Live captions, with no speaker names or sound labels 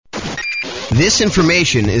This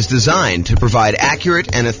information is designed to provide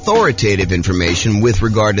accurate and authoritative information with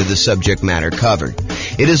regard to the subject matter covered.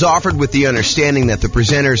 It is offered with the understanding that the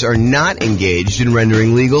presenters are not engaged in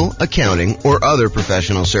rendering legal, accounting, or other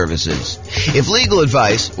professional services. If legal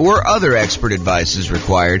advice or other expert advice is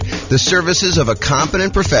required, the services of a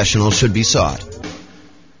competent professional should be sought.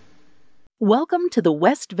 Welcome to the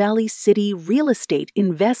West Valley City Real Estate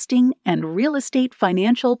Investing and Real Estate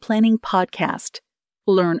Financial Planning Podcast.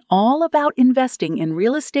 Learn all about investing in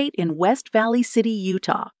real estate in West Valley City,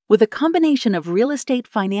 Utah, with a combination of real estate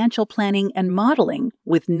financial planning and modeling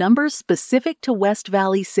with numbers specific to West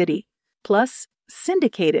Valley City, plus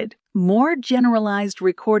syndicated, more generalized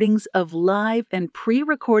recordings of live and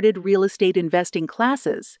pre-recorded real estate investing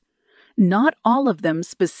classes, not all of them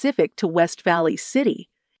specific to West Valley City.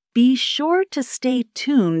 Be sure to stay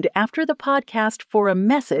tuned after the podcast for a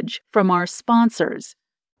message from our sponsors.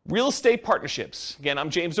 Real estate partnerships. Again, I'm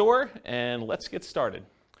James Orr, and let's get started.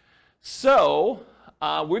 So,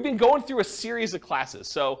 we've been going through a series of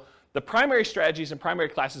classes. So, the primary strategies and primary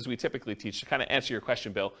classes we typically teach, to kind of answer your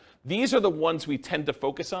question, Bill, these are the ones we tend to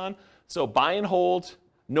focus on. So, buy and hold,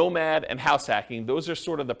 nomad, and house hacking, those are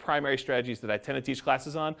sort of the primary strategies that I tend to teach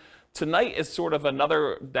classes on. Tonight is sort of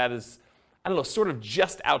another that is, sort of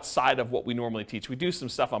just outside of what we normally teach. We do some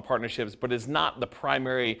stuff on partnerships, but it's not the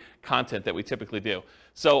primary content that we typically do.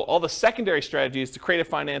 So all the secondary strategies to creative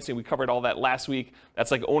financing, we covered all that last week. That's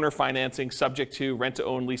like owner financing, subject to, rent to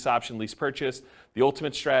own, lease option, lease purchase, the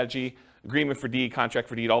ultimate strategy, agreement for deed, contract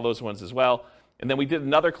for deed, all those ones as well. And then we did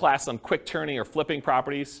another class on quick turning or flipping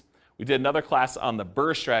properties. We did another class on the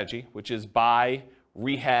BRRRR strategy, which is buy,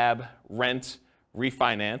 rehab, rent,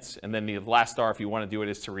 refinance, and then the last star, if you want to do it,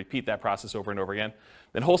 is to repeat that process over and over again.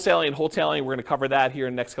 Then wholesaling and wholesaling, we're going to cover that here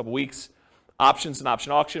in the next couple weeks. Options and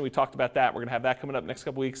option auction, we talked about that. We're going to have that coming up next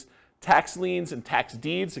couple weeks. Tax liens and tax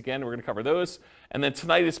deeds, again, we're going to cover those. And then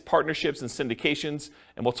tonight is partnerships and syndications,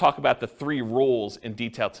 and we'll talk about the three roles in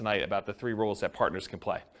detail tonight, about the three roles that partners can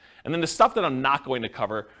play. And then the stuff that I'm not going to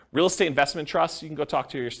cover, real estate investment trusts, you can go talk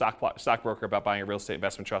to your stockbroker about buying a real estate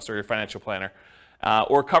investment trust or your financial planner.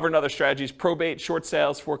 Or covering other strategies, probate, short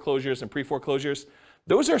sales, foreclosures, and pre-foreclosures.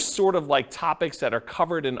 Those are sort of like topics that are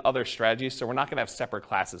covered in other strategies, so we're not going to have separate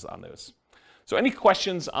classes on those. So any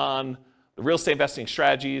questions on the real estate investing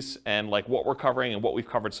strategies and like what we're covering and what we've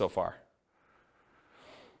covered so far?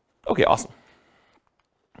 Okay, awesome.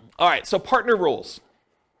 All right, so partner rules.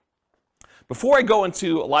 Before I go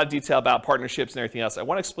into a lot of detail about partnerships and everything else, I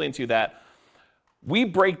want to explain to you that we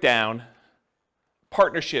break down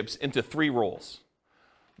partnerships into three roles.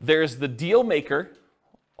 There's the deal maker,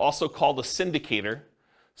 also called a syndicator,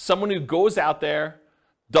 someone who goes out there,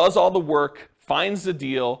 does all the work, finds the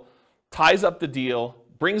deal, ties up the deal,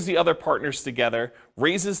 brings the other partners together,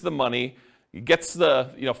 raises the money, gets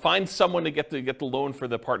finds someone to get the loan for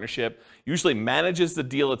the partnership, usually manages the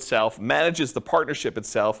deal itself, manages the partnership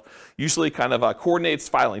itself, usually kind of coordinates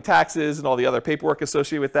filing taxes and all the other paperwork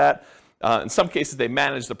associated with that. In some cases, they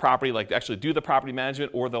manage the property, like they actually do the property management,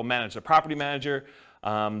 or they'll manage the property manager.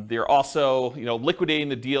 They're also, liquidating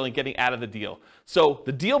the deal and getting out of the deal. So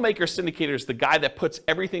the deal maker syndicator is the guy that puts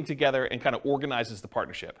everything together and kind of organizes the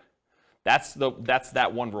partnership. That's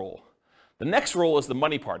that one role. The next role is the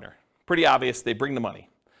money partner. Pretty obvious, they bring the money.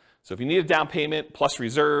 So if you need a down payment, plus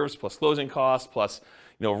reserves, plus closing costs, plus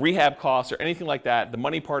rehab costs or anything like that, the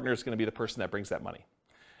money partner is going to be the person that brings that money.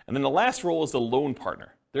 And then the last role is the loan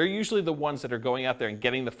partner. They're usually the ones that are going out there and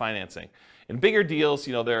getting the financing. In bigger deals,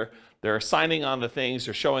 they're signing on the things,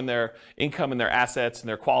 they're showing their income and their assets, and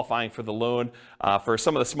they're qualifying for the loan. For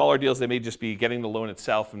some of the smaller deals, they may just be getting the loan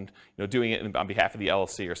itself and doing it on behalf of the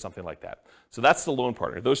LLC or something like that. So that's the loan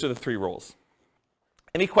partner. Those are the three roles.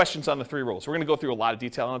 Any questions on the three roles? We're going to go through a lot of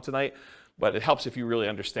detail on them tonight, but it helps if you really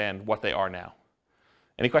understand what they are now.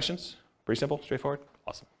 Any questions? Pretty simple, straightforward?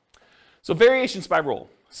 Awesome. So variations by role.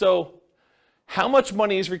 So how much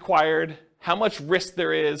money is required, how much risk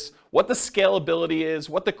there is, what the scalability is,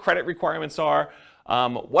 what the credit requirements are,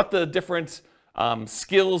 what the different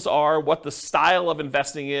skills are, what the style of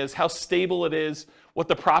investing is, how stable it is, what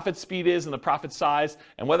the profit speed is and the profit size,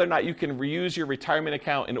 and whether or not you can reuse your retirement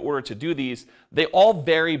account in order to do these, they all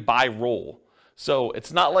vary by role. So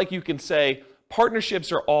it's not like you can say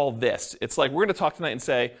partnerships are all this. It's like we're going to talk tonight and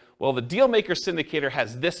say, well, the deal maker syndicator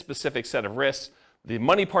has this specific set of risks, the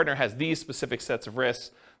money partner has these specific sets of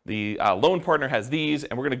risks, the loan partner has these,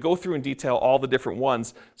 and we're going to go through in detail all the different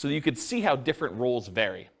ones so that you can see how different roles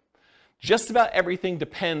vary. Just about everything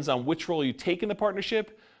depends on which role you take in the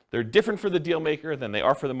partnership. They're different for the deal maker than they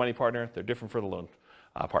are for the money partner. They're different for the loan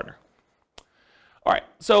partner. All right,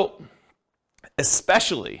 so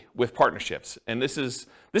especially with partnerships. And this is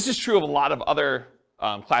true of a lot of other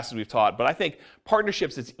classes we've taught, but I think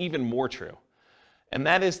partnerships is even more true. And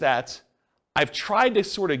that is that I've tried to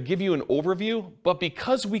sort of give you an overview, but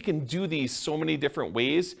because we can do these so many different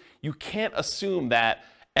ways, you can't assume that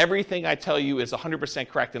everything I tell you is 100%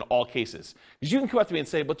 correct in all cases. Because you can come up to me and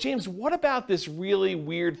say, but James, what about this really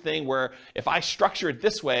weird thing where if I structure it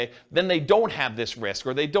this way, then they don't have this risk,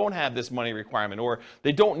 or they don't have this money requirement, or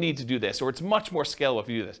they don't need to do this, or it's much more scalable if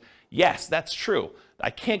you do this. Yes, that's true. I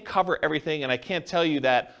can't cover everything, and I can't tell you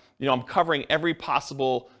that I'm covering every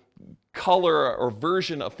possible color or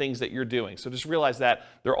version of things that you're doing. So just realize that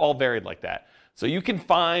they're all varied like that. So you can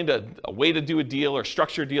find a way to do a deal or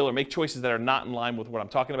structure a deal or make choices that are not in line with what I'm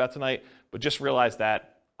talking about tonight, but just realize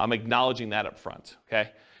that I'm acknowledging that up front,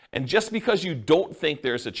 okay? And just because you don't think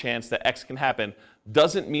there's a chance that X can happen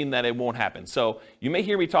doesn't mean that it won't happen. So you may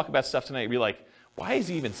hear me talk about stuff tonight and be like, why is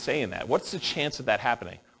he even saying that? What's the chance of that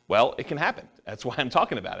happening? Well, it can happen. That's why I'm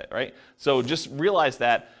talking about it, right? So just realize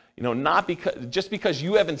that, not because just because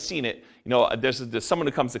you haven't seen it, there's someone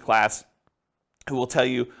who comes to class who will tell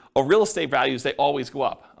you, real estate values, they always go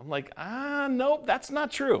up. I'm like, nope, that's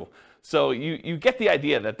not true. So you get the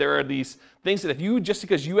idea that there are these things that just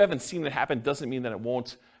because you haven't seen it happen doesn't mean that it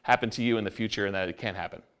won't happen to you in the future and that it can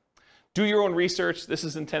happen. Do your own research. This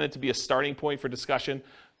is intended to be a starting point for discussion.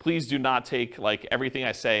 Please do not take everything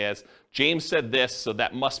I say as James said this, so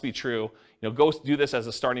that must be true. Go do this as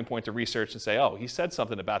a starting point to research and say, he said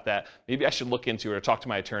something about that. Maybe I should look into it or talk to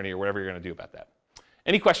my attorney or whatever you're going to do about that.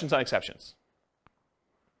 Any questions on exceptions?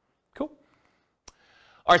 Cool.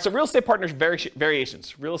 All right, so real estate partnership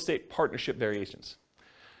variations. Real estate partnership variations.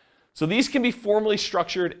 So these can be formally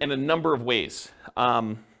structured in a number of ways.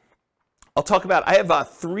 I'll talk about, I have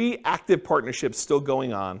 3 active partnerships still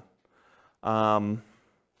going on.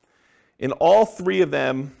 In all 3 of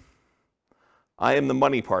them, I am the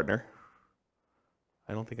money partner.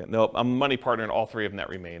 I'm the money partner in all 3 of them that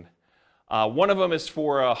remain. One of them is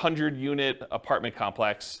for a 100-unit apartment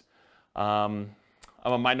complex. I'm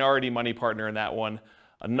a minority money partner in that one.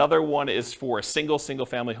 Another one is for a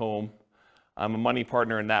single-family home. I'm a money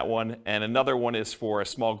partner in that one. And another one is for a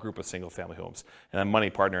small group of single-family homes. And I'm a money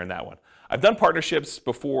partner in that one. I've done partnerships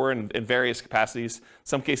before in various capacities.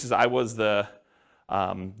 Some cases I was the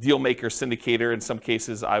deal maker syndicator. In some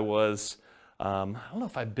cases I was, I don't know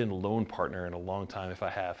if I've been loan partner in a long time, if I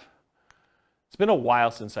have. It's been a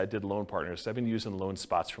while since I did loan partners. I've been using loan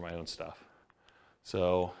spots for my own stuff.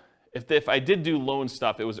 So if I did do loan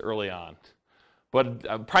stuff, it was early on.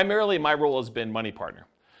 But primarily my role has been money partner.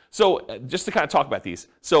 So just to kind of talk about these.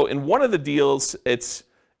 So in one of the deals, it's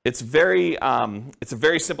a very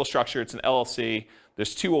simple structure. It's an LLC.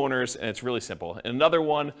 There's 2 owners, and it's really simple. In another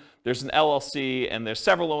one, there's an LLC, and there's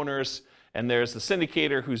several owners, and there's the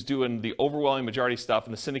syndicator who's doing the overwhelming majority stuff,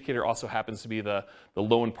 and the syndicator also happens to be the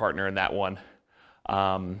loan partner in that one.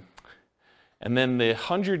 And then the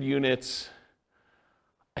 100 units,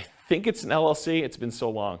 I think it's an LLC. It's been so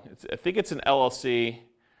long. I think it's an LLC,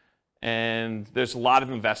 and there's a lot of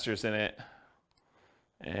investors in it.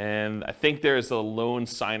 And I think there's a loan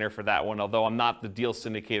signer for that one, although I'm not the deal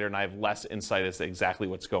syndicator and I have less insight as to exactly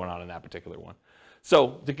what's going on in that particular one.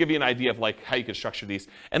 So to give you an idea of how you could structure these,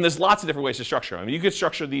 and there's lots of different ways to structure them. You could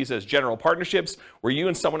structure these as general partnerships where you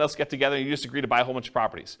and someone else get together and you just agree to buy a whole bunch of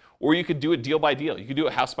properties. Or you could do it deal by deal. You could do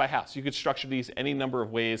it house by house. You could structure these any number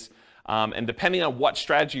of ways. And depending on what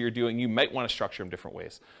strategy you're doing, you might want to structure them different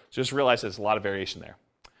ways. So just realize there's a lot of variation there.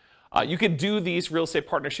 You could do these real estate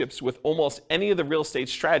partnerships with almost any of the real estate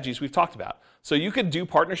strategies we've talked about. So you could do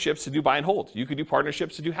partnerships to do buy and hold. You could do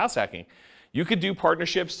partnerships to do house hacking. You could do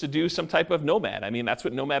partnerships to do some type of nomad. I mean, that's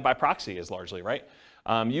what nomad by proxy is largely, right?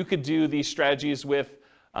 You could do these strategies with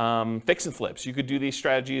fix and flips. You could do these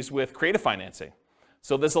strategies with creative financing.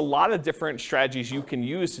 So there's a lot of different strategies you can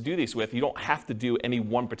use to do these with. You don't have to do any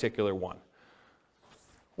one particular one.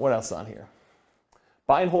 What else on here?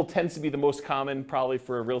 Buy and hold tends to be the most common probably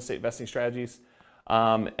for real estate investing strategies.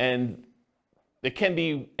 And it can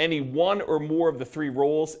be any one or more of the 3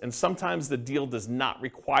 roles, and sometimes the deal does not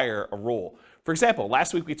require a role. For example,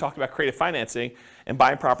 last week we talked about creative financing and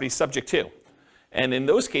buying properties subject to. And in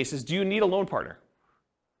those cases, do you need a loan partner?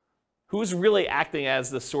 Who's really acting as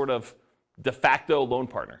the sort of de facto loan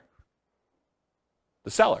partner?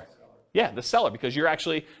 The seller. Yeah, the seller, because you're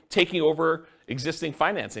actually taking over existing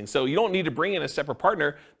financing. So you don't need to bring in a separate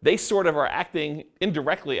partner. They sort of are acting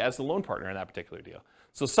indirectly as the loan partner in that particular deal.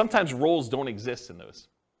 So sometimes roles don't exist in those.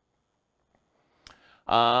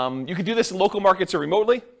 You can do this in local markets or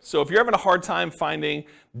remotely. So if you're having a hard time finding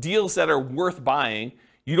deals that are worth buying,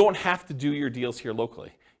 you don't have to do your deals here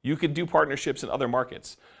locally. You could do partnerships in other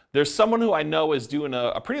markets. There's someone who I know is doing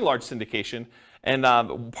a pretty large syndication, and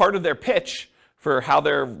part of their pitch for how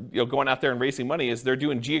they're going out there and raising money is they're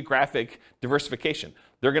doing geographic diversification.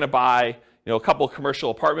 They're going to buy a couple of commercial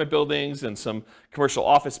apartment buildings and some commercial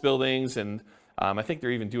office buildings, and I think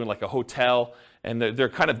they're even doing like a hotel, and they're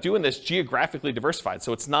kind of doing this geographically diversified,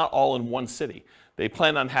 so it's not all in one city. They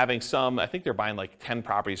plan on having some, I think they're buying like 10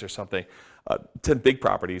 properties or something, 10 big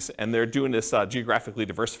properties, and they're doing this geographically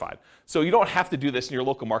diversified. So you don't have to do this in your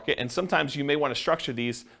local market, and sometimes you may want to structure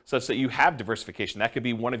these such that you have diversification. That could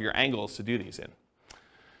be one of your angles to do these in.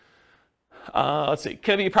 Let's see,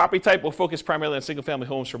 can it be a property type? We'll focus primarily on single family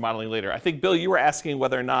homes for modeling later. I think, Bill, you were asking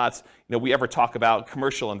whether or not we ever talk about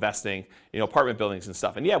commercial investing, apartment buildings and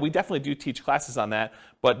stuff. And yeah, we definitely do teach classes on that,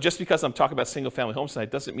 but just because I'm talking about single family homes tonight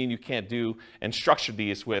doesn't mean you can't do and structure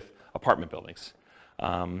these with apartment buildings.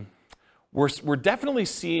 We're definitely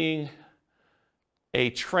seeing a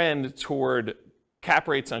trend toward cap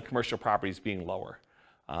rates on commercial properties being lower.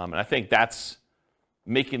 And I think that's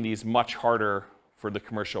making these much harder for the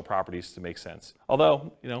commercial properties to make sense.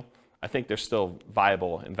 Although, I think they're still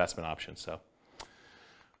viable investment options. So,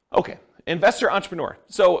 okay, investor entrepreneur.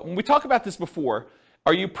 So when we talk about this before,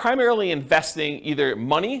 are you primarily investing either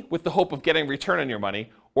money with the hope of getting a return on your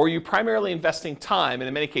money, or are you primarily investing time, and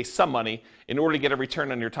in many cases some money, in order to get a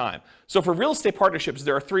return on your time? So for real estate partnerships,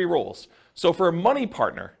 there are 3 roles. So for a money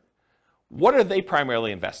partner, what are they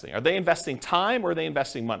primarily investing? Are they investing time or are they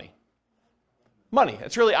investing money? Money.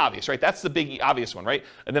 It's really obvious, right? That's the big obvious one, right?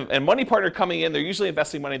 And money partner coming in, they're usually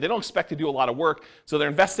investing money. They don't expect to do a lot of work, so they're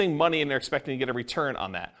investing money and they're expecting to get a return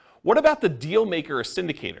on that. What about the deal maker or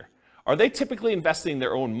syndicator? Are they typically investing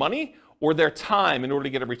their own money or their time in order to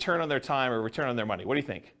get a return on their time or a return on their money? What do you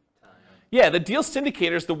think? Time. Yeah, the deal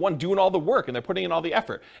syndicator is the one doing all the work and they're putting in all the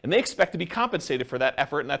effort. And they expect to be compensated for that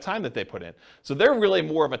effort and that time that they put in. So they're really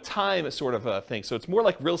more of a time sort of a thing. So it's more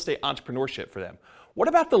like real estate entrepreneurship for them. What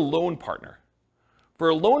about the loan partner? For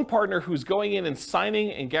a loan partner who's going in and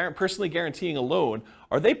signing and personally guaranteeing a loan,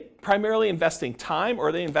 are they primarily investing time or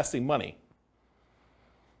are they investing money?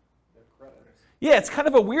 Yeah, it's kind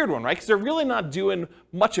of a weird one, right? Because they're really not doing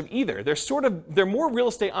much of either. They're more real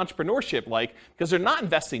estate entrepreneurship-like because they're not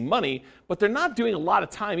investing money, but they're not doing a lot of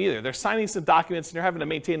time either. They're signing some documents and they're having to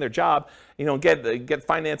maintain their job, get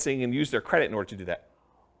financing and use their credit in order to do that.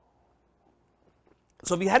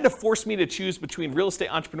 So if you had to force me to choose between real estate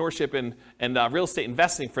entrepreneurship and real estate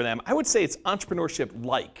investing for them, I would say it's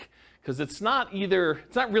entrepreneurship-like, because it's not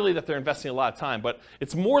really that they're investing a lot of time, but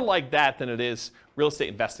it's more like that than it is real estate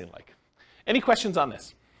investing-like. Any questions on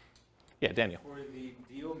this? Yeah, Daniel. For the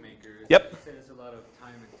deal makers, yep. You said it's a lot of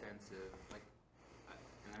time intensive. And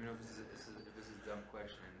I don't know if this is a dumb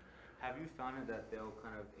question. Have you found that they'll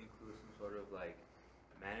kind of include some sort of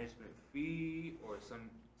management fee or some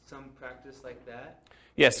practice like that?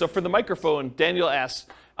 Yeah, so for the microphone, Daniel asks,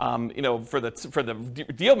 for the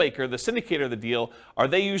deal maker, the syndicator of the deal, are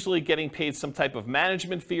they usually getting paid some type of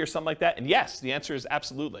management fee or something like that? And yes, the answer is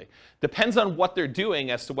absolutely. Depends on what they're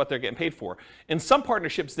doing as to what they're getting paid for. In some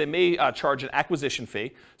partnerships, they may charge an acquisition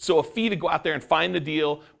fee, so a fee to go out there and find the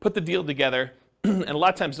deal, put the deal together, and a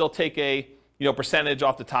lot of times they'll take a percentage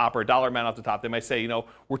off the top or a dollar amount off the top. They might say,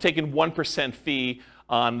 we're taking 1% fee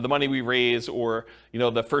on the money we raise, or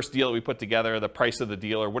the first deal that we put together, the price of the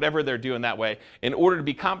deal, or whatever they're doing that way, in order to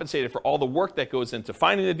be compensated for all the work that goes into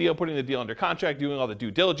finding the deal, putting the deal under contract, doing all the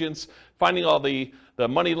due diligence, finding all the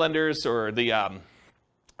money lenders or the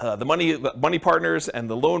money partners and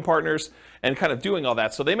the loan partners, and kind of doing all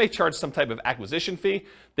that. So they may charge some type of acquisition fee.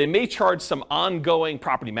 They may charge some ongoing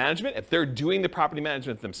property management. If they're doing the property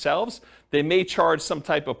management themselves, they may charge some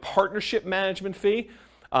type of partnership management fee.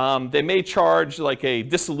 They may charge like a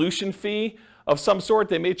dissolution fee of some sort.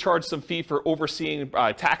 They may charge some fee for overseeing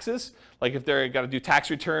taxes, like if they're got to do tax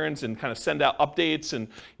returns and kind of send out updates and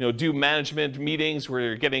do management meetings where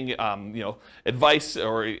you're getting advice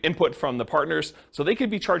or input from the partners. So they could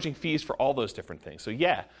be charging fees for all those different things. So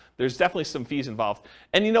yeah, there's definitely some fees involved.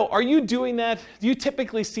 And are you doing that? Do you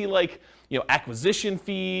typically see acquisition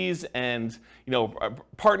fees and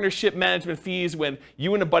partnership management fees when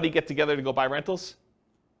you and a buddy get together to go buy rentals?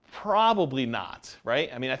 Probably not,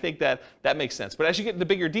 right? I mean, I think that makes sense. But as you get into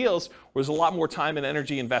bigger deals, where there's a lot more time and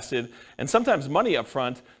energy invested, and sometimes money up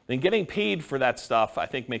front, then getting paid for that stuff, I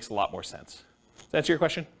think, makes a lot more sense. Does that answer your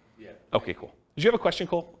question? Yeah. Okay, cool. Did you have a question,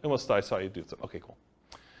 Cole? I saw you do something. Okay, cool.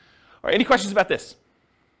 All right, any questions about this?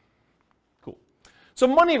 Cool. So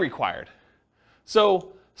money required.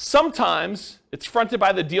 So sometimes it's fronted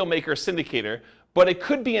by the deal maker or syndicator, but it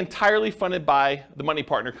could be entirely funded by the money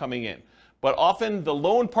partner coming in. But often the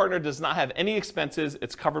loan partner does not have any expenses.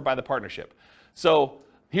 It's covered by the partnership. So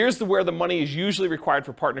Here's where the money is usually required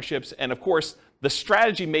for partnerships, and of course, the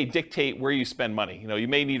strategy may dictate where you spend money. You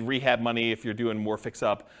may need rehab money if you're doing more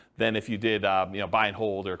fix-up than if you did buy and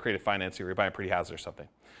hold or creative financing or you're buying pretty houses or something.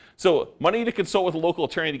 So money to consult with a local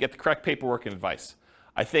attorney to get the correct paperwork and advice.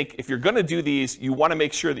 I think if you're going to do these, you want to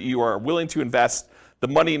make sure that you are willing to invest the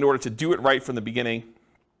money in order to do it right from the beginning.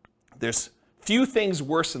 There's few things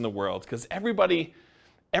worse in the world because everybody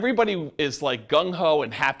is like gung-ho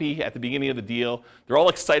and happy at the beginning of the deal. They're all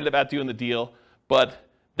excited about doing the deal, but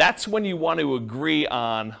that's when you want to agree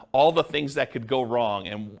on all the things that could go wrong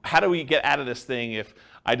and how do we get out of this thing if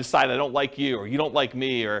I decide I don't like you or you don't like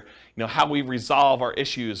me, or how we resolve our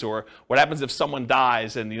issues, or what happens if someone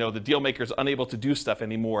dies and the deal maker is unable to do stuff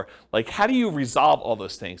anymore. Like, how do you resolve all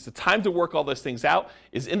those things? The time to work all those things out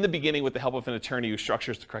is in the beginning with the help of an attorney who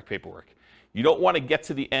structures the correct paperwork. You don't want to get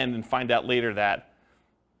to the end and find out later that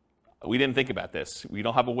we didn't think about this. We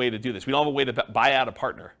don't have a way to do this. We don't have a way to buy out a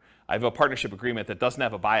partner. I have a partnership agreement that doesn't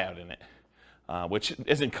have a buyout in it, which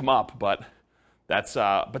isn't come up, but that's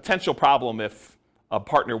a potential problem if a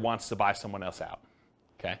partner wants to buy someone else out,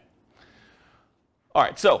 okay? All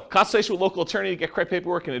right, so consultation with a local attorney to get correct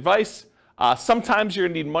paperwork and advice. Sometimes you're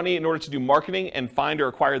gonna need money in order to do marketing and find or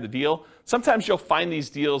acquire the deal. Sometimes you'll find these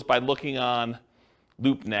deals by looking on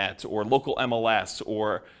LoopNet or local MLS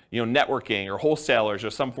or networking or wholesalers or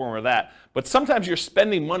some form of that. But sometimes you're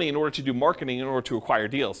spending money in order to do marketing in order to acquire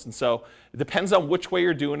deals. And so it depends on which way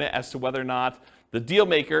you're doing it as to whether or not the deal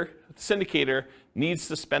maker, the syndicator, needs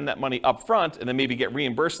to spend that money up front and then maybe get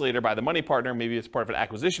reimbursed later by the money partner, maybe it's part of an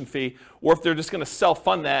acquisition fee, or if they're just going to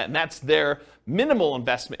self-fund that and that's their minimal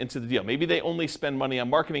investment into the deal. Maybe they only spend money on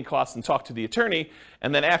marketing costs and talk to the attorney,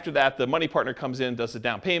 and then after that, the money partner comes in, does the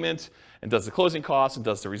down payment, and does the closing costs, and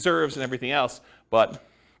does the reserves and everything else, but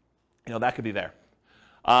that could be there.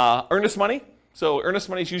 Earnest money. So earnest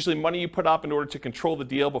money is usually money you put up in order to control the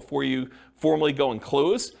deal before you formally go and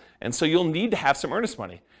close. And so you'll need to have some earnest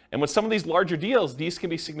money. And with some of these larger deals, these can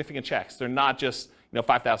be significant checks. They're not just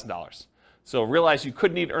 $5,000. So realize you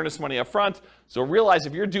could need earnest money up front. So realize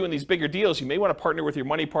if you're doing these bigger deals, you may want to partner with your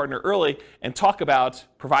money partner early and talk about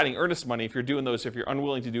providing earnest money if you're doing those, if you're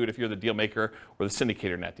unwilling to do it, if you're the deal maker or the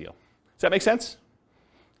syndicator in that deal. Does that make sense?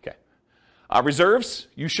 Okay. Reserves,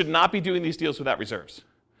 you should not be doing these deals without reserves.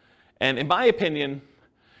 And in my opinion,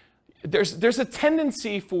 there's a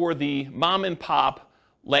tendency for the mom and pop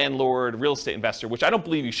landlord real estate investor, which I don't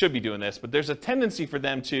believe you should be doing this, but there's a tendency for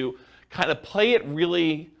them to kind of play it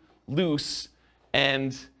really loose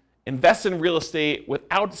and invest in real estate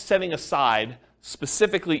without setting aside,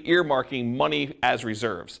 specifically earmarking money as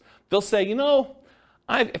reserves. They'll say,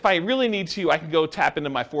 if I really need to, I can go tap into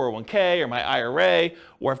my 401k or my IRA,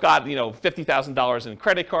 or I've got $50,000 in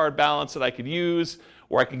credit card balance that I could use,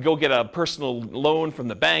 or I can go get a personal loan from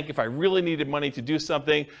the bank if I really needed money to do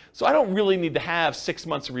something. So I don't really need to have 6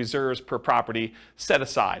 months of reserves per property set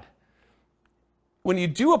aside. When you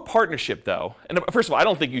do a partnership though, and first of all, I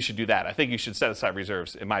don't think you should do that. I think you should set aside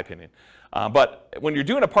reserves, in my opinion. But when you're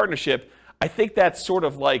doing a partnership, I think that's sort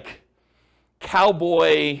of like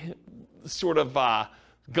cowboy, sort of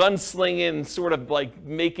gunslinging, sort of like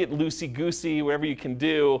make it loosey-goosey, whatever you can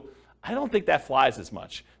do. I don't think that flies as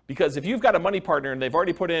much. Because if you've got a money partner and they've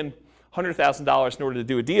already put in $100,000 in order to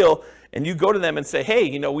do a deal, and you go to them and say,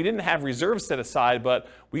 hey, we didn't have reserves set aside, but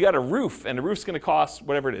we got a roof, and the roof's going to cost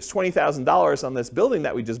whatever it is, $20,000 on this building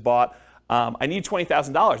that we just bought. I need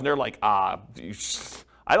 $20,000. And they're like, I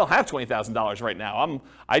don't have $20,000 right now.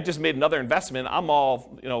 I just made another investment.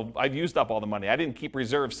 I've used up all the money. I didn't keep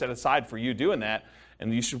reserves set aside for you doing that.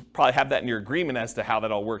 And you should probably have that in your agreement as to how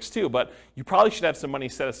that all works too. But you probably should have some money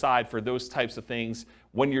set aside for those types of things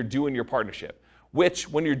when you're doing your partnership. Which,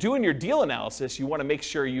 when you're doing your deal analysis, you want to make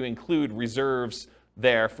sure you include reserves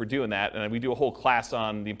there for doing that. And we do a whole class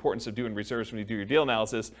on the importance of doing reserves when you do your deal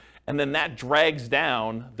analysis. And then that drags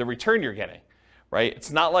down the return you're getting, right?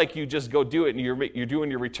 It's not like you just go do it and you're doing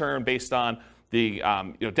your return based on the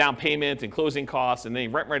down payment and closing costs and any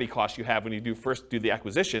rent-ready costs you have when you first do the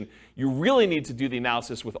acquisition. You really need to do the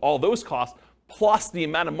analysis with all those costs plus the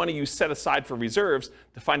amount of money you set aside for reserves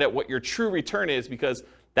to find out what your true return is, because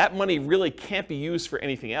that money really can't be used for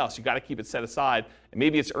anything else. You got to keep it set aside, and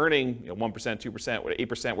maybe it's earning 1%, 2%,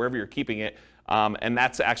 8%, wherever you're keeping it, and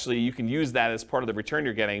that's actually, you can use that as part of the return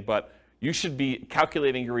you're getting, but you should be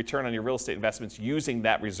calculating your return on your real estate investments using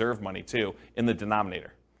that reserve money too in the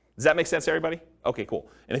denominator. Does that make sense to everybody? Okay, cool.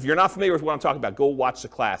 And if you're not familiar with what I'm talking about, go watch the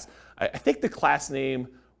class. I think the class name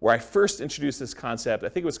where I first introduced this concept, I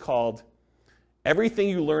think it was called Everything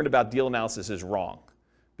You Learned About Deal Analysis is Wrong.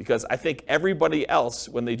 Because I think everybody else,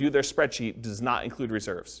 when they do their spreadsheet, does not include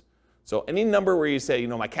reserves. So any number where you say,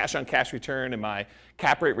 my cash on cash return and my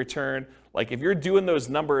cap rate return, like if you're doing those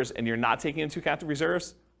numbers and you're not taking into account the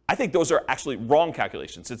reserves, I think those are actually wrong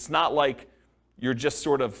calculations. It's not like you're just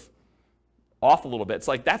sort of off a little bit. It's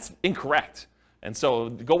like that's incorrect. And so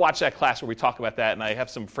go watch that class where we talk about that, and I have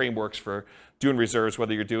some frameworks for doing reserves,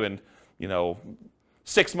 whether you're doing,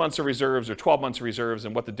 6 months of reserves or 12 months of reserves,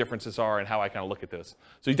 and what the differences are and how I kind of look at those.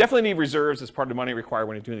 So you definitely need reserves as part of the money required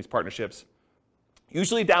when you're doing these partnerships.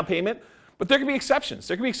 Usually down payment, but there can be exceptions.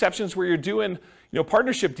 There can be exceptions where you're doing,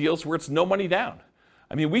 partnership deals where it's no money down.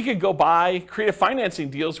 I mean, we could go buy creative financing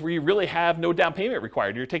deals where you really have no down payment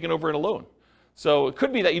required. You're taking over in a loan. So it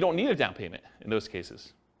could be that you don't need a down payment in those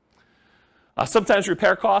cases. Sometimes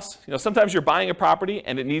repair costs. Sometimes you're buying a property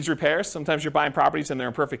and it needs repairs. Sometimes you're buying properties and they're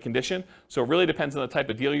in perfect condition. So it really depends on the type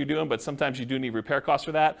of deal you're doing, but sometimes you do need repair costs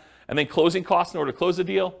for that. And then closing costs in order to close the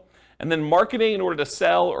deal. And then marketing in order to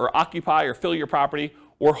sell or occupy or fill your property,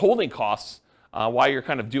 or holding costs while you're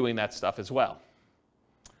kind of doing that stuff as well.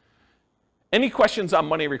 Any questions on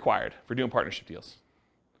money required for doing partnership deals?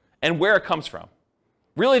 And where it comes from?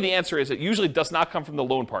 Really the answer is it usually does not come from the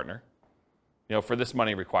loan partner, for this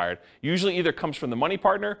money required. Usually either comes from the money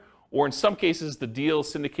partner, or in some cases the deal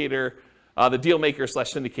syndicator, the deal maker /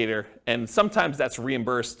 syndicator, and sometimes that's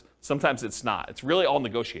reimbursed, sometimes it's not. It's really all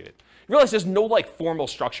negotiated. You realize there's no formal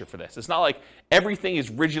structure for this. It's not like everything is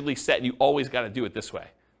rigidly set and you always got to do it this way.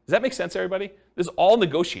 Does that make sense, everybody? This is all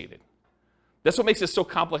negotiated. That's what makes this so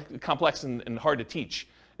complex and hard to teach,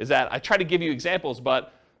 is that I try to give you examples,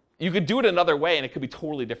 but you could do it another way and it could be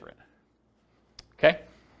totally different. Okay?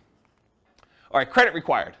 All right, credit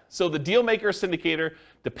required. So the deal maker or syndicator,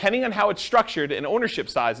 depending on how it's structured and ownership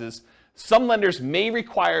sizes, some lenders may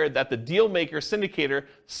require that the deal maker syndicator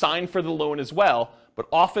sign for the loan as well, but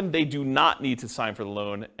often they do not need to sign for the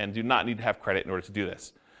loan and do not need to have credit in order to do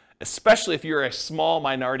this, especially if you're a small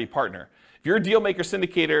minority partner. If you're a deal maker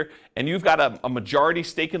syndicator and you've got a majority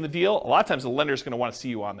stake in the deal, a lot of times the lender is going to want to see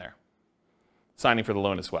you on there, signing for the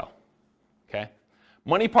loan as well. Okay?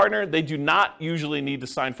 Money partner, they do not usually need to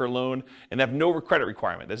sign for a loan and have no credit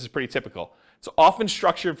requirement. This is pretty typical. It's often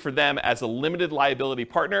structured for them as a limited liability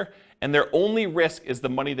partner, and their only risk is the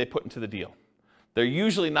money they put into the deal. They're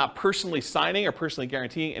usually not personally signing or personally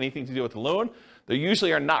guaranteeing anything to do with the loan. They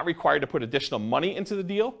usually are not required to put additional money into the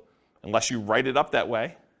deal unless you write it up that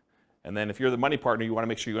way. And then if you're the money partner, you want to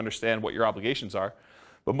make sure you understand what your obligations are.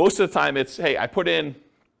 But most of the time it's, hey, I put in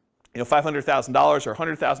 $500,000 or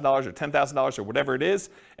 $100,000 or $10,000 or whatever it is,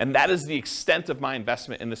 and that is the extent of my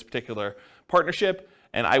investment in this particular partnership,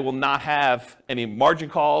 and I will not have any margin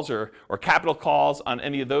calls or capital calls on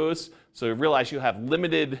any of those. So you realize you have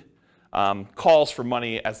limited calls for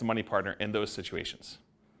money as the money partner in those situations.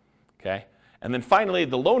 Okay? And then finally,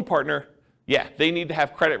 the loan partner, yeah, they need to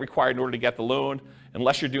have credit required in order to get the loan,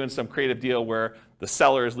 unless you're doing some creative deal where the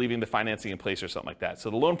seller is leaving the financing in place or something like that. So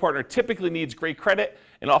the loan partner typically needs great credit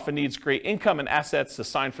and often needs great income and assets to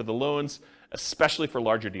sign for the loans, especially for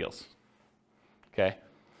larger deals. Okay?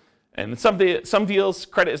 And in some deals,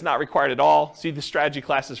 credit is not required at all. See the strategy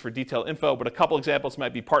classes for detailed info, but a couple examples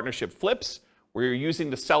might be partnership flips, where you're using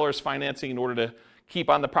the seller's financing in order to keep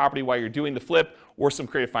on the property while you're doing the flip, or some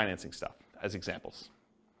creative financing stuff as examples.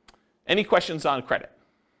 Any questions on credit?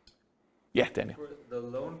 Yeah, Daniel. For the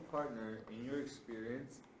loan partner, in your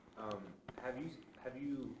experience, have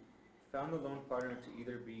you found the loan partner to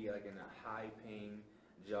either be like in a high-paying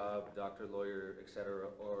job, doctor, lawyer, etc.,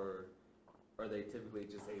 or are they typically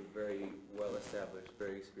just a very well-established,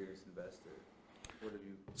 very experienced investor? What have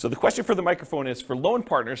you? So the question for the microphone is, for loan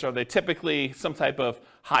partners, are they typically some type of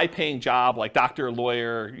high-paying job, like doctor,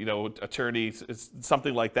 lawyer, attorney,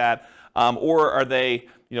 something like that, or are they,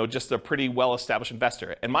 just a pretty well-established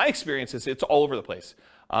investor? And my experience is it's all over the place.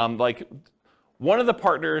 Like one of the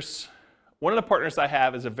partners I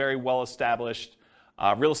have is a very well-established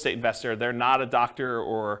real estate investor. They're not a doctor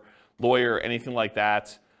or lawyer or anything like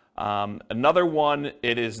that. Another one,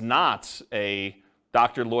 it is not a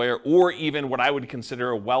doctor, lawyer, or even what I would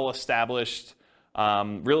consider a well-established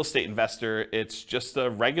real estate investor. It's just a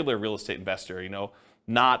regular real estate investor,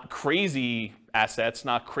 not crazy assets,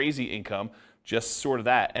 not crazy income, just sort of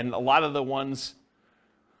that. And a lot of the ones,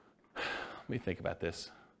 let me think about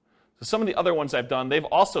this. So some of the other ones I've done, they've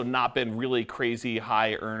also not been really crazy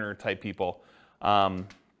high earner type people.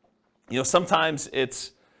 Sometimes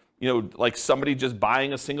it's, like somebody just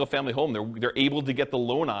buying a single family home. They're able to get the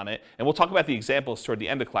loan on it. And we'll talk about the examples toward the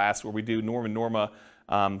end of class where we do Norm and Norma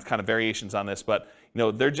kind of variations on this. But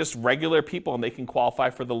they're just regular people and they can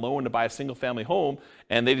qualify for the loan to buy a single family home,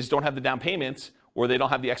 and they just don't have the down payments, or they don't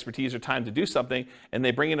have the expertise or time to do something, and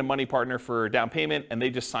they bring in a money partner for down payment and they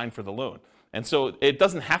just sign for the loan. And so it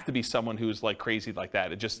doesn't have to be someone who's like crazy like that.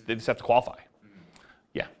 They just have to qualify.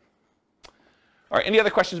 Yeah. All right, any other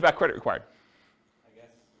questions about credit required? I guess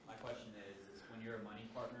my question is when you're a money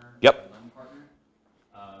partner Yep. or a loan partner,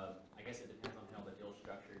 I guess it depends on how the deal's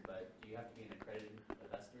structured, but do you have to be an accredited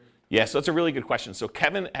investor? Yeah, so that's a really good question. So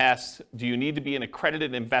Kevin asked, do you need to be an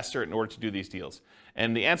accredited investor in order to do these deals?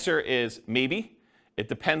 And the answer is maybe. It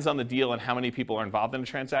depends on the deal and how many people are involved in the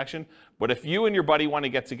transaction. But if you and your buddy want to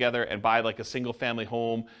get together and buy like a single family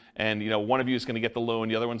home and one of you is going to get the loan,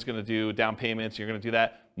 the other one's going to do down payments, you're going to do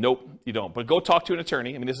that, nope, you don't. But go talk to an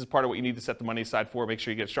attorney. I mean, this is part of what you need to set the money aside for, make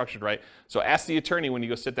sure you get it structured right. So ask the attorney when you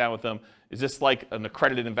go sit down with them, is this like an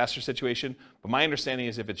accredited investor situation? But my understanding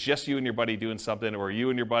is if it's just you and your buddy doing something, or you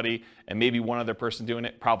and your buddy and maybe one other person doing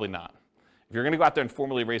it, probably not. If you're going to go out there and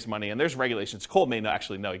formally raise money, and there's regulations, Cole may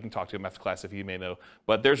actually know, you can talk to him after class if he may know,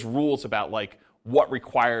 but there's rules about like what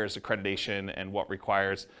requires accreditation and what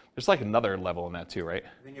requires, there's like another level in that too, right?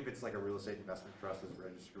 I think if it's like a real estate investment trust that's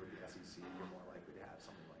registered with the SEC, you're more likely to have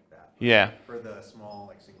something like that. Yeah. For the small,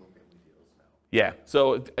 like single family deals, no. Yeah,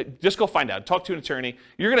 so just go find out. Talk to an attorney.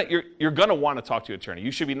 You're gonna want to talk to an attorney.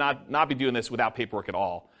 You should be not be doing this without paperwork at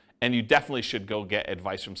all. And you definitely should go get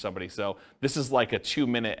advice from somebody. So this is like a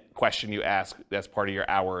 2-minute question you ask that's part of your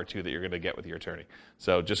hour or two that you're going to get with your attorney.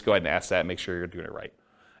 So just go ahead and ask that and make sure you're doing it right,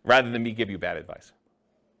 rather than me give you bad advice.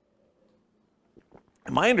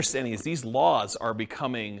 And my understanding is these laws are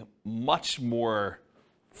becoming much more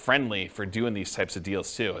friendly for doing these types of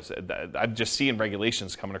deals too. I'm just seeing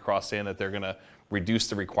regulations coming across saying that they're going to reduce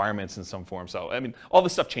the requirements in some form. So, I mean, all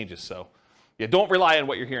this stuff changes. So, yeah, don't rely on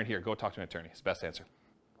what you're hearing here. Go talk to an attorney. It's the best answer.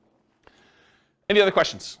 Any other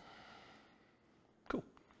questions? Cool.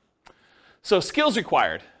 So skills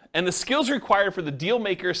required. And the skills required for the deal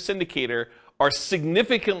maker syndicator are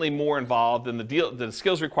significantly more involved than the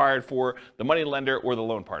skills required for the money lender or the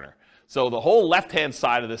loan partner. So the whole left-hand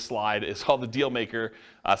side of this slide is all the deal maker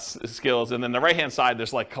skills, and then the right-hand side,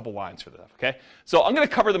 there's like a couple lines for that, okay? So I'm gonna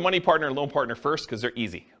cover the money partner and loan partner first because they're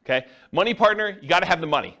easy, okay? Money partner, you gotta have the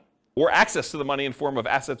money or access to the money in form of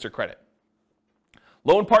assets or credit.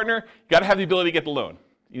 Loan partner, you got to have the ability to get the loan.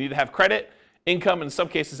 You need to have credit, income, and in some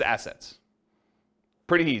cases, assets.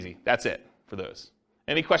 Pretty easy. That's it for those.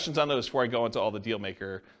 Any questions on those before I go into all the deal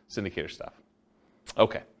maker syndicator stuff?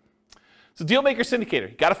 Okay. So deal maker syndicator,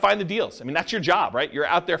 you got to find the deals. I mean, that's your job, right? You're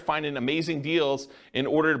out there finding amazing deals in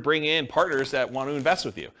order to bring in partners that want to invest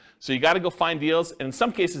with you. So you got to go find deals, and in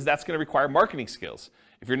some cases, that's going to require marketing skills.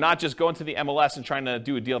 If you're not just going to the MLS and trying to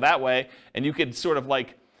do a deal that way, and you could sort of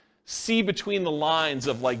like see between the lines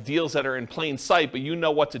of like deals that are in plain sight, but you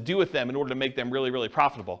know what to do with them in order to make them really, really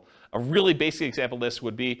profitable. A really basic example of this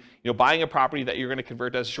would be, buying a property that you're going to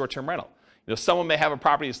convert as a short-term rental. Someone may have a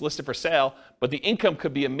property that's listed for sale, but the income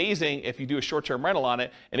could be amazing if you do a short-term rental on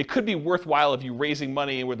it, and it could be worthwhile if you raising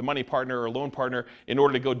money with a money partner or a loan partner in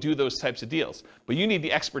order to go do those types of deals. But you need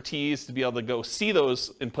the expertise to be able to go see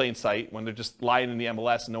those in plain sight when they're just lying in the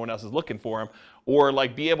MLS and no one else is looking for them, or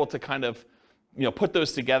like be able to kind of put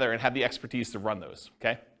those together and have the expertise to run those,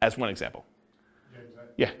 okay? As one example. James,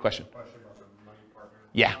 Yeah, question. Question about the money partner.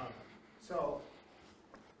 Yeah. So,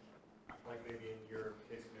 like maybe in your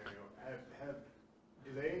case scenario,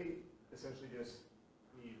 do they essentially just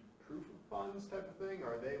need proof of funds type of thing,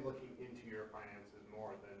 or are they looking into your finances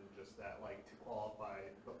more than just that, like to qualify,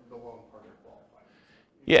 the loan partner qualify?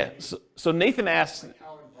 Yeah, so Nathan asked, Like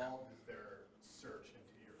how involved is their search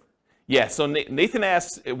into your... yeah, so Nathan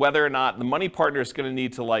asked whether or not the money partner is going to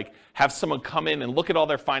need to like have someone come in and look at all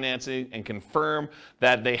their financing and confirm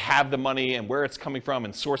that they have the money and where it's coming from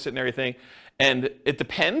and source it and everything. And it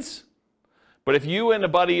depends. But if you and a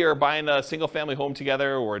buddy are buying a single family home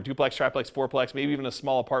together or a duplex, triplex, fourplex, maybe even a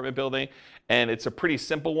small apartment building, and it's a pretty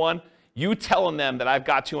simple one, you telling them that I've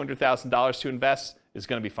got $200,000 to invest is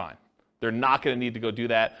going to be fine. They're not going to need to go do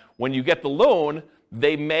that. When you get the loan,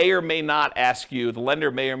 they may or may not ask you, the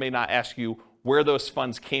lender may or may not ask you where those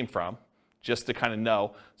funds came from, just to kind of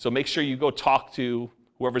know. So make sure you go talk to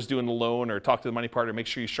whoever's doing the loan or talk to the money partner, make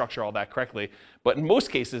sure you structure all that correctly. But in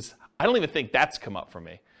most cases, I don't even think that's come up for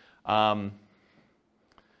me.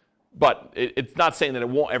 But it's not saying that it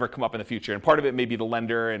won't ever come up in the future. And part of it may be the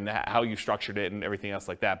lender and how you structured it and everything else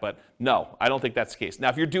like that. But no, I don't think that's the case. Now,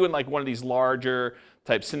 if you're doing like one of these larger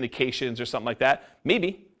type syndications or something like that,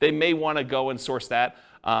 maybe they may want to go and source that.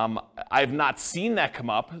 I've not seen that come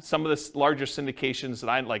up. Some of the larger syndications that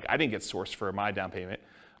I didn't get sourced for my down payment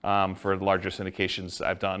for the larger syndications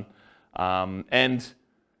I've done. And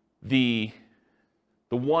the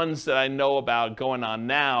ones that I know about going on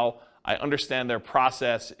now, I understand their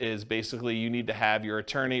process is basically you need to have your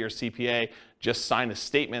attorney or CPA just sign a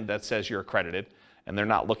statement that says you're accredited. and they're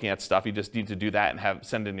not looking at stuff. You just need to do that and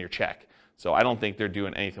send in your check. So I don't think they're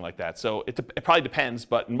doing anything like that. So it probably depends,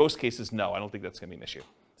 but in most cases, no, I don't think that's going to be an issue.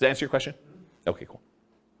 Does that answer your question? Okay, cool.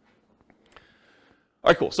 All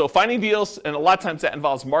right, cool. So finding deals, and a lot of times that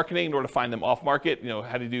involves marketing in order to find them off market,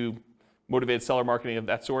 how to do motivated seller marketing of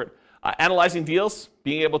that sort. Analyzing deals,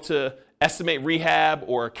 being able to estimate rehab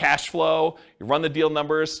or cash flow, you run the deal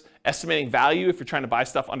numbers, estimating value if you're trying to buy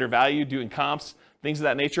stuff under value, doing comps, things of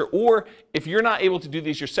that nature. Or if you're not able to do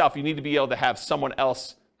these yourself, you need to be able to have someone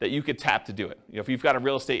else that you could tap to do it. If you've got a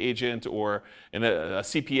real estate agent or a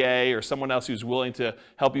CPA or someone else who's willing to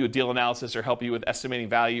help you with deal analysis or help you with estimating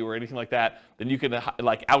value or anything like that, then you can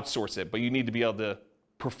outsource it. But you need to be able to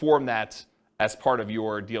perform that as part of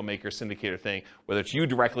your deal maker syndicator thing, whether it's you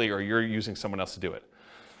directly or you're using someone else to do it.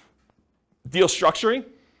 Deal structuring,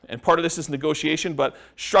 and part of this is negotiation, but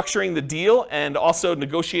structuring the deal and also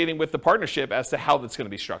negotiating with the partnership as to how that's going to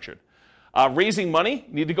be structured. Raising money,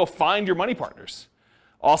 you need to go find your money partners.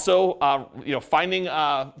 Also, finding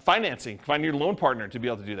financing, finding your loan partner to be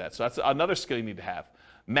able to do that. So that's another skill you need to have.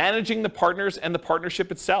 Managing the partners and the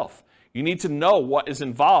partnership itself. You need to know what is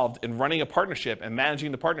involved in running a partnership and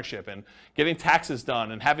managing the partnership and getting taxes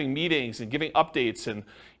done and having meetings and giving updates and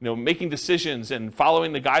making decisions and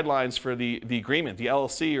following the guidelines for the agreement, the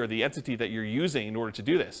LLC or the entity that you're using in order to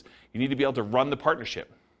do this. You need to be able to run the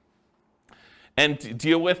partnership and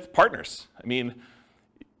deal with partners. I mean,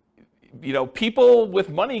 people with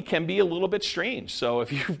money can be a little bit strange. So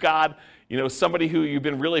if you've got, somebody who you've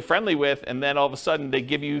been really friendly with, and then all of a sudden they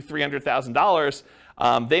give you $300,000,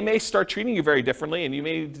 they may start treating you very differently, and you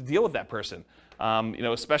may need to deal with that person.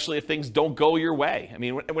 Especially if things don't go your way. I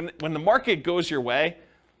mean, when the market goes your way,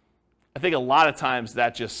 I think a lot of times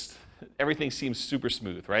everything seems super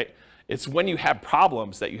smooth, right? It's when you have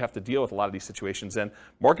problems that you have to deal with a lot of these situations, and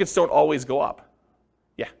markets don't always go up.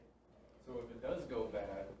 Yeah. So if it does go bad,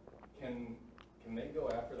 can they go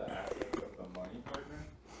after the assets of the money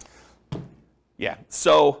partner? Yeah.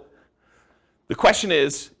 So the question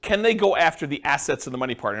is, can they go after the assets of the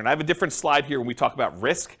money partner? And I have a different slide here when we talk about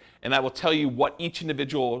risk, and I will tell you what each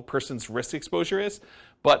individual person's risk exposure is.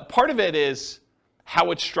 But part of it is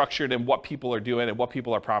how it's structured and what people are doing and what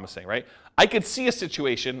people are promising, right? I could see a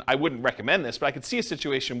situation, I wouldn't recommend this, but I could see a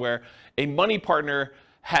situation where a money partner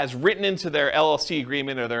has written into their LLC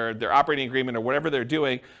agreement or their operating agreement or whatever they're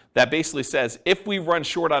doing that basically says, if we run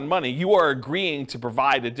short on money, you are agreeing to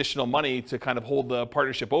provide additional money to kind of hold the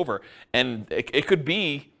partnership over. And it could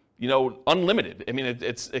be, unlimited. I mean,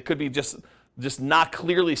 it could be just not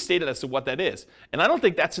clearly stated as to what that is. And I don't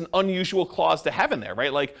think that's an unusual clause to have in there,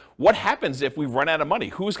 right? Like, what happens if we run out of money?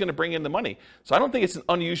 Who's going to bring in the money? So I don't think it's an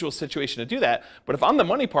unusual situation to do that. But if I'm the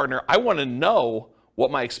money partner, I want to know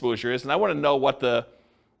what my exposure is, and I want to know what the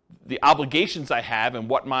obligations I have and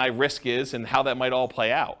what my risk is and how that might all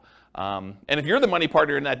play out. And if you're the money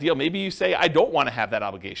partner in that deal, maybe you say, I don't want to have that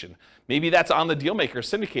obligation. Maybe that's on the deal maker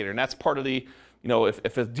syndicator, and that's part of the,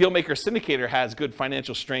 if a deal maker syndicator has good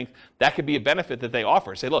financial strength, that could be a benefit that they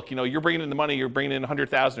offer. Say, look, you're bringing in the money, you're bringing in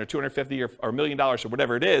 $100,000 or $250,000 or $1 million or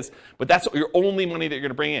whatever it is, but that's your only money that you're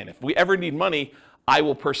going to bring in. If we ever need money, I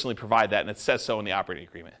will personally provide that, and it says so in the operating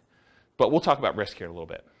agreement. But we'll talk about risk here in a little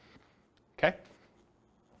bit. Okay?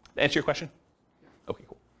 Answer your question? Okay,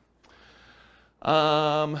 cool.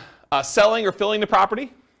 Selling or filling the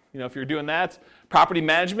property, if you're doing that. Property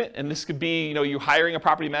management, and this could be, you hiring a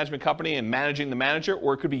property management company and managing the manager,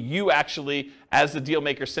 or it could be you actually, as the deal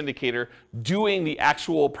maker syndicator, doing the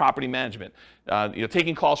actual property management.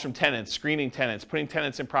 Taking calls from tenants, screening tenants, putting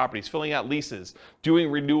tenants in properties, filling out leases,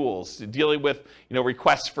 doing renewals, dealing with,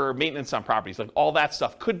 requests for maintenance on properties. Like all that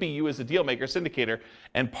stuff could be you as a deal maker syndicator,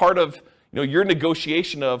 and part of your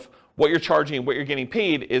negotiation of what you're charging and what you're getting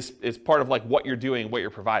paid is part of like what you're doing, what you're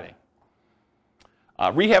providing.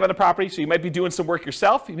 Rehab of the property, so you might be doing some work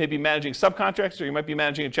yourself, you may be managing subcontractors, or you might be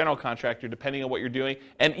managing a general contractor depending on what you're doing,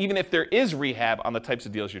 and even if there is rehab on the types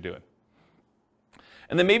of deals you're doing.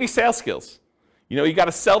 And then maybe sales skills. You got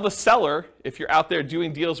to sell the seller if you're out there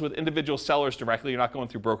doing deals with individual sellers directly, you're not going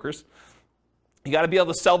through brokers. You got to be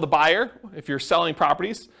able to sell the buyer if you're selling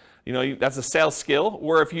properties. That's a sales skill.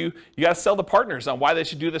 Or if you got to sell the partners on why they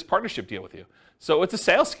should do this partnership deal with you. So it's a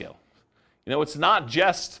sales skill. It's not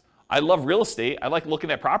just, I love real estate, I like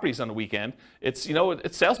looking at properties on the weekend. It's,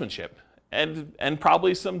 it's salesmanship and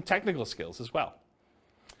probably some technical skills as well.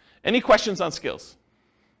 Any questions on skills?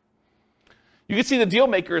 You can see the deal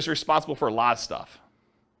maker is responsible for a lot of stuff.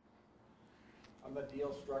 On the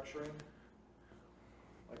deal structuring,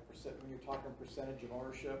 like when you're talking percentage of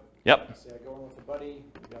ownership. Yep. Say I go in with a buddy,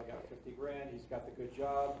 I got $50,000, he's got the good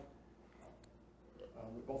job.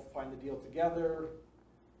 We both find the deal together.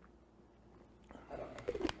 I don't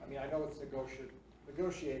know. I mean, I know it's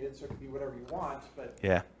negotiated, so it can be whatever you want, but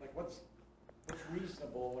Yeah. like what's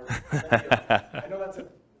reasonable or I know it's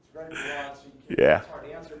very broad, so you can't, it's hard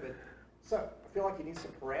to answer, but I feel like you need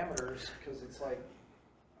some parameters because it's like,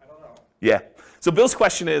 I don't know. Yeah. So Bill's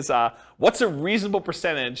question is, what's a reasonable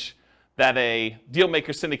percentage that a deal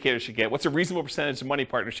maker syndicator should get? What's a reasonable percentage a money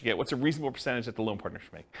partner should get? What's a reasonable percentage that the loan partner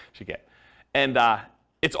should get? And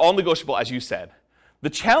it's all negotiable, as you said. The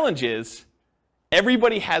challenge is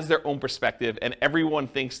everybody has their own perspective, and everyone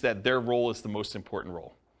thinks that their role is the most important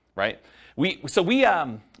role, right?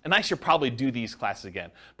 And I should probably do these classes again.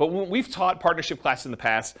 But when we've taught partnership classes in the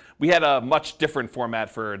past, we had a much different format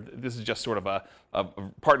for, this is just sort of a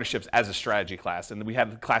partnerships as a strategy class. And we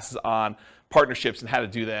had classes on partnerships and how to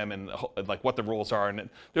do them and like what the rules are. And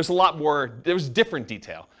there's a lot more, there was different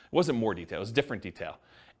detail. It wasn't more detail, it was different detail.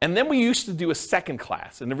 And then we used to do a second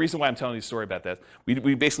class. And the reason why I'm telling you a story about this,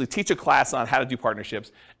 we basically teach a class on how to do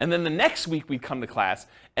partnerships. And then the next week we'd come to class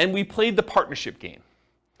and we played the partnership game.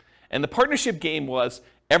 And the partnership game was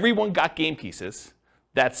everyone got game pieces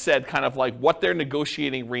that said kind of like what their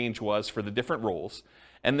negotiating range was for the different roles.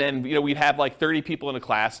 And then we'd have like 30 people in a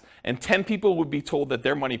class, and 10 people would be told that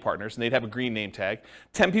they're money partners, and they'd have a green name tag.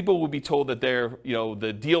 10 people would be told that they're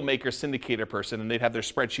the deal maker syndicator person, and they'd have their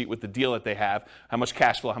spreadsheet with the deal that they have, how much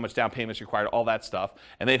cash flow, how much down payments required, all that stuff.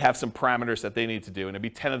 And they'd have some parameters that they need to do, and it'd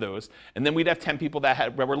be 10 of those. And then we'd have 10 people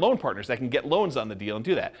that were loan partners that can get loans on the deal and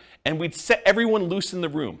do that. And we'd set everyone loose in the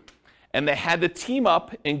room. And they had to team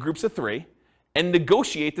up in groups of 3 and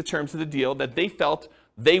negotiate the terms of the deal that they felt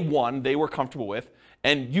they won, they were comfortable with.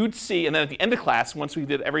 And you'd see, and then at the end of class, once we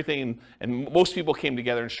did everything, and most people came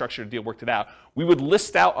together and structured a deal, worked it out, we would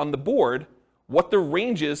list out on the board what the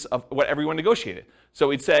ranges of what everyone negotiated. So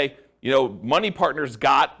we'd say, money partners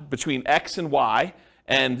got between X and Y,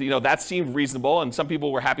 and that seemed reasonable, and some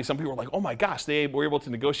people were happy. Some people were like, oh my gosh, they were able to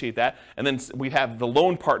negotiate that. And then we'd have the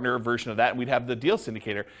loan partner version of that, and we'd have the deal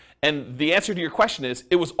syndicator. And the answer to your question is,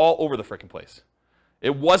 it was all over the frickin' place.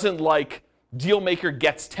 It wasn't like deal maker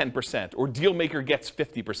gets 10%, or deal maker gets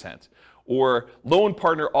 50%, or loan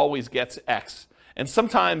partner always gets X. And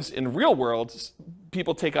sometimes in real world,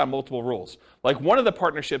 people take on multiple roles. Like one of the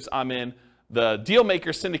partnerships I'm in, the deal maker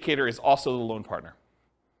syndicator is also the loan partner.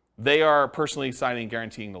 They are personally signing and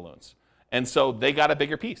guaranteeing the loans. And so they got a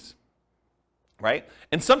bigger piece, right?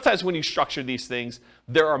 And sometimes when you structure these things,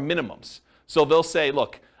 there are minimums. So they'll say,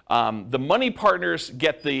 look, the money partners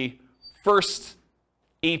get the first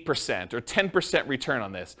 8% or 10% return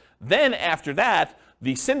on this. Then after that,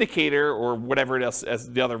 the syndicator or whatever else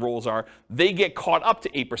as the other roles are, they get caught up to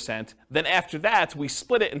 8%. Then after that, we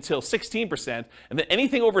split it until 16%. And then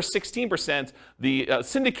anything over 16%, the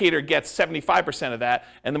syndicator gets 75% of that,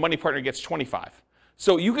 and the money partner gets 25%.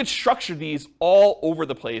 So you could structure these all over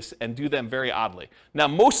the place and do them very oddly. Now,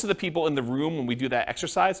 most of the people in the room, when we do that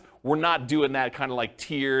exercise, we're not doing that kind of like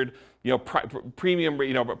tiered, premium,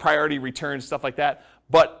 priority returns, stuff like that.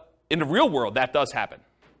 But in the real world, that does happen.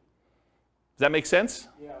 Does that make sense?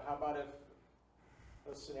 Yeah, how about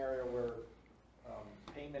if a scenario where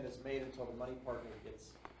payment is made until the money partner gets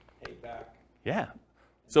paid back? Yeah.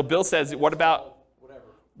 So Bill says, what about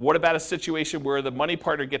a situation where the money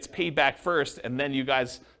partner gets paid back first and then you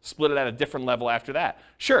guys split it at a different level after that?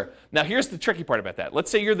 Sure. Now here's the tricky part about that.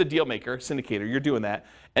 Let's say you're the deal maker, syndicator, you're doing that,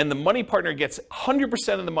 and the money partner gets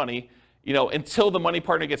 100% of the money, until the money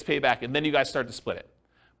partner gets paid back, and then you guys start to split it.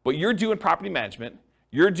 But you're doing property management,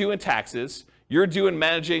 you're doing taxes, you're doing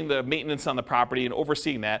managing the maintenance on the property and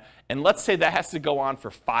overseeing that, and let's say that has to go on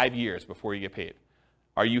for 5 years before you get paid.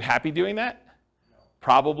 Are you happy doing that? No.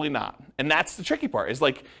 Probably not. And that's the tricky part, is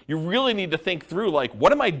like you really need to think through, like,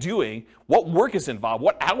 what am I doing? What work is involved?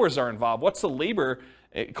 What hours are involved? What's the labor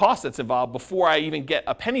cost that's involved before I even get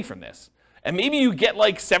a penny from this? And maybe you get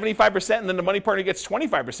like 75% and then the money partner gets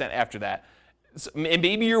 25% after that. And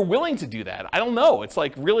maybe you're willing to do that. I don't know. It's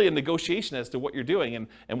like really a negotiation as to what you're doing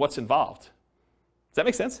and what's involved. Does that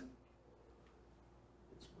make sense?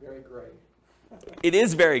 It's very gray. It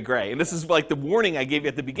is very gray. And this is like the warning I gave you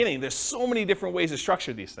at the beginning. There's so many different ways to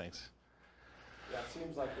structure these things. Yeah, it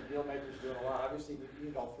seems like the deal maker's doing a lot. Obviously, you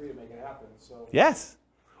need all 3 to make it happen. So yes.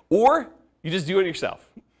 Or you just do it yourself.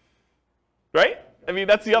 Right? I mean,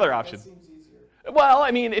 that's the other option. That seems easier. Well,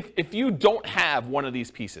 I mean, if you don't have one of these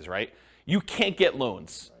pieces, right? You can't get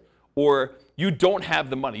loans, or you don't have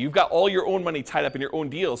the money. You've got all your own money tied up in your own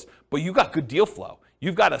deals, but you got good deal flow.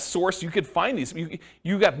 You've got a source. You could find these.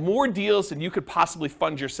 You got more deals than you could possibly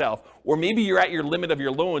fund yourself. Or maybe you're at your limit of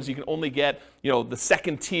your loans. You can only get, the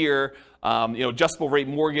second tier, adjustable rate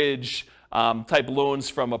mortgage, type loans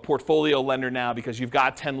from a portfolio lender now because you've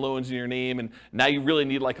got 10 loans in your name and now you really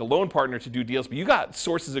need like a loan partner to do deals, but you got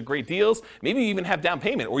sources of great deals. Maybe you even have down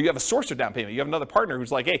payment or you have a source of down payment. You have another partner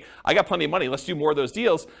who's like, hey, I got plenty of money, let's do more of those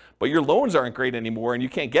deals, but your loans aren't great anymore and you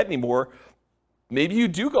can't get any more. Maybe you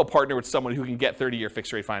do go partner with someone who can get 30-year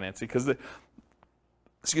fixed rate financing because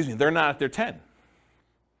they're not at their 10. Does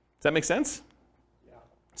that make sense? Yeah.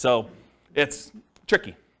 So it's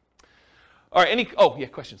tricky. All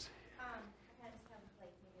right, questions?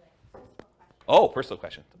 Personal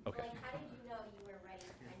question. Okay. Like, how did you know you were ready to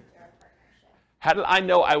enter a partnership? How did I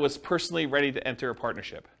know I was personally ready to enter a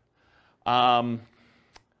partnership?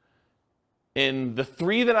 In the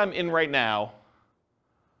 3 that I'm in right now,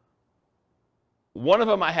 one of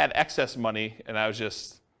them I had excess money, and I was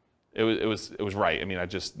just, it was right. I mean, I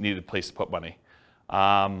just needed a place to put money.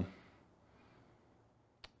 Another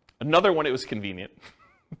one, it was convenient.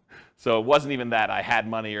 So it wasn't even that I had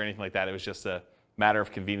money or anything like that. It was just a matter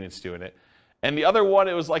of convenience doing it. And the other one,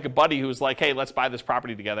 it was like a buddy who was like, hey, let's buy this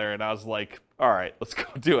property together. And I was like, all right, let's go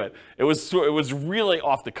do it. It was really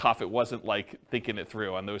off the cuff. It wasn't like thinking it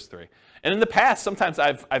through on those 3. And in the past, sometimes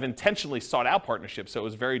I've intentionally sought out partnerships. So it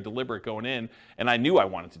was very deliberate going in, and I knew I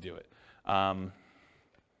wanted to do it.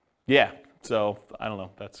 So I don't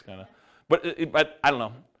know. That's kind of, but I don't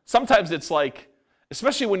know. Sometimes it's like,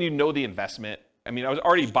 especially when you know the investment. I mean, I was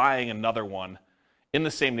already buying another one in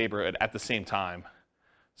the same neighborhood at the same time.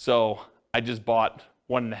 So I just bought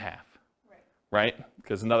 1.5, right?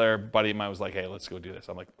 Because another buddy of mine was like, hey, let's go do this.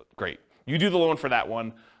 I'm like, great. You do the loan for that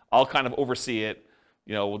one. I'll kind of oversee it.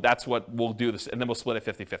 You know, that's what we'll do this, and then we'll split it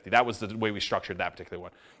 50-50. That was the way we structured that particular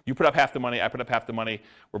one. You put up half the money, I put up half the money.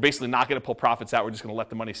 We're basically not going to pull profits out. We're just going to let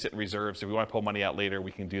the money sit in reserves. If we want to pull money out later,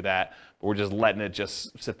 we can do that. But we're just letting it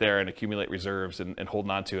just sit there and accumulate reserves and holding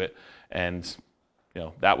on to it. And, you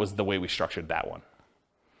know, that was the way we structured that one.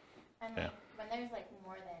 And Yeah. when there's like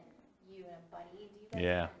more than you and a buddy, do you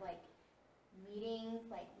guys have like meetings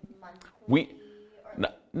like monthly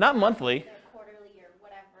Not monthly. Or quarterly or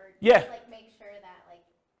whatever? Yeah. Just, like make sure that like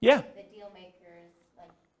the deal makers like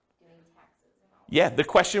doing taxes and all. Yeah, the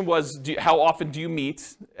question was, how often do you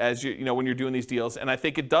meet as you know when you're doing these deals? And I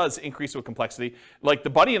think it does increase with complexity. Like the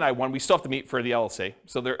buddy and I one, we still have to meet for the LLC.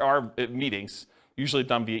 So there are meetings, usually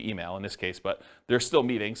done via email in this case, but there's still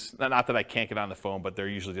meetings. Not that I can't get on the phone, but they're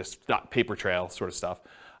usually just not paper trail sort of stuff.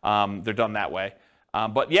 They're done that way.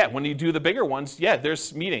 But yeah, when you do the bigger ones, yeah,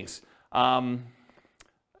 there's meetings. The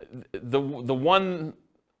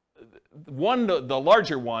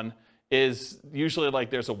larger one is usually like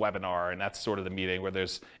there's a webinar, and that's sort of the meeting where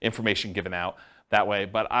there's information given out that way.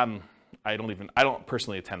 But I don't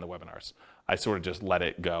personally attend the webinars. I sort of just let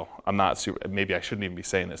it go. I'm not super, maybe I shouldn't even be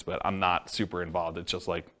saying this, but I'm not super involved. It's just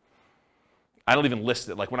like, I don't even list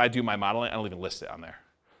it. Like when I do my modeling, I don't even list it on there.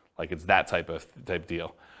 Like it's that type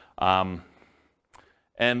deal. And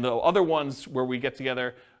the other ones where we get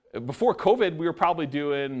together, before COVID, we were probably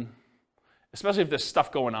doing, especially if there's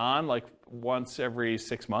stuff going on, like once every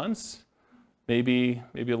 6 months, maybe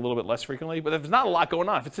a little bit less frequently. But if there's not a lot going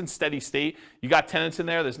on, if it's in steady state, you got tenants in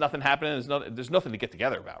there's nothing happening, there's nothing to get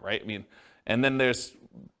together about, right? I mean, and then there's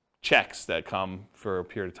checks that come for a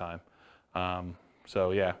period of time.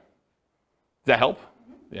 So yeah. Does that help?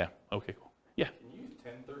 Mm-hmm. Yeah, okay, cool. Yeah. Can you use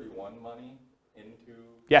 1031 money into?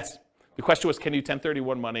 Yes. The question was, can you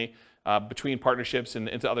 1031 money between partnerships and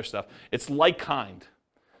into other stuff? It's like kind.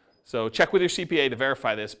 So check with your CPA to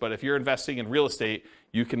verify this, but if you're investing in real estate,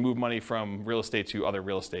 you can move money from real estate to other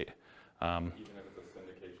real estate. Even if it's a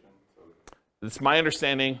syndication? So it's my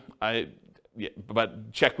understanding,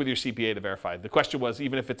 but check with your CPA to verify. The question was,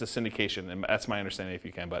 even if it's a syndication, and that's my understanding if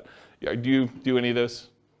you can, but do you do any of those?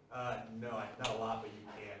 No, not a lot, but you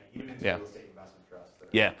can, even into Yeah. real estate investment trusts.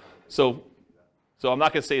 Yeah. So I'm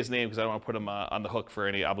not going to say his name because I don't want to put him on the hook for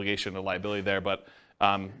any obligation or liability there, but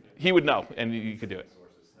he would know, and you could do it.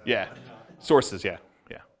 Yeah. Sources, yeah.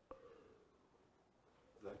 does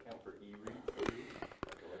that count for e-REITs,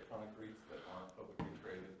 like electronic REITs that aren't publicly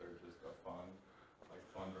traded? They're just a fund, like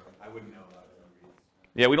fund. I wouldn't know about e-REITs.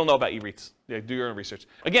 Yeah, we don't know about e-REITs. Yeah, do your own research.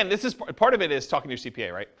 Again, this is part of it is talking to your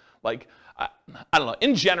CPA, right? Like, I don't know.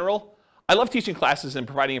 In general, I love teaching classes and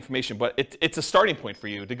providing information, but it's a starting point for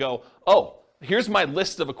you to go, oh, here's my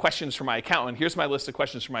list of questions for my accountant. Here's my list of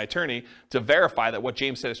questions for my attorney to verify that what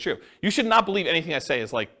James said is true. You should not believe anything I say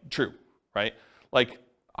is like true, right? Like,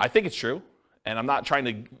 I think it's true, and I'm not trying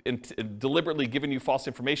to deliberately giving you false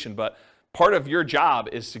information, but part of your job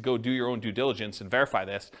is to go do your own due diligence and verify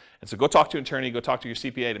this. And so go talk to an attorney, go talk to your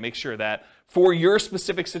CPA to make sure that for your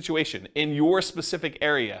specific situation, in your specific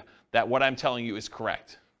area, that what I'm telling you is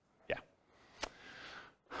correct. Yeah.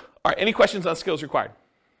 All right, any questions on skills required?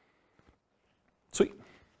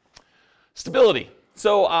 Stability.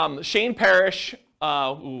 So Shane Parrish,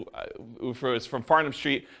 who was from Farnham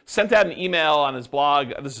Street, sent out an email on his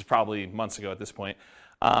blog. This is probably months ago at this point.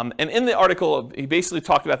 And in the article, he basically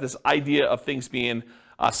talked about this idea of things being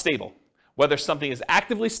stable, whether something is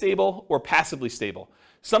actively stable or passively stable.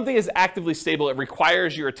 Something is actively stable, it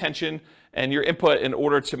requires your attention and your input in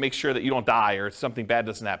order to make sure that you don't die or something bad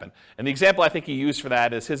doesn't happen. And the example I think he used for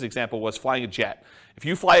that is his example was flying a jet. If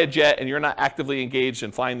you fly a jet and you're not actively engaged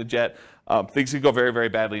in flying the jet, things could go very, very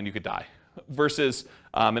badly and you could die. Versus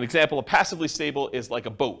an example of passively stable is like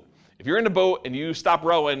a boat. If you're in a boat and you stop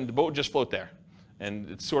rowing, the boat will just float there.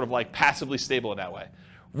 And it's sort of like passively stable in that way.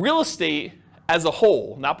 Real estate as a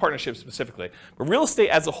whole, not partnerships specifically, but real estate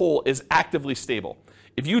as a whole is actively stable.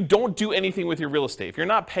 If you don't do anything with your real estate, if you're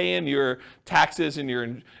not paying your taxes and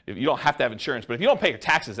you don't have to have insurance, but if you don't pay your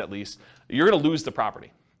taxes at least, you're going to lose the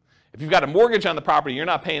property. If you've got a mortgage on the property, you're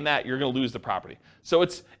not paying that, you're going to lose the property.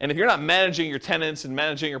 And if you're not managing your tenants and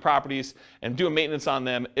managing your properties and doing maintenance on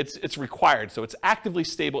them, it's required. So it's actively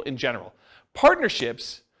stable in general.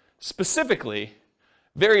 Partnerships specifically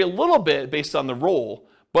vary a little bit based on the role,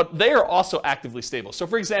 but they are also actively stable. So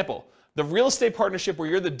for example, the real estate partnership where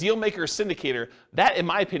you're the deal maker or syndicator, that in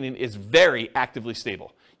my opinion is very actively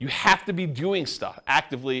stable. You have to be doing stuff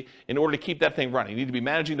actively in order to keep that thing running. You need to be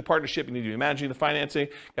managing the partnership, you need to be managing the financing,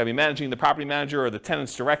 you got to be managing the property manager or the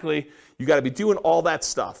tenants directly. You got to be doing all that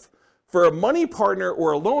stuff. For a money partner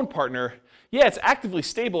or a loan partner, yeah, it's actively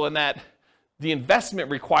stable in that the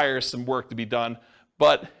investment requires some work to be done,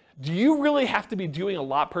 but do you really have to be doing a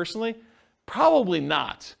lot personally? Probably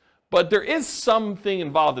not. But there is something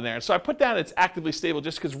involved in there. And so I put down it's actively stable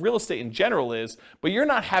just because real estate in general is, but you're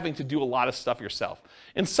not having to do a lot of stuff yourself.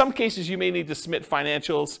 In some cases, you may need to submit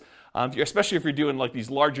financials, especially if you're doing like these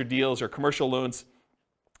larger deals or commercial loans.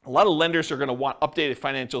 A lot of lenders are going to want updated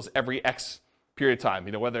financials every X period of time,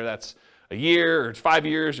 whether that's a year or 5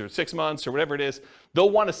 years or 6 months or whatever it is. They'll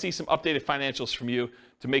want to see some updated financials from you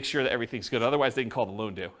to make sure that everything's good. Otherwise, they can call the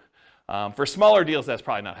loan due. For smaller deals, that's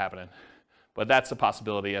probably not happening. But that's a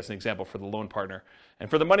possibility as an example for the loan partner. And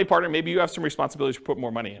for the money partner, maybe you have some responsibilities to put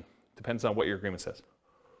more money in. Depends on what your agreement says.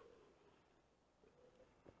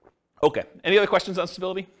 Okay, any other questions on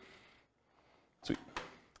stability? Sweet.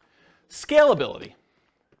 Scalability.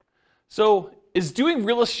 So is doing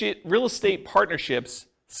real estate partnerships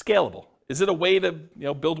scalable? Is it a way to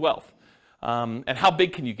build wealth? And how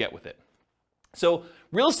big can you get with it? So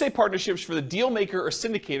real estate partnerships for the deal maker or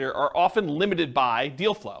syndicator are often limited by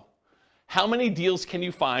deal flow. How many deals can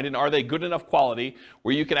you find, and are they good enough quality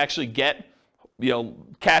where you can actually get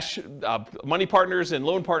cash money partners and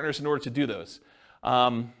loan partners in order to do those?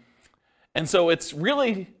 And so it's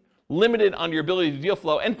really limited on your ability to deal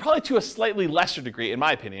flow, and probably to a slightly lesser degree, in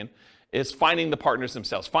my opinion, is finding the partners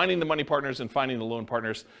themselves, finding the money partners and finding the loan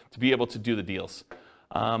partners to be able to do the deals.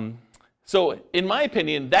 So in my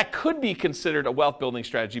opinion, that could be considered a wealth building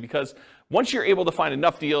strategy because once you're able to find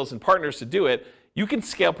enough deals and partners to do it, you can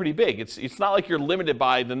scale pretty big. It's not like you're limited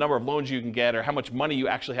by the number of loans you can get or how much money you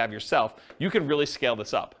actually have yourself. You can really scale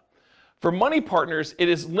this up. For money partners, it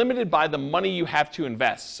is limited by the money you have to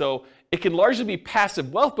invest. So it can largely be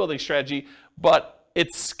passive wealth building strategy, but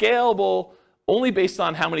it's scalable only based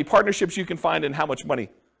on how many partnerships you can find and how much money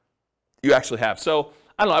you actually have. So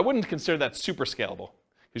I don't know, I wouldn't consider that super scalable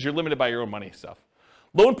because you're limited by your own money stuff.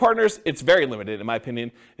 Loan partners, it's very limited in my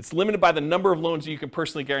opinion. It's limited by the number of loans that you can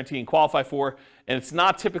personally guarantee and qualify for, and it's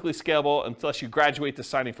not typically scalable unless you graduate to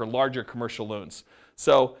signing for larger commercial loans.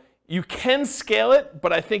 So you can scale it,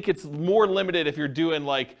 but I think it's more limited if you're doing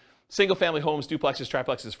like single family homes, duplexes,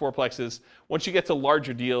 triplexes, fourplexes. Once you get to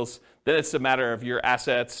larger deals, then it's a matter of your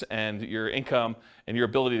assets and your income and your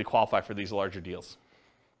ability to qualify for these larger deals.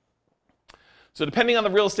 So depending on the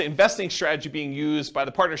real estate investing strategy being used by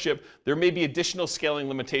the partnership, there may be additional scaling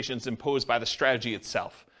limitations imposed by the strategy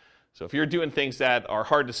itself. So if you're doing things that are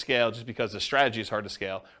hard to scale just because the strategy is hard to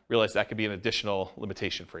scale, realize that could be an additional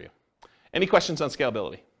limitation for you. Any questions on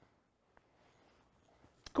scalability?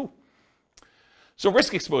 Cool. So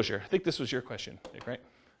risk exposure. I think this was your question, Nick, right?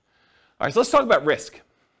 All right, so let's talk about risk.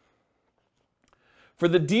 For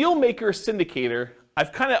the deal maker syndicator,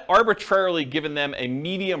 I've kind of arbitrarily given them a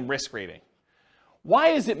medium risk rating. Why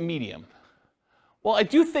is it medium? Well, I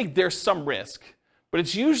do think there's some risk, but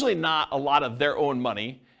it's usually not a lot of their own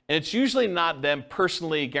money, and it's usually not them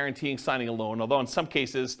personally guaranteeing signing a loan, although in some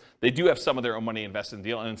cases, they do have some of their own money invested in the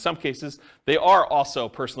deal, and in some cases, they are also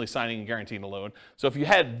personally signing and guaranteeing the loan. So if you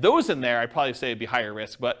had those in there, I'd probably say it'd be higher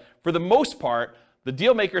risk, but for the most part, the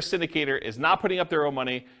deal maker syndicator is not putting up their own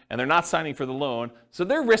money, and they're not signing for the loan, so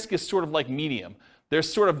their risk is sort of like medium.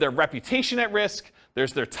 there's sort of their reputation at risk,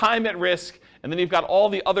 there's their time at risk, and then you've got all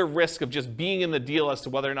the other risk of just being in the deal as to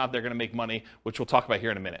whether or not they're going to make money, which we'll talk about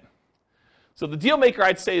here in a minute. So the deal maker,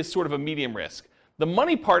 I'd say, is sort of a medium risk. The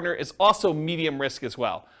money partner is also medium risk as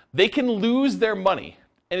well. They can lose their money,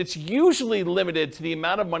 and it's usually limited to the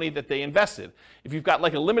amount of money that they invested. If you've got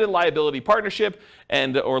like a limited liability partnership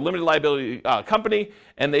or limited liability company,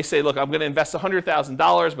 and they say, look, I'm going to invest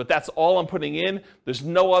 $100,000, but that's all I'm putting in. There's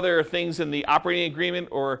no other things in the operating agreement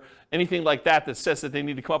or anything like that that says that they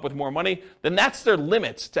need to come up with more money, then that's their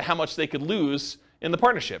limit to how much they could lose in the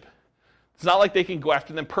partnership. It's not like they can go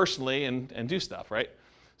after them personally and do stuff, right?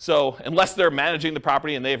 So unless they're managing the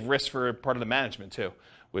property and they have risk for part of the management too,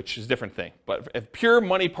 which is a different thing. But a pure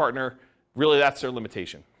money partner, really that's their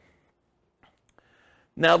limitation.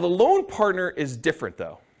 Now the loan partner is different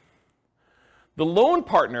though. The loan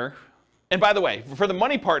partner, and by the way, for the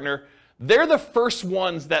money partner, they're the first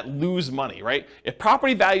ones that lose money, right? If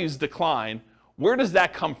property values decline, where does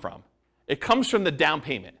that come from? It comes from the down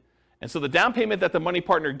payment. And so the down payment that the money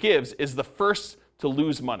partner gives is the first to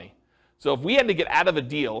lose money. So if we had to get out of a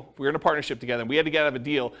deal, if we were in a partnership together and we had to get out of a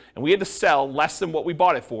deal and we had to sell less than what we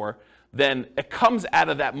bought it for, then it comes out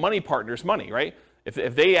of that money partner's money, right? If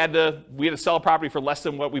we had to sell a property for less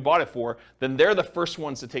than what we bought it for, then they're the first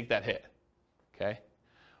ones to take that hit, okay?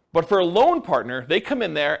 But for a loan partner, they come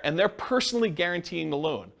in there and they're personally guaranteeing the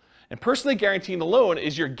loan. And personally guaranteeing the loan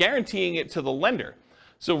is you're guaranteeing it to the lender.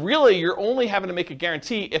 So really, you're only having to make a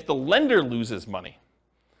guarantee if the lender loses money,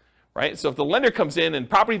 right? So if the lender comes in and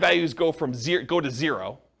property values go to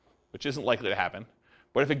zero, which isn't likely to happen,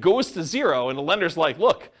 but if it goes to zero and the lender's like,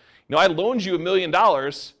 look, I loaned you $1 million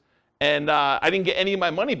and I didn't get any of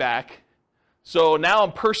my money back, so now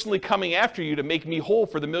I'm personally coming after you to make me whole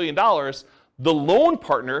for the $1 million, the loan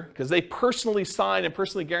partner, because they personally signed and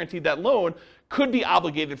personally guaranteed that loan, could be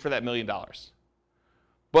obligated for that $1 million.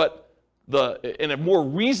 But in a more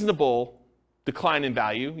reasonable decline in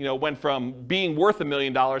value, went from being worth $1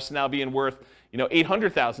 million to now being worth,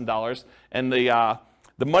 $800,000, and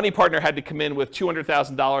the money partner had to come in with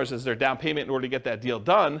 $200,000 as their down payment in order to get that deal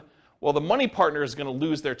done. Well, the money partner is going to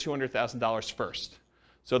lose their $200,000 first.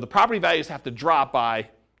 So the property values have to drop by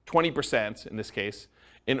 20% in this case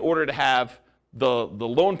in order to have the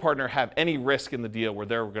loan partner have any risk in the deal where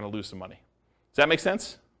they're going to lose some money. Does that make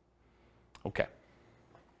sense? Okay.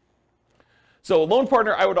 So a loan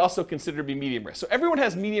partner I would also consider to be medium risk. So everyone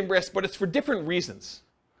has medium risk, but it's for different reasons.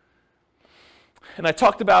 And I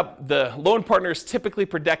talked about the loan partner is typically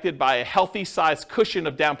protected by a healthy size cushion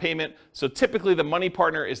of down payment. So typically the money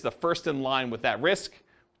partner is the first in line with that risk. We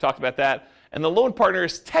talked about that. And the loan partner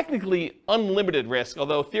is technically unlimited risk,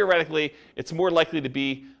 although theoretically it's more likely to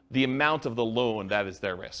be the amount of the loan that is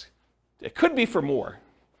their risk. It could be for more.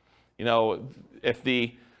 If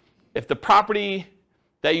the property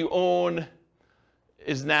that you own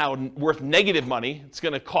is now worth negative money, it's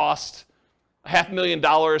going to cost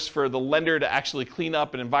 $500,000 for the lender to actually clean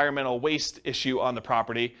up an environmental waste issue on the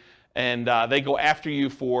property, and they go after you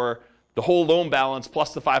for the whole loan balance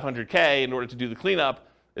plus the $500K in order to do the cleanup.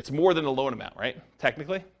 It's more than a loan amount, right?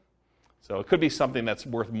 Technically. So it could be something that's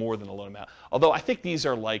worth more than a loan amount. Although I think these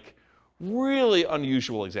are like really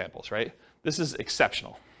unusual examples, right? This is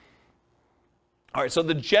exceptional. All right, so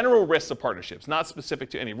the general risks of partnerships, not specific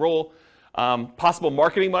to any role. Possible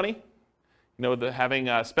marketing money,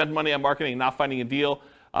 having spent money on marketing and not finding a deal.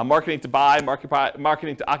 Marketing to buy,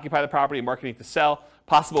 marketing to occupy the property, marketing to sell.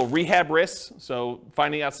 Possible rehab risks, so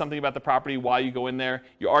finding out something about the property while you go in there.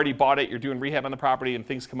 You already bought it, you're doing rehab on the property, and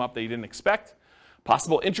things come up that you didn't expect.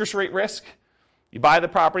 Possible interest rate risk. You buy the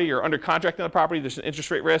property, you're under contract on the property, there's an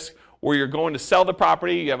interest rate risk, or you're going to sell the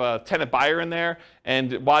property, you have a tenant buyer in there,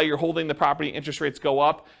 and while you're holding the property, interest rates go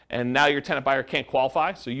up, and now your tenant buyer can't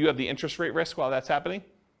qualify, so you have the interest rate risk while that's happening.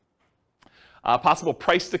 Possible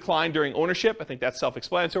price decline during ownership, I think that's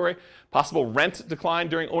self-explanatory. Possible rent decline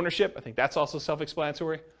during ownership, I think that's also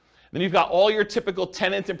self-explanatory. Then you've got all your typical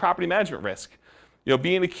tenant and property management risk.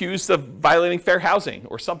 Being accused of violating fair housing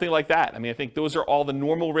or something like that. I think those are all the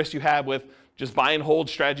normal risks you have with just buy and hold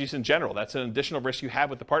strategies in general. That's an additional risk you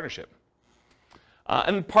have with the partnership.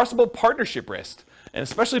 And possible partnership risk, and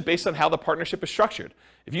especially based on how the partnership is structured.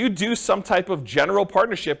 If you do some type of general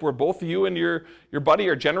partnership where both you and your buddy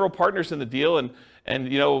are general partners in the deal,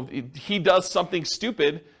 and he does something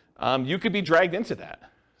stupid, you could be dragged into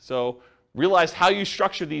that. So realize how you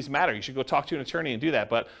structure these matter. You should go talk to an attorney and do that,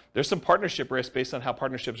 but there's some partnership risk based on how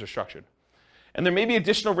partnerships are structured. And there may be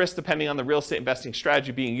additional risk depending on the real estate investing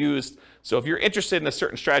strategy being used. So if you're interested in a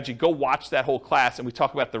certain strategy, go watch that whole class, and we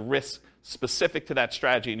talk about the risks specific to that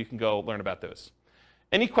strategy, and you can go learn about those.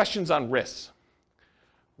 Any questions on risks?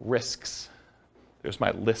 Risks. There's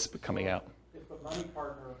my lisp coming out. If the money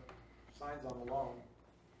partner signs on the loan,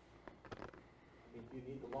 I mean, do you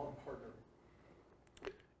need the loan partner?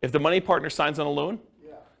 If the money partner signs on a loan,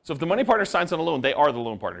 Yeah. so if the money partner signs on a loan, they are the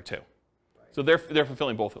loan partner too. So they're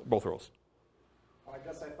fulfilling both rules. Well, I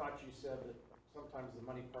guess I thought you said that sometimes the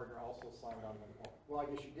money partner also signed on the loan. Well, I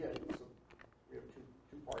guess you did. So we have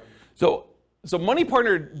two parties. So money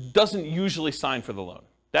partner doesn't usually sign for the loan.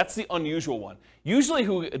 That's the unusual one. Usually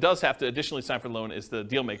who does have to additionally sign for the loan is the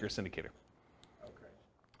deal maker syndicator. Okay.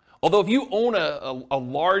 Although if you own a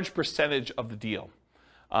large percentage of the deal,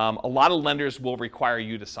 a lot of lenders will require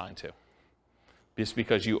you to sign too, just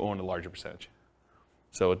because you own a larger percentage.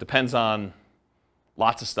 So it depends on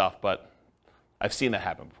lots of stuff, but I've seen that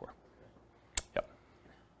happen before. Yep.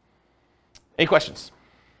 Any questions?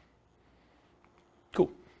 Cool.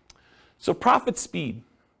 So profit speed.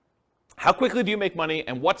 How quickly do you make money,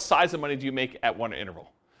 and what size of money do you make at one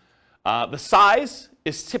interval? The size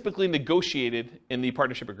is typically negotiated in the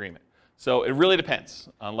partnership agreement. So it really depends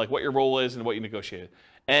on like what your role is and what you negotiated.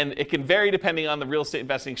 And it can vary depending on the real estate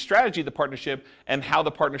investing strategy of the partnership and how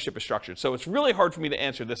the partnership is structured. So it's really hard for me to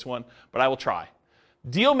answer this one, but I will try.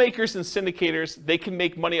 Deal makers and syndicators, they can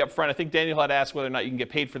make money up front. I think Daniel had asked whether or not you can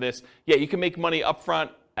get paid for this. Yeah, you can make money up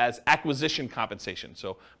front as acquisition compensation.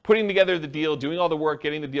 So putting together the deal, doing all the work,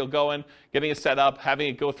 getting the deal going, getting it set up, having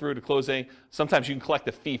it go through to closing. Sometimes you can collect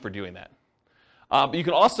a fee for doing that. But you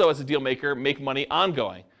can also, as a deal maker, make money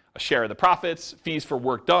ongoing. A share of the profits, fees for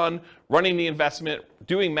work done, running the investment,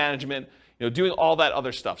 doing management, doing all that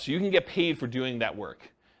other stuff. So you can get paid for doing that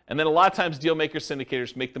work. And then a lot of times deal makers,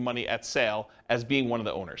 syndicators make the money at sale as being one of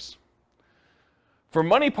the owners. For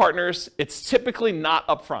money partners, it's typically not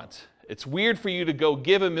upfront. It's weird for you to go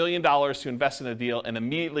give $1 million to invest in a deal and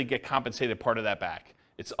immediately get compensated part of that back.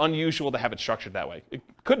 It's unusual to have it structured that way. It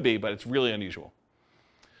could be, but it's really unusual.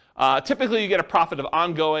 Typically, you get a profit of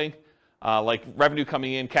ongoing, like revenue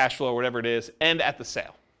coming in, cash flow, whatever it is, and at the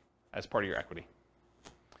sale as part of your equity.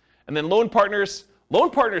 And then loan partners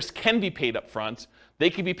can be paid up front. They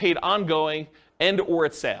can be paid ongoing and or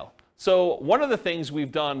at sale. So one of the things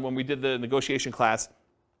we've done when we did the negotiation class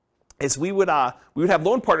is we would have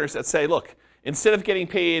loan partners that say, look, instead of getting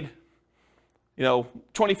paid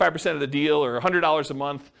 25% of the deal or $100 a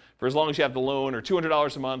month for as long as you have the loan, or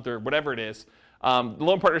 $200 a month, or whatever it is, the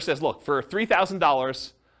loan partner says, look, for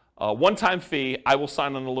 $3,000, one-time fee, I will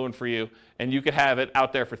sign on the loan for you, and you could have it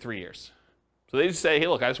out there for 3 years. So they just say, hey,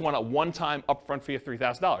 look, I just want a one-time upfront fee of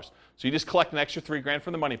 $3,000. So you just collect an extra $3,000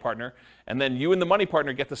 from the money partner, and then you and the money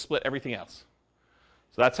partner get to split everything else.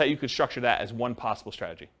 So that's how you could structure that as one possible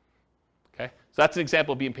strategy. Okay? So that's an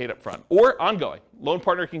example of being paid up front. Or ongoing. Loan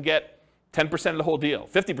partner can get 10% of the whole deal,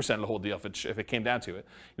 50% of the whole deal if it came down to it.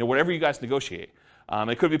 Whatever you guys negotiate.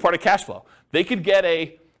 It could be part of cash flow. They could get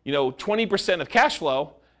a 20% of cash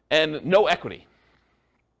flow and no equity.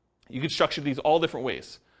 You could structure these all different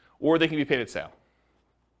ways. Or they can be paid at sale.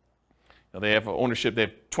 They have ownership, they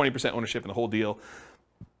have 20% ownership in the whole deal,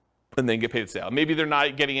 and then get paid at sale. Maybe they're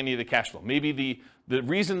not getting any of the cash flow. Maybe the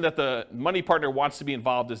reason that the money partner wants to be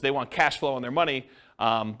involved is they want cash flow on their money,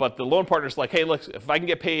 but the loan partner's like, hey, look, if I can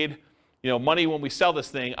get paid money when we sell this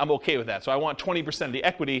thing, I'm okay with that. So I want 20% of the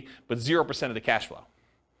equity, but 0% of the cash flow.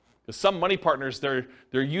 Because some money partners, they're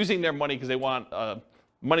using their money because they want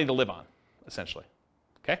money to live on, essentially.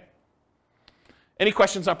 Okay? Any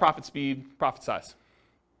questions on profit speed, profit size?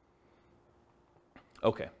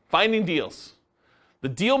 Okay. Finding deals. The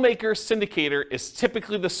deal maker syndicator is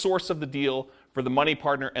typically the source of the deal for the money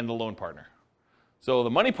partner and the loan partner. So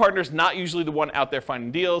the money partner is not usually the one out there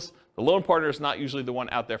finding deals. The loan partner is not usually the one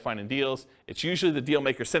out there finding deals. It's usually the deal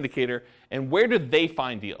maker syndicator. And where do they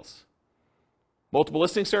find deals? Multiple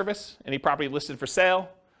listing service, any property listed for sale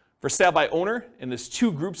by owner, and there's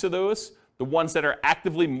two groups of those. The ones that are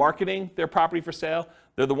actively marketing their property for sale,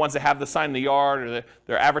 they're the ones that have the sign in the yard, or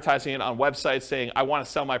they're advertising it on websites saying, I want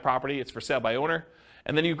to sell my property, it's for sale by owner.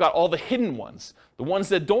 And then you've got all the hidden ones, the ones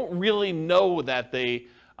that don't really know that they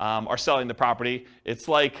are selling the property. It's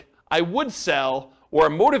like, I would sell, or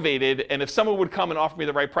I'm motivated, and if someone would come and offer me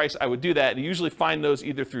the right price, I would do that. And you usually find those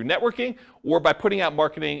either through networking or by putting out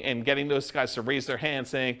marketing and getting those guys to raise their hand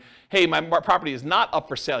saying, hey, my property is not up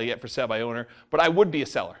for sale yet, for sale by owner, but I would be a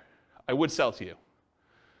seller. I would sell to you.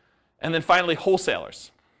 And then finally,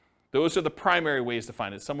 wholesalers. Those are the primary ways to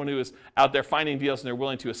find it. Someone who is out there finding deals and they're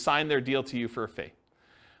willing to assign their deal to you for a fee.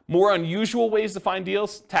 More unusual ways to find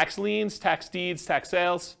deals: tax liens, tax deeds, tax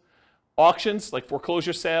sales, auctions like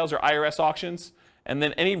foreclosure sales or IRS auctions, and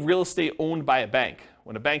then any real estate owned by a bank.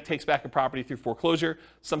 When a bank takes back a property through foreclosure,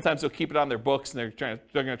 sometimes they'll keep it on their books and they're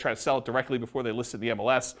going to try to sell it directly before they list it in the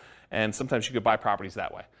MLS, and sometimes you could buy properties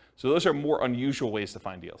that way. So those are more unusual ways to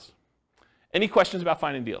find deals. Any questions about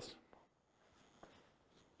finding deals?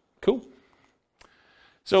 Cool.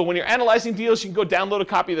 So when you're analyzing deals, you can go download a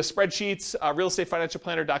copy of the spreadsheets,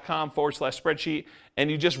 realestatefinancialplanner.com/spreadsheet,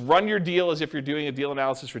 and you just run your deal as if you're doing a deal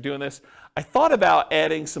analysis for doing this. I thought about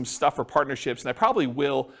adding some stuff for partnerships, and I probably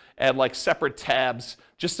will add like separate tabs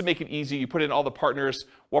just to make it easy. You put in all the partners,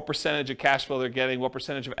 what percentage of cash flow they're getting, what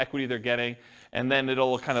percentage of equity they're getting, and then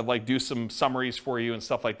it'll kind of like do some summaries for you and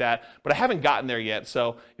stuff like that. But I haven't gotten there yet.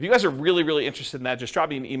 So if you guys are really, really interested in that, just drop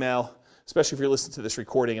me an email, especially if you're listening to this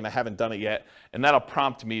recording and I haven't done it yet, and that'll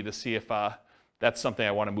prompt me to see if that's something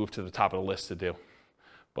I want to move to the top of the list to do.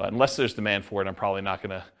 But unless there's demand for it, I'm probably not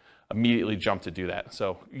going to immediately jump to do that.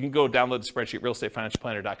 So you can go download the spreadsheet,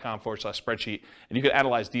 realestatefinancialplanner.com/spreadsheet, and you can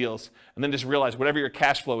analyze deals, and then just realize whatever your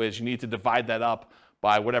cash flow is, you need to divide that up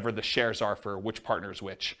by whatever the shares are for which partner is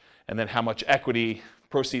which, and then how much equity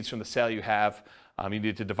proceeds from the sale you have, you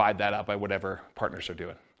need to divide that up by whatever partners are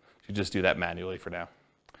doing. You just do that manually for now.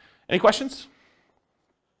 Any questions?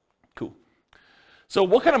 Cool. So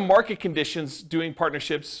what kind of market conditions doing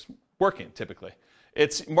partnerships work in typically?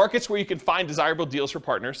 It's markets where you can find desirable deals for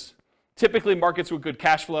partners, typically markets with good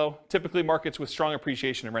cash flow, typically markets with strong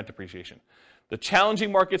appreciation and rent appreciation. The challenging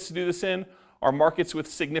markets to do this in are markets with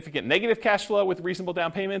significant negative cash flow with reasonable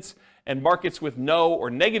down payments, and markets with no or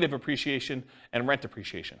negative appreciation and rent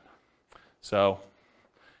appreciation. So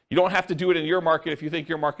you don't have to do it in your market. If you think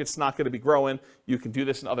your market's not going to be growing, you can do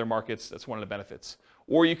this in other markets. That's one of the benefits.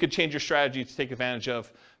 Or you could change your strategy to take advantage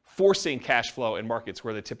of forcing cash flow in markets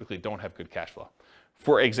where they typically don't have good cash flow.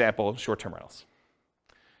 For example, short-term rentals.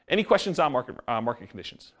 Any questions on market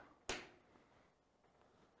conditions?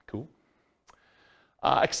 Cool.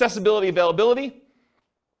 Accessibility, availability.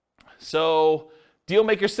 So deal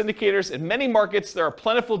makers, syndicators. In many markets, there are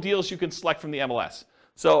plentiful deals you can select from the MLS.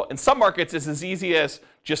 So in some markets, it's as easy as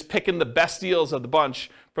just picking the best deals of the bunch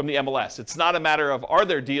from the MLS. It's not a matter of are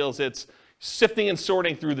there deals, it's sifting and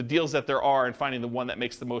sorting through the deals that there are and finding the one that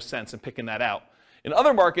makes the most sense and picking that out. In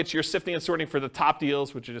other markets, you're sifting and sorting for the top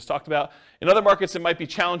deals, which I just talked about. In other markets, it might be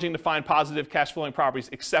challenging to find positive cash flowing properties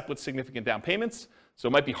except with significant down payments. So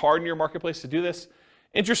it might be hard in your marketplace to do this.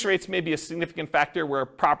 Interest rates may be a significant factor where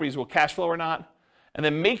properties will cash flow or not. And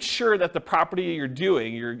then make sure that the property you're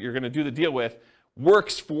going to do the deal with,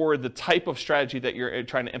 works for the type of strategy that you're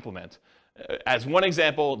trying to implement. As one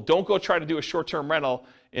example, don't go try to do a short-term rental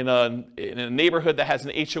in a neighborhood that has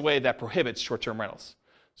an HOA that prohibits short-term rentals.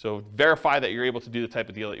 So verify that you're able to do the type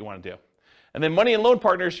of deal that you want to do. And then money and loan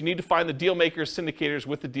partners, you need to find the deal makers, syndicators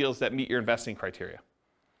with the deals that meet your investing criteria.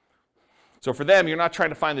 So for them, you're not trying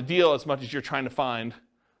to find the deal as much as you're trying to find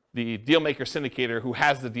the deal maker syndicator who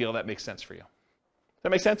has the deal that makes sense for you. Does that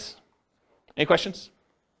make sense? Any questions?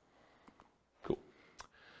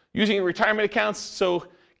 Using retirement accounts. So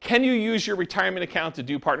can you use your retirement account to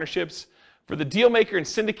do partnerships? For the deal maker and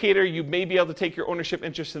syndicator, you may be able to take your ownership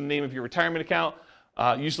interest in the name of your retirement account,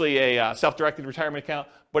 usually a self-directed retirement account,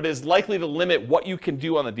 but is likely to limit what you can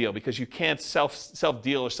do on the deal because you can't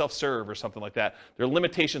self-deal or self-serve or something like that. There are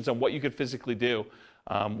limitations on what you could physically do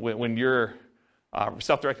when your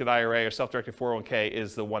self-directed IRA or self-directed 401k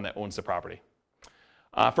is the one that owns the property.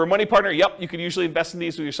 For a money partner, yep, you could usually invest in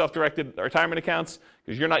these with your self-directed retirement accounts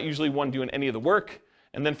because you're not usually one doing any of the work.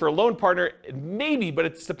 And then for a loan partner, maybe, but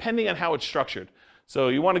it's depending on how it's structured. So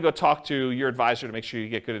you want to go talk to your advisor to make sure you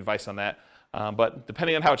get good advice on that. But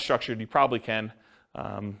depending on how it's structured, you probably can,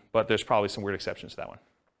 but there's probably some weird exceptions to that one.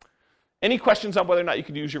 Any questions on whether or not you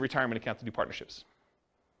can use your retirement account to do partnerships?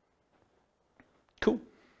 Cool.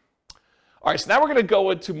 All right, so now we're going to go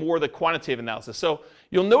into more of the quantitative analysis. So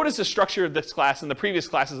you'll notice the structure of this class and the previous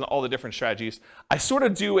classes and all the different strategies. I sort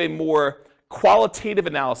of do a more qualitative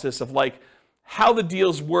analysis of like how the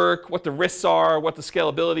deals work, what the risks are, what the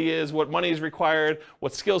scalability is, what money is required,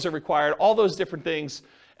 what skills are required, all those different things.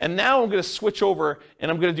 And now I'm going to switch over and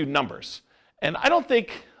I'm going to do numbers. And I don't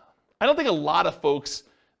think a lot of folks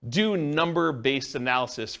do number-based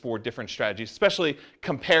analysis for different strategies, especially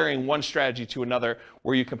comparing one strategy to another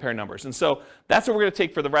where you compare numbers. And so that's what we're going to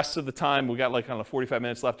take for the rest of the time. We got like 45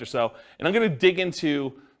 minutes left or so. And I'm going to dig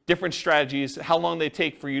into different strategies, how long they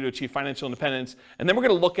take for you to achieve financial independence. And then we're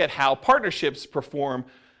going to look at how partnerships perform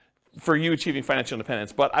for you achieving financial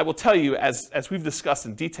independence. But I will tell you, as we've discussed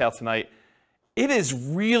in detail tonight, it is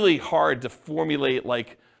really hard to formulate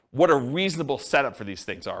like what a reasonable setup for these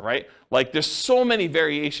things are, right? Like there's so many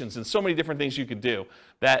variations and so many different things you could do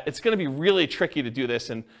that it's going to be really tricky to do this.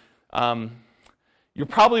 And you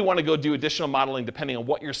probably want to go do additional modeling depending on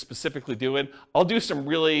what you're specifically doing. I'll do some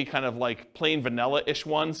really kind of like plain vanilla-ish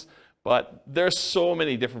ones, but there's so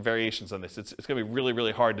many different variations on this. It's going to be really,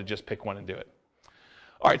 really hard to just pick one and do it.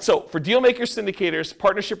 All right, so for deal makers, syndicators,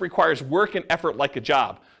 partnership requires work and effort like a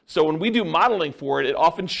job. So when we do modeling for it, it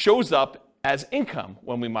often shows up as income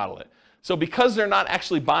when we model it. So because they're not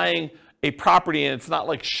actually buying a property and it's not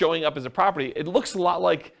like showing up as a property, it looks a lot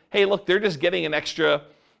like, hey, look, they're just getting an extra,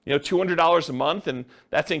 $200 a month, and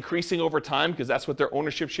that's increasing over time because that's what their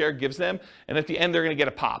ownership share gives them. And at the end, they're going to get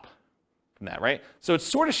a pop from that, right? So it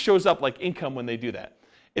sort of shows up like income when they do that.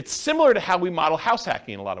 It's similar to how we model house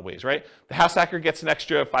hacking in a lot of ways, right? The house hacker gets an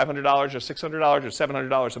extra $500 or $600 or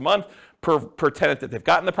 $700 a month per tenant that they've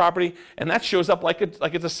got in the property, and that shows up like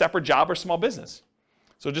it's a separate job or small business.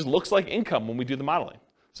 So it just looks like income when we do the modeling.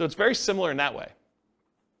 So it's very similar in that way.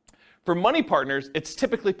 For money partners, it's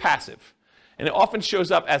typically passive, and it often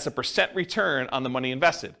shows up as a % return on the money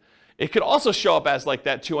invested. It could also show up as like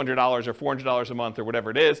that $200 or $400 a month or whatever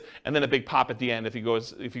it is, and then a big pop at the end if you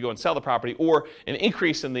go and sell the property, or an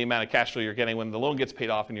increase in the amount of cash flow you're getting when the loan gets paid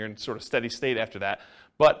off and you're in sort of steady state after that.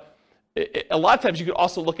 But a lot of times you could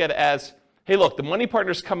also look at it as, hey, look, the money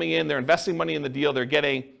partner's coming in, they're investing money in the deal, they're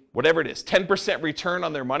getting whatever it is, 10% return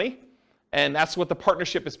on their money, and that's what the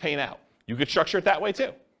partnership is paying out. You could structure it that way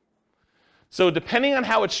too. So depending on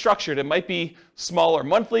how it's structured, it might be smaller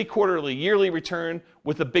monthly, quarterly, yearly return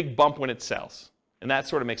with a big bump when it sells. And that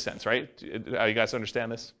sort of makes sense, right? How you guys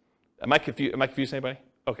understand this? Am I confusing anybody?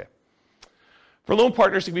 Okay. For loan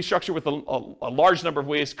partners, it can be structured with a large number of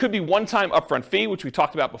ways. It could be one-time upfront fee, which we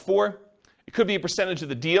talked about before. It could be a percentage of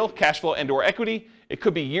the deal, cash flow and or equity. It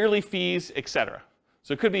could be yearly fees, etc.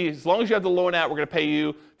 So it could be, as long as you have the loan out, we're going to pay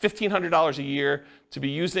you $1,500 a year to be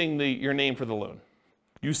using your name for the loan.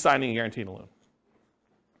 You signing and guaranteeing a loan.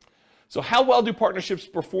 So how well do partnerships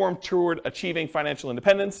perform toward achieving financial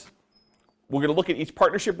independence? We're going to look at each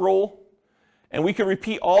partnership role, and we can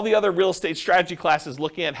repeat all the other real estate strategy classes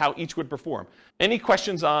looking at how each would perform. Any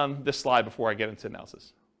questions on this slide before I get into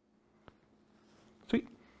analysis? Sweet.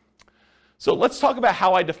 So let's talk about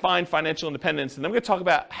how I define financial independence, and then we're going to talk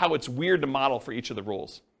about how it's weird to model for each of the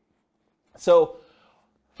roles. So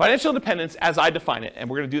financial independence, as I define it, and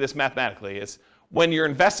we're going to do this mathematically, is when your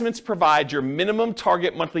investments provide your minimum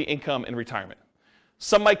target monthly income in retirement.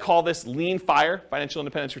 Some might call this lean FIRE, financial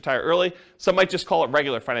independence, retire early. Some might just call it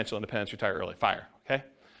regular financial independence, retire early, FIRE, okay?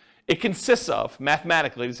 It consists of,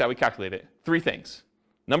 mathematically, this is how we calculate it, 3 things.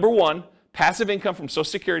 Number 1, passive income from Social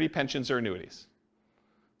Security, pensions, or annuities.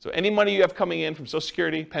 So any money you have coming in from Social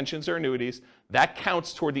Security, pensions, or annuities, that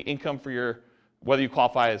counts toward the income for whether you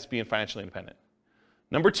qualify as being financially independent.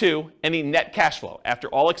 Number 2, any net cash flow after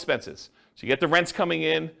all expenses. So you get the rents coming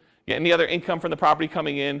in, you get any other income from the property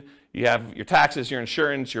coming in, you have your taxes, your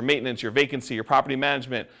insurance, your maintenance, your vacancy, your property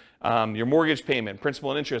management, your mortgage payment,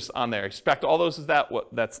 principal and interest on there. Expect all those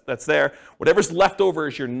that's there. Whatever's left over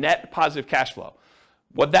is your net positive cash flow.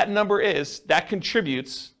 What that number is, that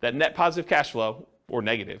contributes, that net positive cash flow, or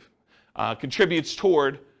negative, contributes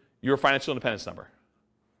toward your financial independence number.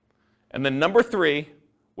 And then number 3,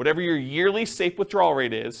 whatever your yearly safe withdrawal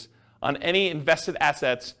rate is on any invested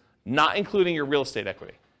assets, not including your real estate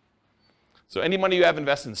equity. So any money you have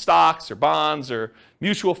invested in stocks or bonds or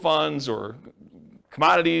mutual funds or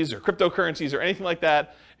commodities or cryptocurrencies or anything like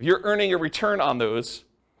that, if you're earning a return on those,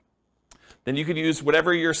 then you could use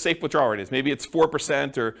whatever your safe withdrawal rate is. Maybe it's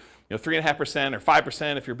 4% or 3.5% or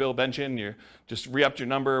 5% if you're Bill Benjen, you just re-upped your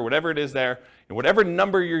number, or whatever it is there. And whatever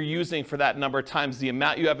number you're using for that number times the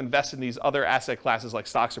amount you have invested in these other asset classes like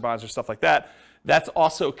stocks or bonds or stuff like that, that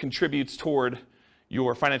also contributes toward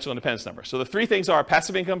your financial independence number. So the 3 things are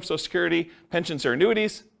passive income, Social Security, pensions or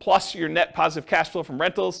annuities, plus your net positive cash flow from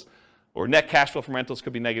rentals, or net cash flow from rentals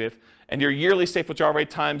could be negative, and your yearly safe withdrawal rate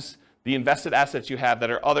times the invested assets you have that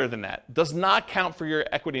are other than that. Does not count for your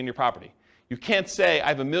equity in your property. You can't say I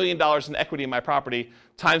have $1 million in equity in my property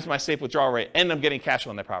times my safe withdrawal rate and I'm getting cash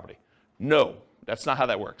flow on that property. No, that's not how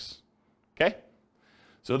that works. Okay?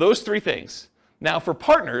 So those 3 things. Now for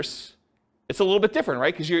partners, it's a little bit different,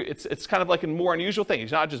 right? Because it's kind of like a more unusual thing. You're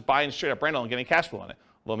not just buying straight up rental and getting cash flow on it,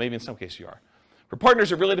 although maybe in some cases you are. For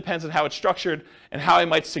partners, it really depends on how it's structured and how I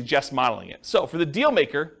might suggest modeling it. So for the deal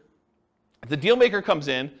maker, if the deal maker comes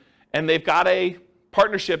in and they've got a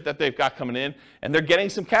partnership that they've got coming in and they're getting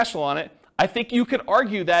some cash flow on it, I think you could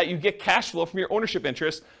argue that you get cash flow from your ownership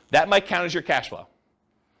interest. That might count as your cash flow.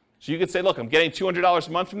 So you could say, look, I'm getting $200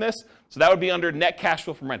 a month from this, so that would be under net cash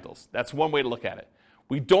flow from rentals. That's one way to look at it.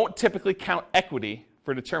 We don't typically count equity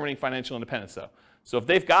for determining financial independence, though. So if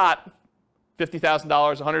they've got $50,000,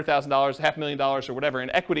 $100,000, $500,000, or whatever in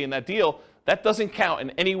equity in that deal, that doesn't count in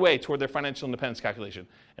any way toward their financial independence calculation.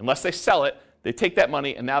 Unless they sell it, they take that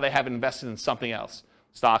money and now they have it invested in something else,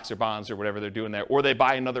 stocks or bonds or whatever they're doing there, or they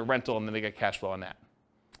buy another rental and then they get cash flow on that.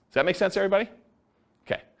 Does that make sense, everybody?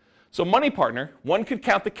 Okay. So money partner, one could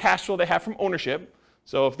count the cash flow they have from ownership.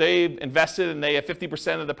 So if they invested and they have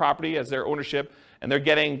 50% of the property as their ownership and they're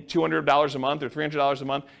getting $200 a month or $300 a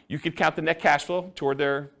month, you could count the net cash flow toward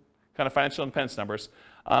their kind of financial independence numbers.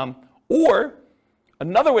 Or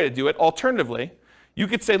another way to do it, alternatively, you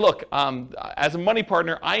could say, look, as a money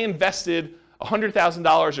partner, I invested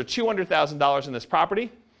 $100,000 or $200,000 in this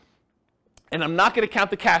property, and I'm not going to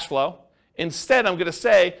count the cash flow. Instead, I'm going to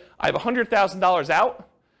say I have $100,000 out,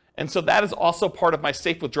 and so that is also part of my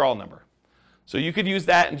safe withdrawal number. So you could use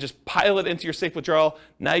that and just pile it into your safe withdrawal.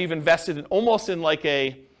 Now you've invested in almost in like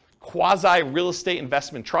a quasi real estate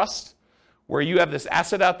investment trust where you have this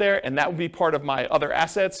asset out there, and that would be part of my other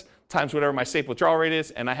assets times whatever my safe withdrawal rate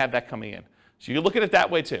is, and I have that coming in. So you look at it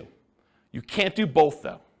that way too. You can't do both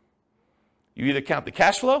though. You either count the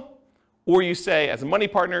cash flow, or you say, as a money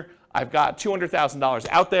partner, I've got $200,000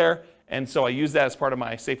 out there, and so I use that as part of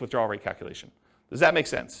my safe withdrawal rate calculation. Does that make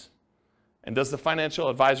sense? And does the financial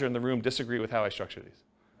advisor in the room disagree with how I structure these?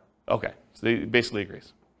 Okay, so he basically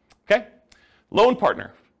agrees. Okay? Loan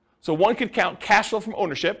partner. So one could count cash flow from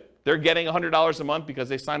ownership. They're getting $100 a month because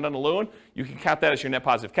they signed on a loan. You can count that as your net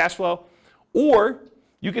positive cash flow. Or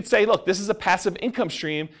you could say, look, this is a passive income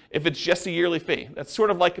stream if it's just a yearly fee. That's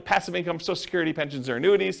sort of like a passive income, Social Security, pensions, or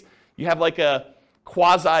annuities. You have like a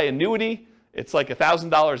quasi-annuity. It's like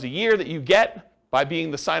 $1,000 a year that you get by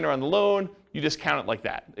being the signer on the loan. You just count it like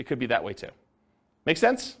that. It could be that way too. Make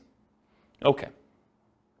sense? Okay.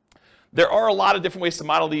 There are a lot of different ways to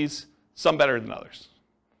model these, some better than others.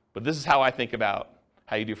 But this is how I think about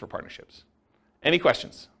how you do for partnerships. Any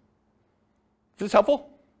questions? Is this helpful?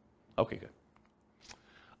 Okay, good.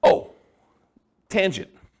 Oh, tangent.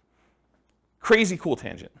 Crazy cool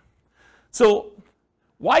tangent. So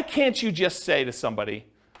why can't you just say to somebody,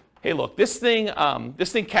 hey, look, this thing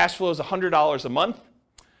cash flow is $100 a month.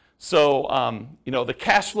 So the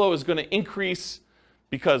cash flow is going to increase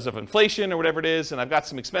because of inflation or whatever it is, and I've got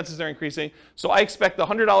some expenses that are increasing. So I expect the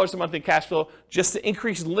 $100 a month in cash flow just to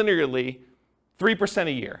increase linearly 3%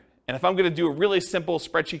 a year. And if I'm going to do a really simple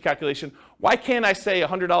spreadsheet calculation, why can't I say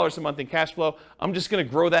 $100 a month in cash flow? I'm just going to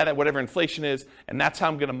grow that at whatever inflation is, and that's how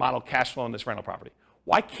I'm going to model cash flow in this rental property.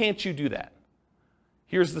 Why can't you do that?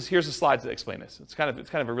 Here's the slides that explain this. It's kind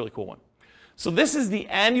of a really cool one. So this is the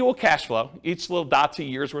annual cash flow, each little dot's a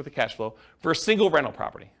year's worth of cash flow, for a single rental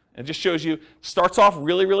property. And it just shows you, starts off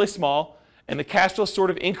really, really small, and the cash flow sort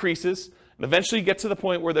of increases, and eventually you get to the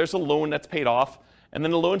point where there's a loan that's paid off, and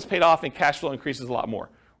then the loan's paid off and cash flow increases a lot more.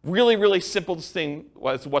 Really, really simple thing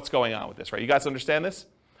was what's going on with this, right? You guys understand this?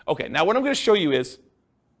 Okay, now what I'm going to show you is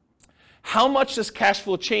how much does cash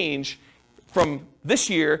flow change from this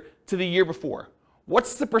year to the year before?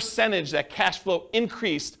 What's the percentage that cash flow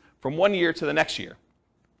increased from one year to the next year?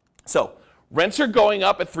 So rents are going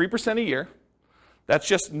up at 3% a year. That's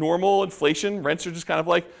just normal inflation. Rents are just kind of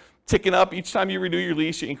like ticking up. Each time you renew your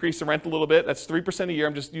lease, you increase the rent a little bit. That's 3% a year.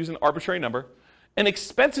 I'm just using an arbitrary number. And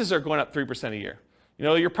expenses are going up 3% a year. You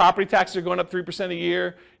know, your property taxes are going up 3% a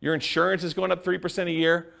year. Your insurance is going up 3% a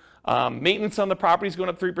year. Maintenance on the property is going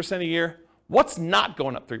up 3% a year. What's not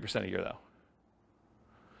going up 3% a year, though?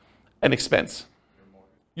 An expense.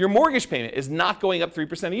 Your mortgage payment is not going up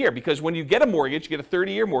 3% a year because when you get a mortgage, you get a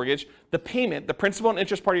 30-year mortgage, the payment, the principal and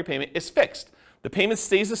interest part of your payment is fixed. The payment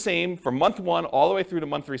stays the same from month 1 all the way through to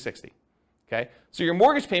month 360. Okay? So your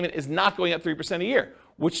mortgage payment is not going up 3% a year,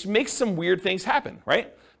 which makes some weird things happen,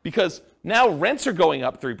 right? Because now rents are going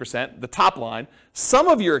up 3%, the top line. Some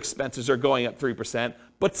of your expenses are going up 3%,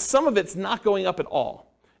 but some of it's not going up at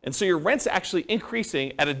all. And so your rent's actually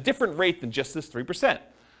increasing at a different rate than just this 3%.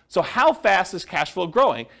 So how fast is cash flow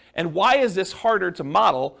growing? And why is this harder to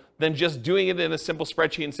model than just doing it in a simple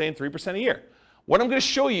spreadsheet and saying 3% a year? What I'm going to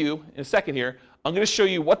show you in a second here, I'm going to show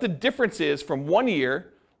you what the difference is from one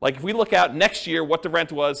year, like if we look out next year what the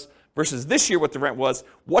rent was versus this year what the rent was,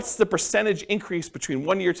 what's the percentage increase between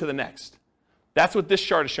one year to the next? That's what this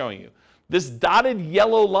chart is showing you. This dotted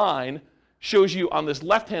yellow line shows you on this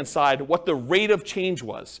left-hand side what the rate of change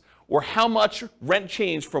was, or how much rent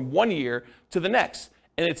changed from one year to the next.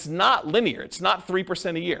 And it's not linear. It's not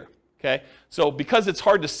 3% a year. Okay? So because it's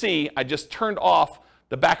hard to see, I just turned off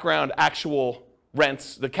the background actual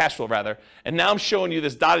rents, the cash flow rather, and now I'm showing you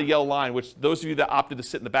this dotted yellow line, which those of you that opted to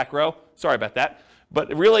sit in the back row, sorry about that.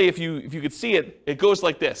 But really, if you could see it, it goes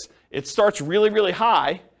like this. It starts really, really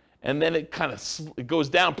high, and then it kind of it goes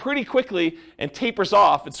down pretty quickly and tapers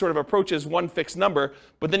off. It sort of approaches one fixed number,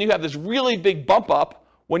 but then you have this really big bump up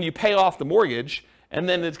when you pay off the mortgage, and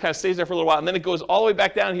then it kind of stays there for a little while, and then it goes all the way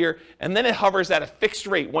back down here, and then it hovers at a fixed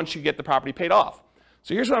rate once you get the property paid off.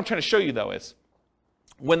 So here's what I'm trying to show you, though, is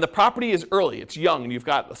when the property is early, it's young, and you've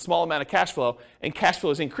got a small amount of cash flow, and cash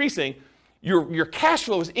flow is increasing, your cash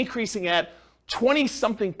flow is increasing at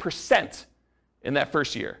 20-something% in that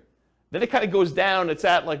first year. Then it kind of goes down, it's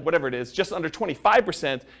at like whatever it is, just under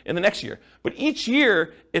 25% in the next year. But each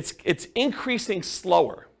year, it's increasing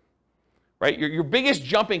slower, right? Your biggest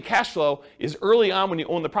jump in cash flow is early on when you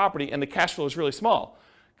own the property and the cash flow is really small.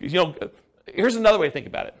 Here's another way to think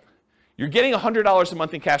about it. You're getting $100 a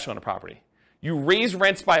month in cash flow on a property. You raise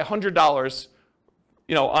rents by $100,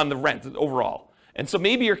 on the rent overall. And so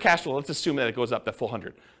maybe your cash flow, let's assume that it goes up that full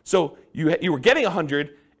 100. So you were getting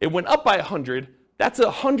 100, it went up by 100, that's a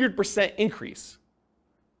 100% increase,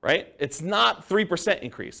 right? It's not 3%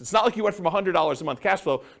 increase. It's not like you went from $100 a month cash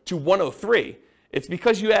flow to 103. It's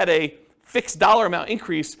because you had a fixed dollar amount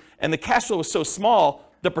increase and the cash flow was so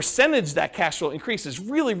small, the percentage that cash flow increase is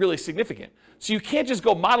really, really significant. So you can't just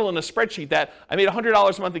go model in a spreadsheet that I made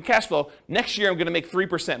 $100 a month in cash flow, next year I'm going to make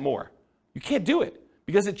 3% more. You can't do it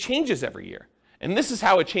because it changes every year. And this is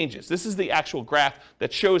how it changes. This is the actual graph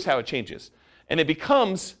that shows how it changes. And it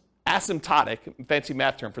becomes asymptotic, fancy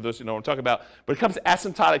math term for those who know what I'm talking about, but it becomes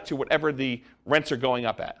asymptotic to whatever the rents are going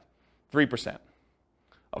up at, 3%.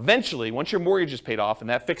 Eventually, once your mortgage is paid off and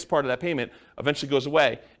that fixed part of that payment eventually goes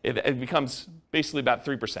away, it becomes basically about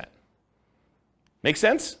 3%. Make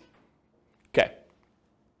sense? Okay.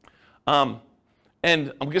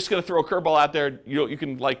 And I'm just going to throw a curveball out there. You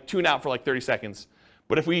can tune out for 30 seconds.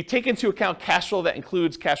 But if we take into account cash flow that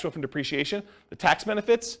includes cash flow from depreciation, the tax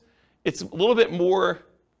benefits, it's a little bit more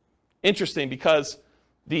interesting because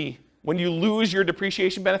when you lose your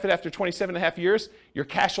depreciation benefit after 27.5 years, your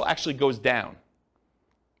cash flow actually goes down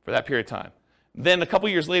for that period of time. Then a couple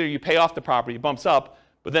years later, you pay off the property, it bumps up,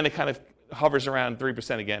 but then it kind of hovers around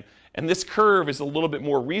 3% again. And this curve is a little bit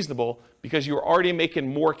more reasonable because you were already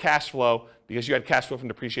making more cash flow because you had cash flow from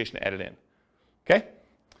depreciation added in. Okay?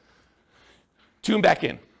 Tune back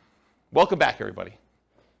in. Welcome back, everybody.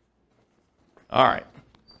 All right.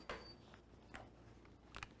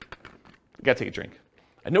 I gotta take a drink.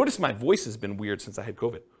 I noticed my voice has been weird since I had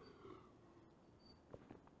COVID.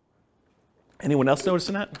 Anyone else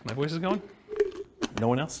noticing that? My voice is going? No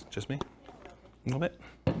one else? Just me? A little bit?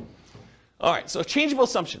 All right, so changeable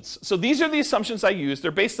assumptions. So these are the assumptions I use. They're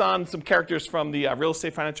based on some characters from the Real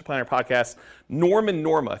Estate Financial Planner podcast, Norm and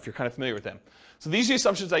Norma, if you're kind of familiar with them. So these are the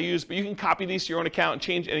assumptions I use, but you can copy these to your own account and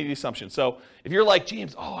change any of the assumptions. So if you're like,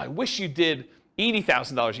 James, I wish you did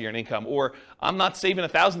 $80,000 a year in income, or I'm not saving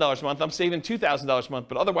 $1,000 a month, I'm saving $2,000 a month,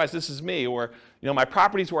 but otherwise this is me, or my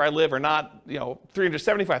properties where I live are not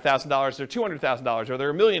 $375,000, they're $200,000, or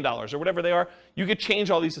they're $1 million, or whatever they are. You could change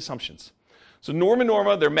all these assumptions. So Norm and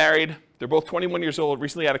Norma, they're married, they're both 21 years old,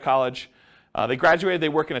 recently out of college. They graduated, they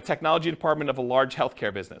work in a technology department of a large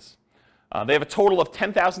healthcare business. They have a total of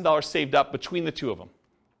 $10,000 saved up between the two of them,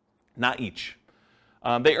 not each.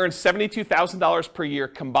 They earn $72,000 per year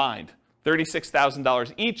combined.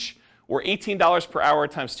 $36,000 each, or $18 per hour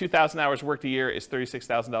times 2,000 hours worked a year is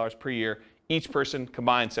 $36,000 per year. Each person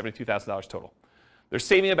combined $72,000 total. They're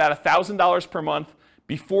saving about $1,000 per month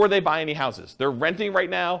before they buy any houses. They're renting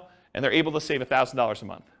right now, and they're able to save $1,000 a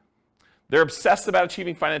month. They're obsessed about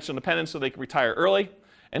achieving financial independence so they can retire early.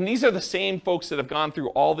 And these are the same folks that have gone through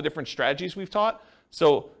all the different strategies we've taught.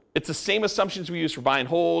 So it's the same assumptions we use for buy and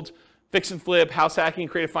hold, fix and flip, house hacking,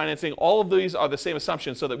 creative financing. All of these are the same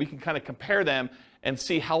assumptions so that we can kind of compare them and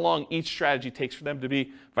see how long each strategy takes for them to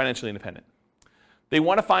be financially independent. They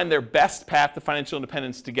want to find their best path to financial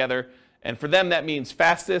independence together. And for them, that means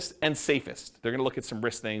fastest and safest. They're going to look at some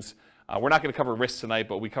risk things. We're not going to cover risks tonight,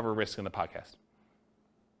 but we cover risk in the podcast.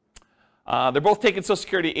 They're both taking Social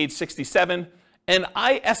Security at age 67. And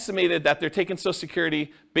I estimated that they're taking Social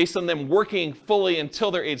Security based on them working fully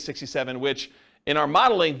until they're age 67, which in our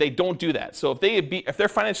modeling, they don't do that. So if they're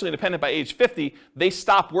financially independent by age 50, they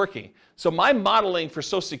stop working. So my modeling for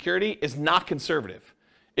Social Security is not conservative.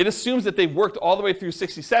 It assumes that they've worked all the way through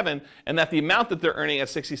 67 and that the amount that they're earning at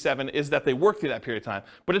 67 is that they worked through that period of time.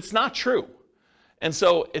 But it's not true. And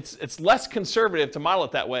so it's less conservative to model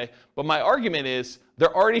it that way. But my argument is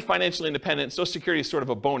they're already financially independent. Social Security is sort of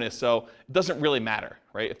a bonus, so it doesn't really matter,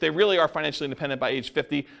 right? If they really are financially independent by age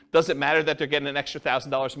 50, does it matter that they're getting an extra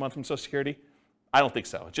 $1,000 a month from Social Security? I don't think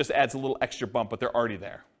so. It just adds a little extra bump, but they're already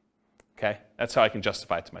there. Okay? That's how I can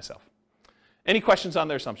justify it to myself. Any questions on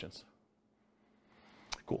their assumptions?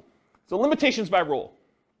 Cool. So limitations by rule.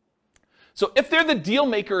 So if they're the deal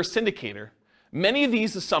maker or syndicator, many of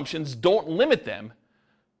these assumptions don't limit them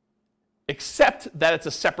except that it's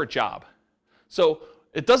a separate job. So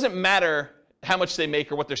it doesn't matter how much they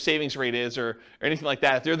make or what their savings rate is or anything like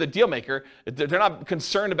that. If they're the deal maker, they're not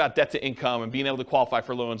concerned about debt to income and being able to qualify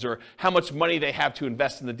for loans or how much money they have to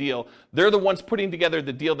invest in the deal. They're the ones putting together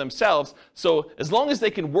the deal themselves. So as long as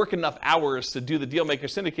they can work enough hours to do the deal maker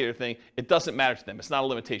syndicator thing, it doesn't matter to them. It's not a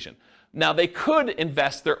limitation. Now, they could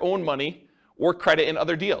invest their own money or credit in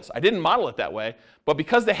other deals. I didn't model it that way, but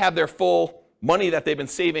because they have their full money that they've been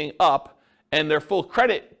saving up and their full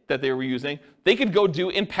credit that they were using, they could go do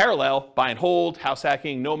in parallel buy and hold, house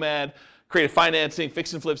hacking, nomad, creative financing,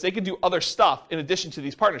 fix and flips. They could do other stuff in addition to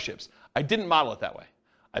these partnerships. I didn't model it that way.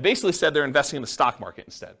 I basically said they're investing in the stock market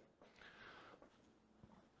instead.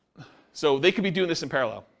 So they could be doing this in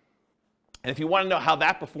parallel. And if you want to know how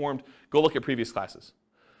that performed, go look at previous classes.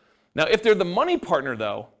 Now, if they're the money partner,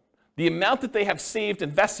 though, the amount that they have saved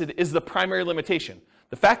invested is the primary limitation.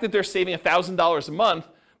 The fact that they're saving $1,000 a month,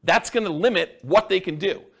 that's going to limit what they can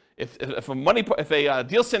do. If a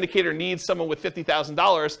deal syndicator needs someone with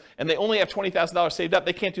 $50,000 and they only have $20,000 saved up,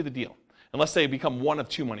 they can't do the deal unless they become one of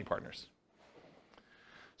two money partners.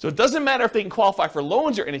 So it doesn't matter if they can qualify for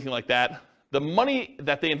loans or anything like that. The money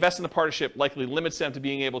that they invest in the partnership likely limits them to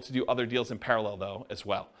being able to do other deals in parallel, though, as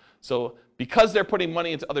well. So because they're putting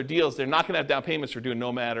money into other deals, they're not going to have down payments for doing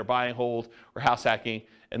nomad or buy and hold or house hacking,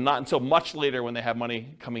 and not until much later when they have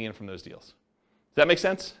money coming in from those deals. Does that make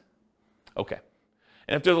sense? Okay.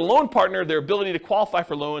 And if they're the loan partner, their ability to qualify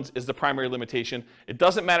for loans is the primary limitation. It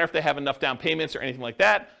doesn't matter if they have enough down payments or anything like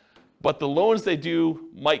that, but the loans they do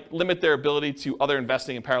might limit their ability to other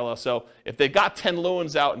investing in parallel. So if they've got 10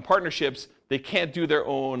 loans out in partnerships, they can't do their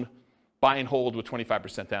own buy and hold with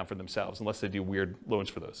 25% down for themselves unless they do weird loans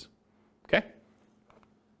for those. Okay?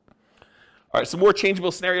 All right, some more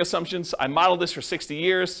changeable scenario assumptions. I modeled this for 60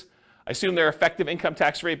 years. I assume their effective income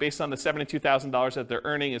tax rate based on the $72,000 that they're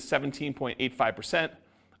earning is 17.85%.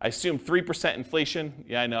 I assume 3% inflation.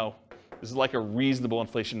 Yeah, I know. This is like a reasonable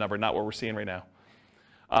inflation number, not what we're seeing right now.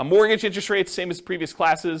 Mortgage interest rates, same as previous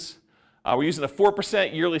classes. We're using a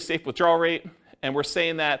 4% yearly safe withdrawal rate, and we're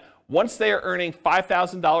saying that once they are earning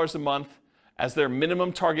 $5,000 a month as their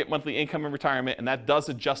minimum target monthly income in retirement, and that does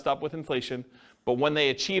adjust up with inflation, but when they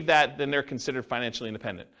achieve that, then they're considered financially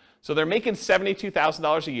independent. So they're making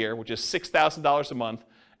 $72,000 a year, which is $6,000 a month,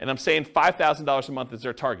 and I'm saying $5,000 a month is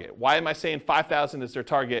their target. Why am I saying $5,000 is their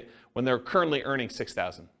target when they're currently earning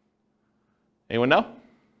 $6,000? Anyone know?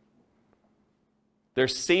 They're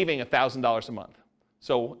saving $1,000 a month.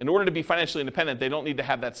 So in order to be financially independent, they don't need to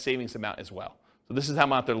have that savings amount as well. So this is how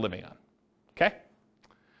much they're living on. Okay?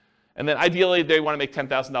 And then ideally, they want to make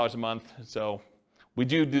 $10,000 a month. So we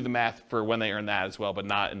do the math for when they earn that as well, but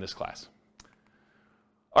not in this class.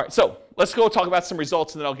 All right, so let's go talk about some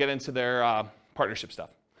results, and then I'll get into their partnership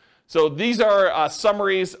stuff. So these are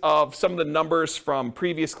summaries of some of the numbers from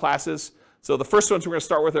previous classes. So the first ones we're going to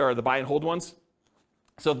start with are the buy and hold ones.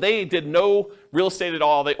 So they did no real estate at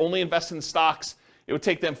all. They only invested in stocks. It would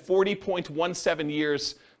take them 40.17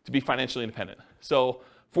 years to be financially independent. So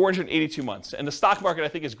 482 months. And the stock market, I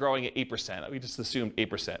think, is growing at 8%. We just assumed 8%.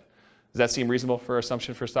 Does that seem reasonable for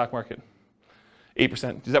assumption for a stock market?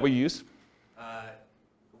 8%. Is that what you use?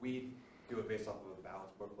 We do it based off of a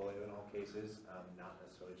balanced portfolio in all cases, not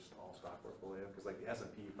necessarily just an all-stock portfolio, because like the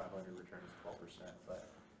S&P 500 returns 12%, but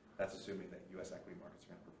that's assuming that U.S. equity markets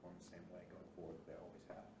are going to perform the same way going forward that they always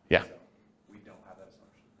have. Yeah. So we don't have that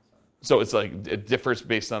assumption. So it's like it differs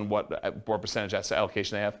based on what percentage asset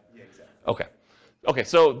allocation they have? Yeah, exactly. Okay. Okay,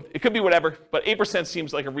 so it could be whatever, but 8%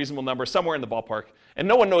 seems like a reasonable number, somewhere in the ballpark. And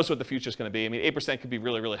no one knows what the future is going to be. I mean, 8% could be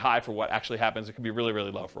really, really high for what actually happens. It could be really,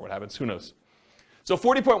 really low for what happens. Who knows? So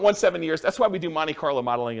 40.17 years, that's why we do Monte Carlo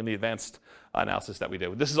modeling in the advanced analysis that we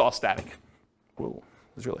do. This is all static. Whoa,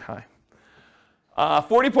 it's really high.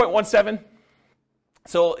 40.17.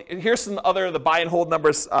 So here's some other, the buy and hold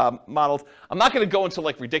numbers modeled. I'm not going to go into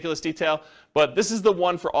like ridiculous detail, but this is the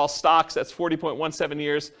one for all stocks. That's 40.17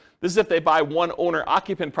 years. This is if they buy one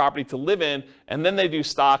owner-occupant property to live in, and then they do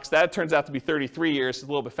stocks. That turns out to be 33 years, it's a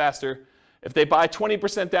little bit faster. If they buy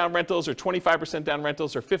 20% down rentals or 25% down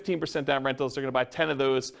rentals or 15% down rentals, they're going to buy 10 of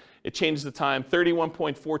those. It changes the time.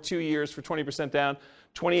 31.42 years for 20% down,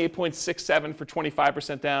 28.67 for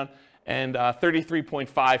 25% down, and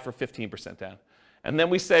 33.5 for 15% down. And then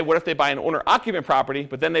we say, what if they buy an owner-occupant property,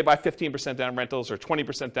 but then they buy 15% down rentals or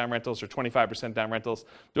 20% down rentals or 25% down rentals?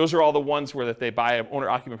 Those are all the ones where that they buy an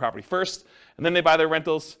owner-occupant property first, and then they buy their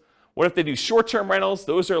rentals. What if they do short-term rentals?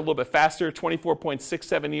 Those are a little bit faster,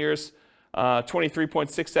 24.67 years,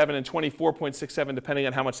 23.67 and 24.67, depending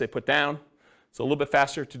on how much they put down. So a little bit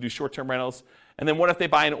faster to do short-term rentals. And then what if they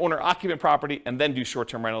buy an owner-occupant property and then do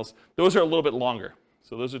short-term rentals? Those are a little bit longer.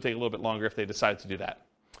 So those would take a little bit longer if they decide to do that.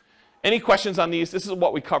 Any questions on these? This is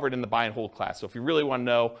what we covered in the buy and hold class. So if you really want to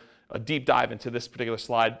know a deep dive into this particular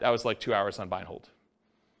slide, that was like 2 hours on buy and hold.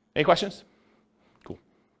 Any questions? Cool.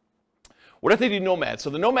 What if they do nomad? So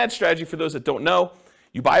the nomad strategy, for those that don't know,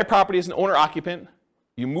 you buy a property as an owner-occupant,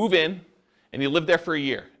 you move in, and you live there for a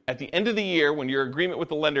year. At the end of the year, when your agreement with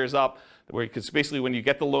the lender is up, because basically when you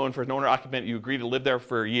get the loan for an owner-occupant, you agree to live there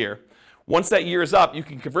for a year. Once that year is up, you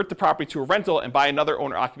can convert the property to a rental and buy another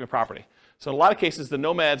owner-occupant property. So in a lot of cases, the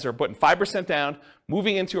nomads are putting 5% down,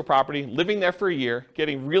 moving into a property, living there for a year,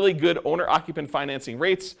 getting really good owner-occupant financing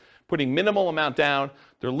rates, putting minimal amount down.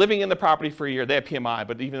 They're living in the property for a year. They have PMI,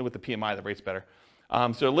 but even with the PMI, the rate's better.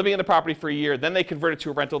 So they're living in the property for a year, then they convert it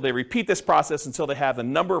to a rental. They repeat this process until they have the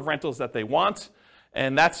number of rentals that they want,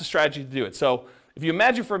 and that's the strategy to do it. So if you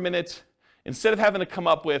imagine for a minute, instead of having to come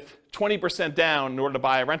up with 20% down in order to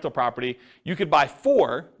buy a rental property, you could buy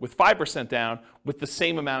 4 with 5% down with the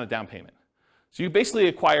same amount of down payment. So you basically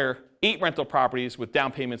acquire 8 rental properties with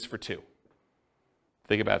down payments for 2.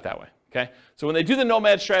 Think about it that way, okay? So when they do the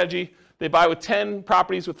nomad strategy, they buy with 10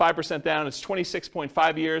 properties with 5% down. It's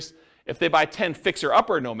 26.5 years. If they buy 10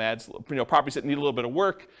 fixer-upper nomads, properties that need a little bit of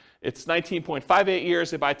work, it's 19.58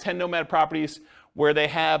 years. They buy 10 nomad properties where they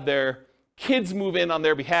have their kids move in on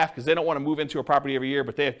their behalf because they don't want to move into a property every year,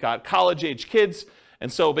 but they've got college-age kids.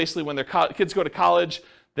 And so basically when their kids go to college,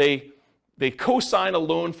 they co-sign a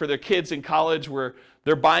loan for their kids in college where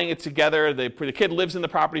they're buying it together. The kid lives in the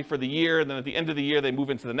property for the year, and then at the end of the year, they move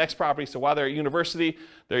into the next property. So while they're at university,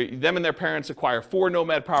 them and their parents acquire 4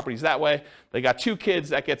 nomad properties that way. They got 2 kids,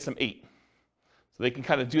 that gets them 8. So they can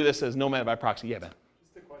kind of do this as nomad by proxy. Yeah, Ben?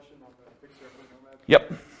 Just a question on the fixer-upper nomad.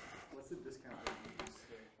 Yep. What's the discount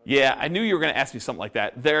rate? Yeah, I knew you were going to ask me something like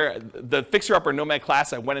that. The fixer-upper nomad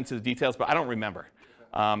class, I went into the details, but I don't remember.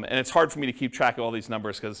 And it's hard for me to keep track of all these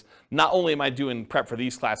numbers because not only am I doing prep for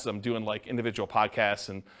these classes, I'm doing like individual podcasts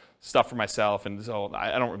and stuff for myself, and so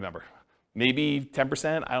I don't remember. Maybe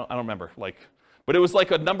 10%? I don't remember. But it was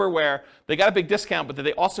like a number where they got a big discount, but then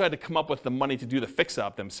they also had to come up with the money to do the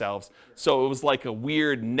fix-up themselves. So it was like a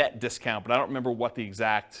weird net discount, but I don't remember what the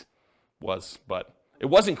exact was. But it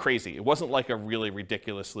wasn't crazy. It wasn't like a really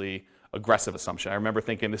ridiculously aggressive assumption. I remember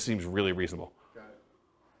thinking this seems really reasonable.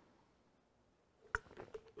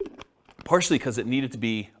 Partially because it needed to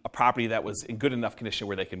be a property that was in good enough condition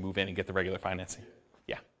where they could move in and get the regular financing.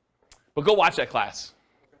 Yeah. But go watch that class.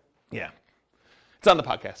 Yeah. It's on the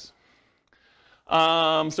podcast.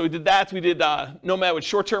 So we did that. We did nomad with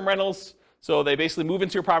short-term rentals. So they basically move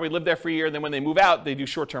into your property, live there for a year, and then when they move out, they do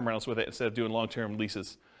short-term rentals with it instead of doing long-term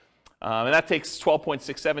leases. And that takes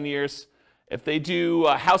 12.67 years. If they do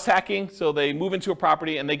house hacking, so they move into a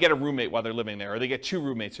property and they get a roommate while they're living there, or they get 2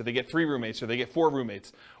 roommates, or they get 3 roommates, or they get 4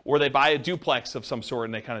 roommates, or they buy a duplex of some sort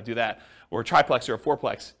and they kind of do that, or a triplex or a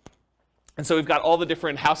fourplex. And so we've got all the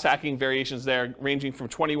different house hacking variations there, ranging from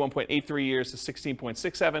 21.83 years to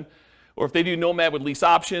 16.67. Or if they do nomad with lease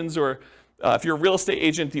options, or if you're a real estate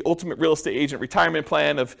agent, the ultimate real estate agent retirement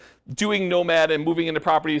plan of doing nomad and moving into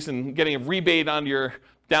properties and getting a rebate on your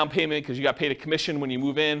down payment because you got paid a commission when you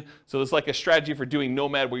move in. So there's like a strategy for doing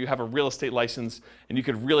nomad where you have a real estate license and you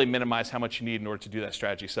could really minimize how much you need in order to do that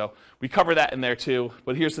strategy. So we cover that in there too,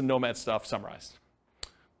 but here's the nomad stuff summarized.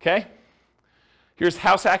 Okay? Here's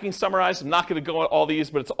house hacking summarized. I'm not going to go into all these,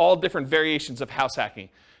 but it's all different variations of house hacking.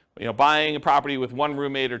 Buying a property with 1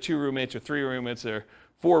 roommate or 2 roommates or 3 roommates or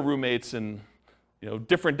 4 roommates and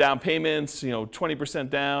different down payments, 20%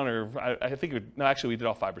 down, or I think we did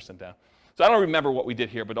all 5% down. So I don't remember what we did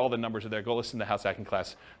here, but all the numbers are there. Go listen to the house hacking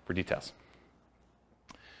class for details.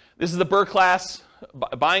 This is the BRRRR class,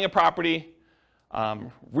 buying a property,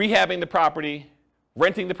 rehabbing the property,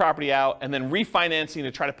 renting the property out, and then refinancing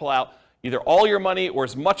to try to pull out either all your money or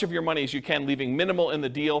as much of your money as you can, leaving minimal in the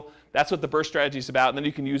deal. That's what the BRRRR strategy is about, and then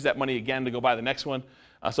you can use that money again to go buy the next one.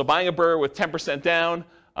 So buying a BRRRR with 10% down,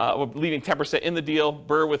 leaving 10% in the deal,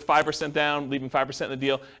 BRRRR with 5% down, leaving 5% in the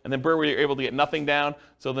deal, and then BRRRR where you're able to get nothing down.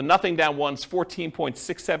 So the nothing down one's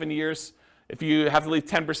 14.67 years. If you have to leave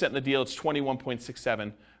 10% in the deal, it's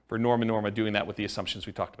 21.67 for Norma doing that with the assumptions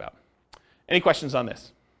we talked about. Any questions on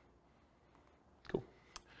this? Cool.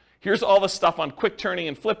 Here's all the stuff on quick turning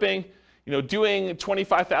and flipping. Doing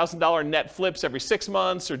 $25,000 net flips every 6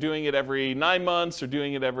 months, or doing it every 9 months, or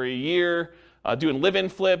doing it every year, doing live-in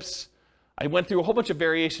flips. I went through a whole bunch of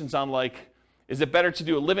variations on is it better to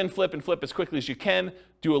do a live-in flip and flip as quickly as you can,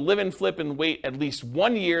 do a live-in flip and wait at least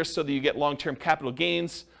 1 year so that you get long-term capital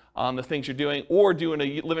gains on the things you're doing, or doing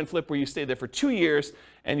a live and flip where you stay there for 2 years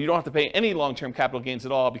and you don't have to pay any long-term capital gains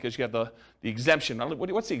at all because you have the exemption.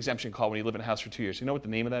 What's the exemption called when you live in a house for 2 years? You know what the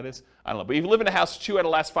name of that is? I don't know. But if you live in a house 2 out of the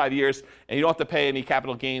last 5 years and you don't have to pay any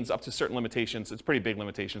capital gains up to certain limitations, it's pretty big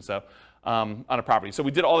limitations though, on a property. So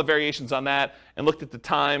we did all the variations on that and looked at the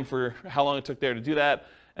time for how long it took there to do that.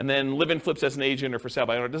 And then live in flips as an agent or for sale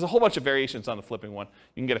by owner. There's a whole bunch of variations on the flipping one.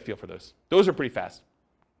 You can get a feel for those. Those are pretty fast.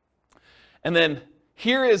 And then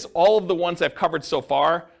here is all of the ones I've covered so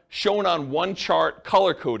far, shown on one chart,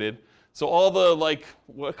 color-coded. So all the, like,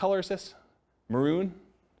 what color is this? Maroon?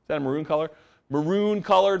 Is that a maroon color?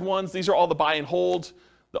 Maroon-colored ones, these are all the buy and hold.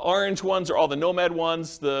 The orange ones are all the nomad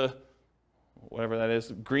ones. The, whatever that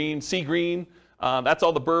is, green, sea green, that's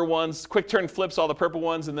all the Burr ones. Quick turn flips, all the purple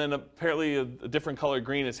ones. And then apparently a different color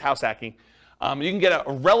green is house hacking. You can get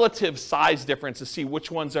a relative size difference to see which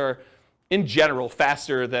ones are, in general,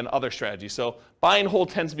 faster than other strategies. So buy and hold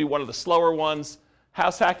tends to be one of the slower ones.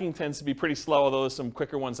 House hacking tends to be pretty slow, although there's some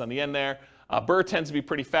quicker ones on the end there. Burr tends to be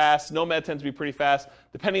pretty fast. Nomad tends to be pretty fast.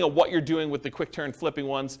 Depending on what you're doing with the quick turn flipping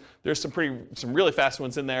ones, there's some really fast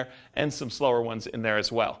ones in there and some slower ones in there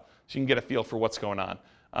as well. So you can get a feel for what's going on.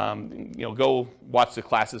 Go watch the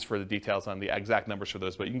classes for the details on the exact numbers for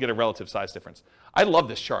those, but you can get a relative size difference. I love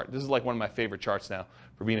this chart. This is like one of my favorite charts now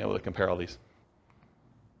for being able to compare all these.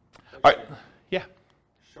 All right, yeah.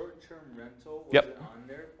 Short-term rental, was Yep. it on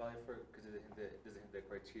there? Probably because it doesn't hit the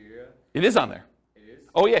criteria. It is on there. It is?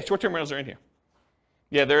 Oh yeah, short-term rentals are in here.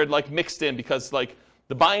 Yeah, they're like mixed in because like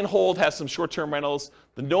the buy and hold has some short-term rentals,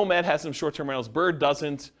 the Nomad has some short-term rentals, Bird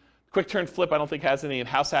doesn't, quick turn flip I don't think has any, and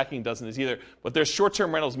house hacking doesn't either. But there's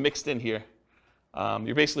short-term rentals mixed in here.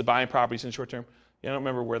 You're basically buying properties in short-term. Yeah, I don't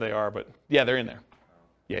remember where they are, but yeah, they're in there.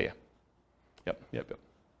 Yeah. Yep.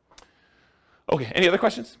 Okay, any other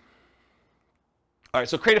questions? All right,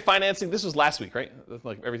 so creative financing, this was last week, right?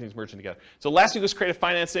 Like everything's merging together. So last week was creative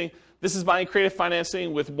financing. This is buying creative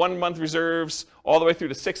financing with 1 month reserves all the way through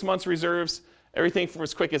to 6 months reserves. Everything from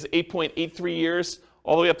as quick as 8.83 years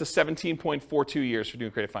all the way up to 17.42 years for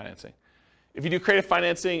doing creative financing. If you do creative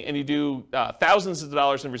financing and you do thousands of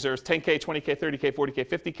dollars in reserves, 10K, 20K, 30K, 40K,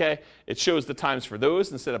 50K, it shows the times for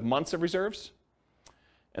those instead of months of reserves.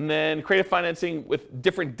 And then creative financing with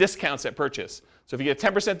different discounts at purchase. So if you get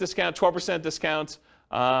a 10% discount, 12% discount,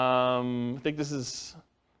 I think this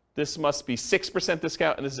must be 6%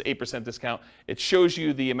 discount, and this is 8% discount. It shows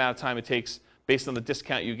you the amount of time it takes based on the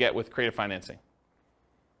discount you get with creative financing.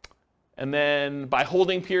 And then by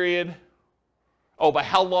holding period, by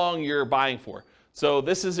how long you're buying for. So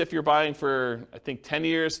this is if you're buying for, I think, 10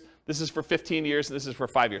 years. This is for 15 years, and this is for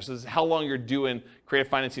 5 years. So this is how long you're doing creative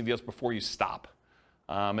financing deals before you stop.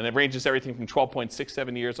 And it ranges everything from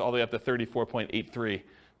 12.67 years all the way up to 34.83,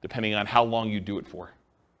 depending on how long you do it for.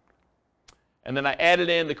 And then I added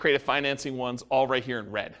in the creative financing ones all right here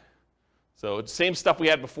in red. So it's the same stuff we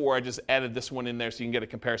had before, I just added this one in there so you can get a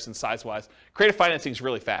comparison size-wise. Creative financing is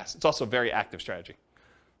really fast. It's also a very active strategy.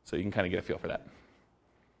 So you can kind of get a feel for that.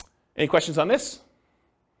 Any questions on this?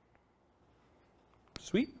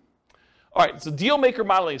 Sweet. All right, so deal maker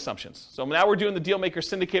modeling assumptions. So now we're doing the deal maker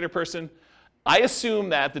syndicator person. I assume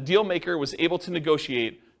that the deal maker was able to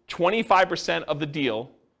negotiate 25% of the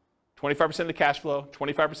deal, 25% of the cash flow,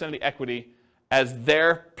 25% of the equity as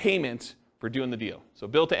their payment for doing the deal. So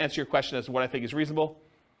Bill, to answer your question as to what I think is reasonable,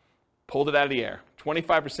 pulled it out of the air.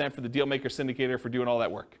 25% for the deal maker syndicator for doing all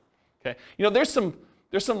that work. Okay? You know, there's some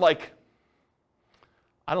like,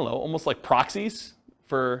 I don't know, almost like proxies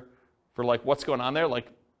for like what's going on there. Like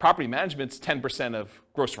property management's 10% of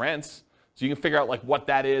gross rents. So you can figure out like what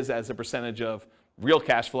that is as a percentage of real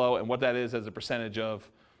cash flow and what that is as a percentage of,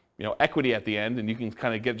 equity at the end. And you can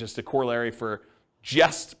kind of get just a corollary for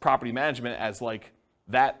just property management as like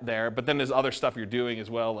that there. But then there's other stuff you're doing as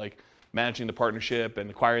well, like managing the partnership and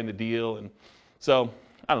acquiring the deal. And so,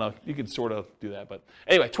 I don't know, you could sort of do that. But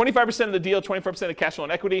anyway, 25% of the deal, 25% of cash flow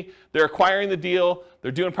and equity. They're acquiring the deal.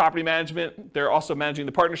 They're doing property management. They're also managing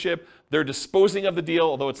the partnership. They're disposing of the deal,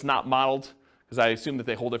 although it's not modeled, because I assume that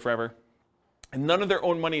they hold it forever. And none of their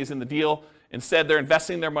own money is in the deal. Instead, they're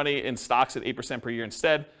investing their money in stocks at 8% per year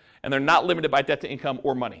instead. And they're not limited by debt to income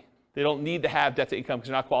or money. They don't need to have debt to income because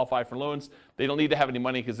they're not qualified for loans. They don't need to have any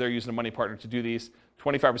money because they're using a money partner to do these.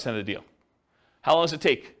 25% of the deal. How long does it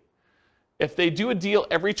take? If they do a deal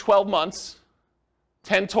every 12 months,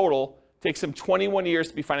 10 total, it takes them 21 years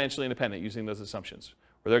to be financially independent using those assumptions,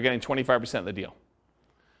 where they're getting 25% of the deal.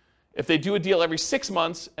 If they do a deal every 6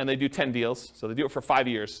 months and they do 10 deals, so they do it for 5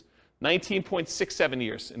 years, 19.67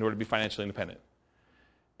 years in order to be financially independent.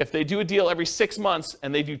 if they do a deal every 6 months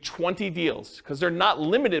and they do 20 deals, because they're not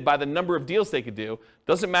limited by the number of deals they could do,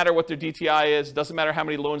 doesn't matter what their DTI is, doesn't matter how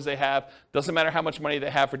many loans they have, doesn't matter how much money they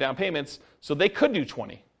have for down payments, so they could do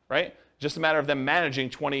 20, right? Just a matter of them managing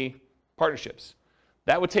 20 partnerships.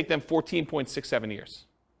 That would take them 14.67 years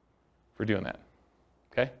for doing that,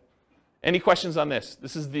 okay? Any questions on this?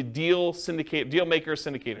 This is the deal maker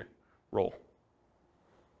syndicator role.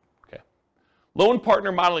 Okay. Loan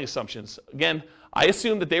partner modeling assumptions. Again, I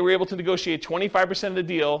assume that they were able to negotiate 25% of the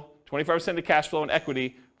deal, 25% of the cash flow and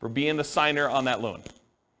equity for being the signer on that loan.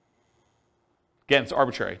 Again, it's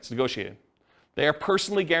arbitrary. It's negotiated. They are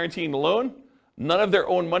personally guaranteeing the loan. None of their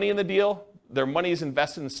own money in the deal. Their money is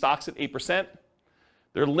invested in stocks at 8%.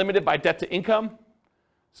 They're limited by debt to income,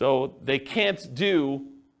 so they can't do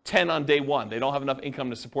 10 on day one. They don't have enough income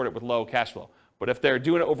to support it with low cash flow. But if they're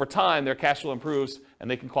doing it over time, their cash flow improves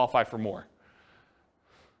and they can qualify for more.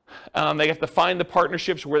 They have to find the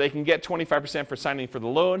partnerships where they can get 25% for signing for the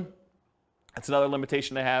loan. That's another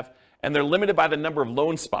limitation they have. And they're limited by the number of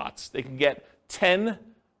loan spots. They can get 10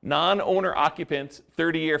 non-owner occupant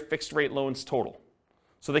 30-year fixed rate loans total.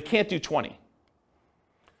 So they can't do 20.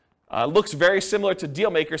 Looks very similar to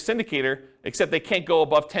Dealmaker Syndicator, except they can't go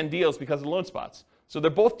above 10 deals because of the loan spots. So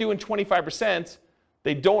they're both doing 25%.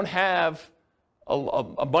 They don't have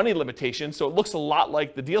a money limitation, so it looks a lot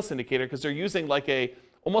like the deal syndicator because they're using like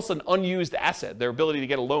almost an unused asset, their ability to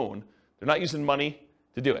get a loan. They're not using money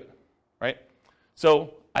to do it, right?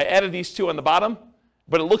 So I added these two on the bottom,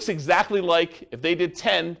 but it looks exactly like if they did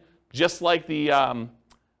 10, just like the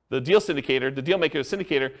deal syndicator, the Dealmaker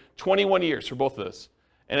syndicator, 21 years for both of those.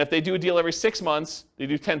 And if they do a deal every 6 months, they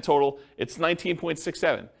do 10 total, it's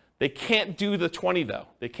 19.67. They can't do the 20 though.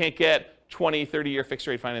 They can't get 20, 30-year fixed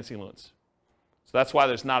rate financing loans. So that's why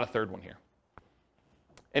there's not a third one here.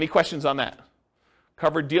 Any questions on that?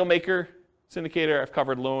 Covered Dealmaker syndicator, I've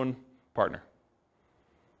covered loan partner.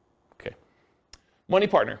 Okay. Money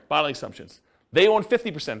partner, modeling assumptions. They own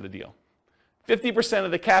 50% of the deal. 50%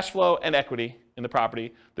 of the cash flow and equity in the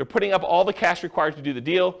property. They're putting up all the cash required to do the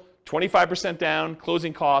deal, 25% down,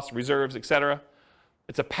 closing costs, reserves, etc.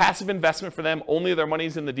 It's a passive investment for them. Only their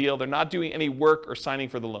money's in the deal. They're not doing any work or signing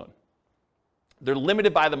for the loan. They're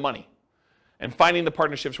limited by the money and finding the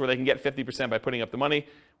partnerships where they can get 50% by putting up the money.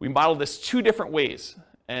 We modeled this 2 different ways.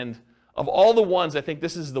 And of all the ones, I think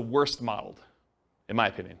this is the worst modeled, in my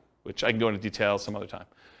opinion, which I can go into detail some other time.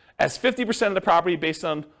 As 50% of the property based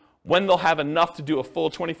on when they'll have enough to do a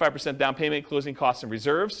full 25% down payment, closing costs, and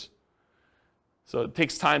reserves. So it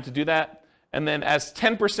takes time to do that. And then as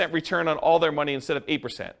 10% return on all their money instead of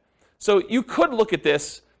 8%. So you could look at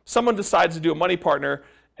this, someone decides to do a money partner,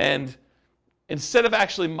 and instead of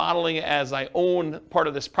actually modeling it as I own part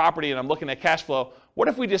of this property and I'm looking at cash flow, what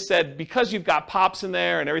if we just said, because you've got POPs in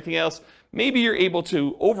there and everything else, maybe you're able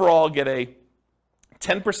to overall get a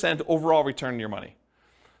 10% overall return on your money.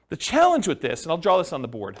 The challenge with this, and I'll draw this on the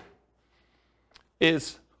board,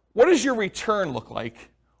 is what does your return look like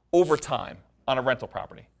over time on a rental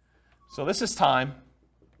property? So this is time,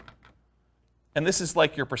 and this is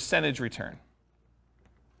like your percentage return.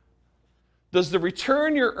 Does the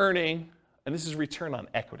return you're earning, and this is return on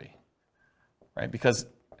equity, right? Because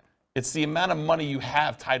it's the amount of money you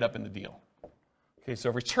have tied up in the deal. Okay, so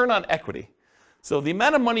return on equity. So the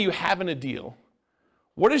amount of money you have in a deal,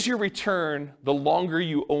 what is your return the longer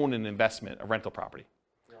you own an investment, a rental property?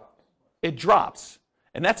 It drops.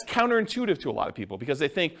 And that's counterintuitive to a lot of people because they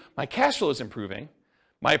think my cash flow is improving,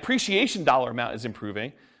 my appreciation dollar amount is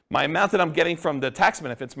improving, my amount that I'm getting from the tax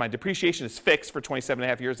benefits, my depreciation is fixed for 27 and a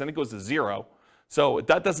half years, then it goes to 0. So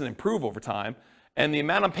that doesn't improve over time. And the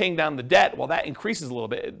amount I'm paying down the debt, well, that increases a little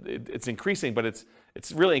bit. It's increasing, but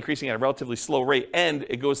it's really increasing at a relatively slow rate, and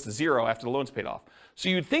it goes to 0 after the loan's paid off. So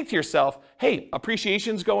you'd think to yourself, hey,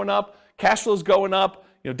 appreciation's going up, cash flow's going up,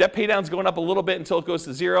 debt pay down's going up a little bit until it goes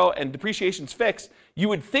to 0, and depreciation's fixed. You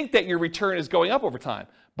would think that your return is going up over time,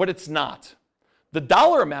 but it's not. The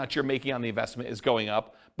dollar amount you're making on the investment is going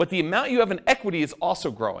up, but the amount you have in equity is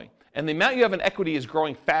also growing. And the amount you have in equity is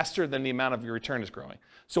growing faster than the amount of your return is growing.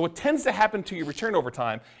 So what tends to happen to your return over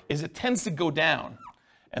time is it tends to go down,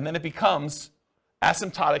 and then it becomes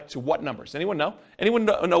asymptotic to what numbers? Anyone know? Anyone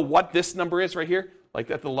know what this number is right here, like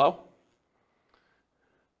at the low?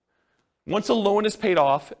 Once a loan is paid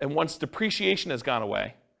off and once depreciation has gone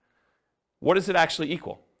away, what does it actually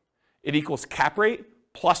equal? It equals cap rate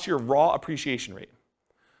plus your raw appreciation rate.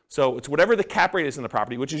 So it's whatever the cap rate is in the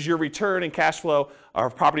property, which is your return and cash flow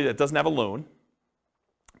of a property that doesn't have a loan,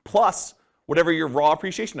 plus whatever your raw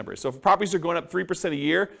appreciation number is. So if properties are going up 3% a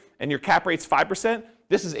year and your cap rate's 5%,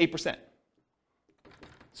 this is 8%.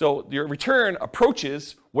 So your return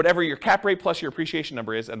approaches whatever your cap rate plus your appreciation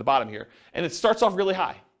number is at the bottom here, and it starts off really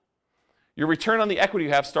high. Your return on the equity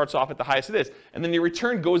you have starts off at the highest it is, and then your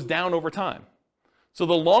return goes down over time. So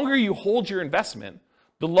the longer you hold your investment,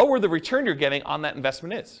 the lower the return you're getting on that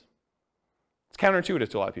investment is. It's counterintuitive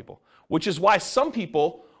to a lot of people, which is why some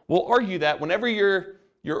people will argue that whenever your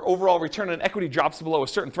overall return on equity drops below a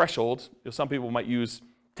certain threshold, some people might use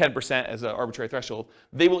 10% as an arbitrary threshold,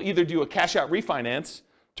 they will either do a cash out refinance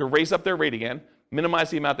to raise up their rate again, minimize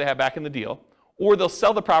the amount they have back in the deal, or they'll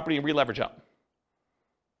sell the property and re-leverage up.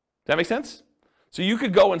 Does that make sense? So you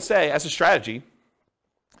could go and say, as a strategy,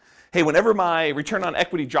 hey, whenever my return on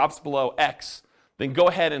equity drops below X, then go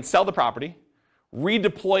ahead and sell the property,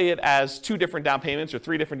 redeploy it as 2 different down payments or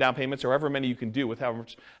 3 different down payments or however many you can do with how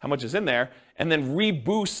much is in there, and then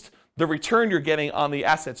reboost the return you're getting on the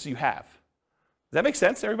assets you have. Does that make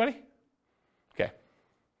sense, everybody? Okay.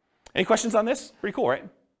 Any questions on this? Pretty cool, right?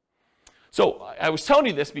 So I was telling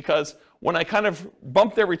you this because when I kind of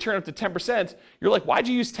bumped their return up to 10%, you're like, why'd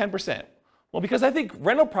you use 10%? Well, because I think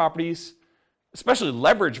rental properties, especially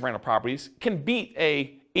leverage rental properties, can beat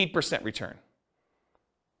a 8% return,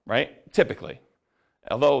 right? Typically.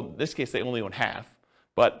 Although in this case they only own half,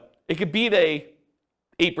 but it could beat a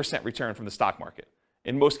 8% return from the stock market,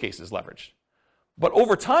 in most cases leveraged. But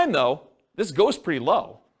over time though, this goes pretty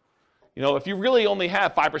low. You know, if you really only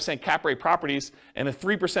have 5% cap rate properties and a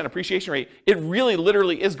 3% appreciation rate, it really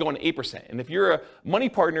literally is going to 8%. And if you're a money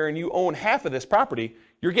partner and you own half of this property,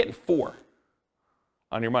 you're getting 4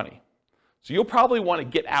 on your money. So you'll probably want to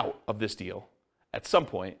get out of this deal at some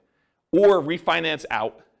point or refinance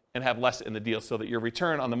out and have less in the deal so that your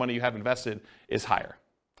return on the money you have invested is higher.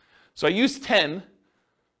 So I used 10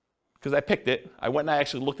 because I picked it. I went and I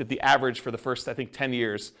actually looked at the average for the first, I think, 10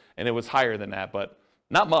 years, and it was higher than that, but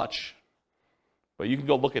not much. But you can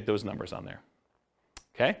go look at those numbers on there.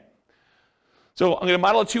 Okay? So I'm going to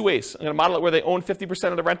model it 2 ways. I'm going to model it where they own 50%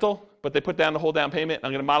 of the rental, but they put down the whole down payment.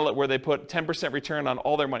 I'm going to model it where they put 10% return on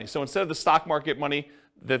all their money. So instead of the stock market money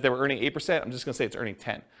that they were earning 8%, I'm just going to say it's earning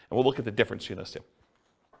 10. And we'll look at the difference between those two.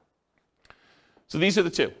 So these are the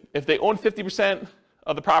two. If they own 50%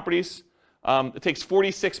 of the properties, it takes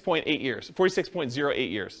 46.8 years,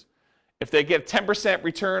 46.08 years. If they get 10%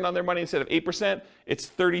 return on their money instead of 8%, it's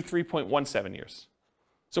 33.17 years.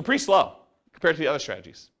 So pretty slow compared to the other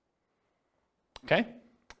strategies. Okay?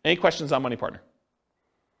 Any questions on Money Partner?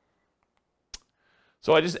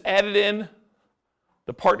 So I just added in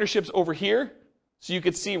the partnerships over here so you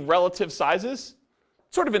could see relative sizes,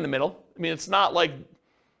 sort of in the middle. I mean, it's not like,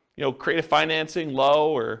 you know, creative financing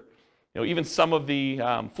low or, you know, even some of the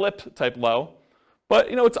flip type low, but,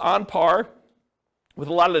 you know, it's on par with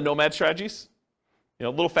a lot of the nomad strategies. You know,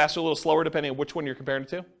 a little faster, a little slower, depending on which one you're comparing it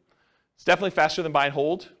to. It's definitely faster than buy and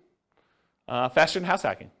hold, faster than house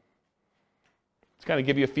hacking. To kind of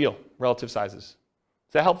give you a feel, relative sizes. Is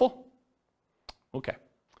that helpful? Okay.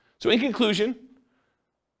 So in conclusion,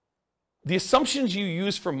 the assumptions you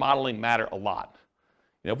use for modeling matter a lot.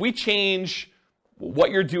 You know, if we change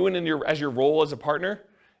what you're doing as your role as a partner,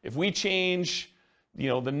 if we change, you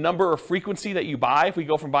know, the number or frequency that you buy, if we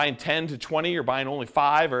go from buying 10 to 20 or buying only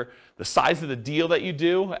 5, or the size of the deal that you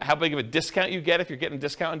do, how big of a discount you get if you're getting a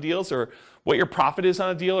discount on deals, or what your profit is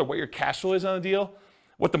on a deal, or what your cash flow is on a deal,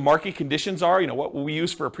 what the market conditions are, you know, what we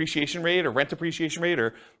use for appreciation rate or rent appreciation rate,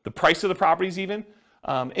 or the price of the properties even,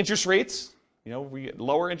 interest rates, you know, we get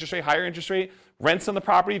lower interest rate, higher interest rate, rents on the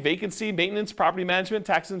property, vacancy, maintenance, property management,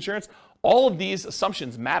 taxes, insurance. All of these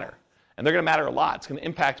assumptions matter, and they're going to matter a lot. It's going to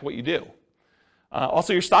impact what you do.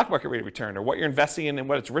 Also your stock market rate of return, or what you're investing in and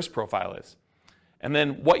what its risk profile is. And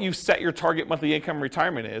then what you set your target monthly income in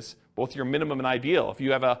retirement is, both your minimum and ideal. If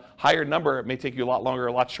you have a higher number, it may take you a lot longer or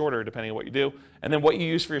a lot shorter, depending on what you do. And then what you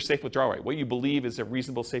use for your safe withdrawal rate, what you believe is a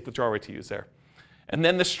reasonable safe withdrawal rate to use there. And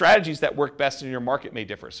then the strategies that work best in your market may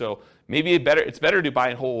differ. So maybe it's better to buy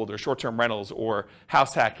and hold, or short-term rentals, or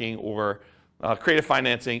house hacking, or creative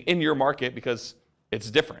financing in your market because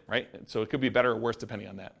it's different, right? So it could be better or worse depending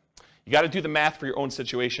on that. You got to do the math for your own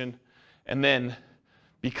situation. And then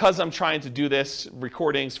because I'm trying to do this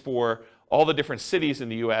recordings for all the different cities in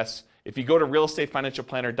the US, if you go to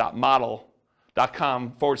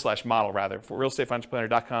realestatefinancialplanner.com/model rather, for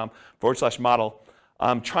realestatefinancialplanner.com/model,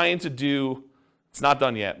 I'm trying to do, it's not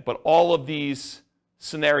done yet, but all of these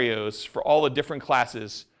scenarios for all the different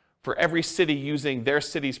classes for every city using their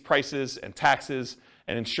city's prices and taxes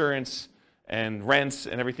and insurance and rents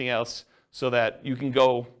and everything else, so that you can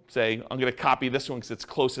go say, I'm going to copy this one because it's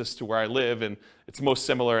closest to where I live and it's most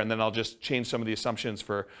similar, and then I'll just change some of the assumptions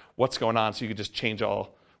for what's going on so you can just change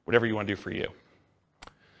whatever you want to do for you.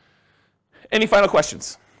 Any final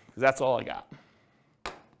questions? Because that's all I got.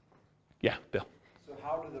 Yeah, Bill. So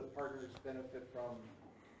how do the partners benefit from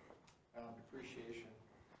depreciation?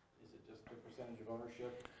 Is it just the percentage of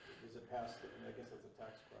ownership? Is it passed? I guess that's a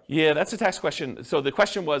tax question. Yeah, that's a tax question. So the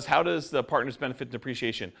question was, how does the partners benefit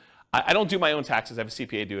depreciation? I don't do my own taxes. I have a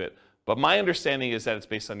CPA do it. But my understanding is that it's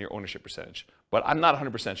based on your ownership percentage. But I'm not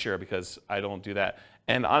 100% sure because I don't do that.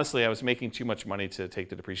 And honestly, I was making too much money to take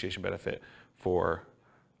the depreciation benefit for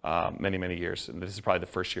many, many years. And this is probably the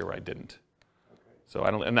first year where I didn't. Okay. So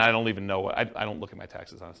I don't even know. I don't look at my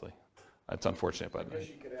taxes, honestly. It's unfortunate, but I guess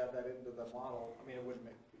you could add that into the model. I mean, it wouldn't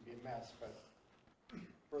be a mess, but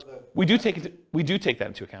for the we do take that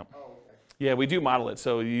into account. oh, okay. Yeah, we do model it.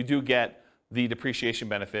 So you do get the depreciation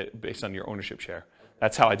benefit based on your ownership share.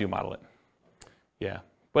 That's how I do model it. Yeah,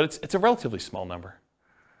 but it's a relatively small number.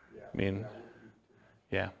 Yeah. I mean,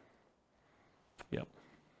 yeah. Yep.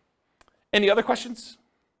 Any other questions?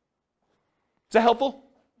 Is that helpful?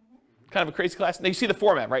 Kind of a crazy class. Now you see the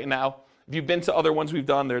format right now. If you've been to other ones we've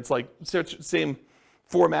done, there it's like same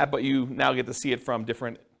format, but you now get to see it from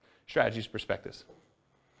different strategies, perspectives.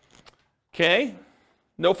 Okay.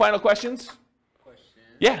 No final questions? Question.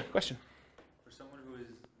 Yeah, question. For someone who is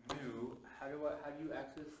new, how do you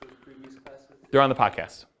access those previous classes? They're on the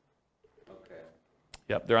podcast. Okay.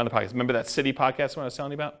 Yep, they're on the podcast. Remember that city podcast one I was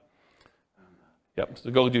telling you about? Yep.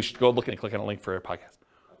 So go look and click on a link for a podcast.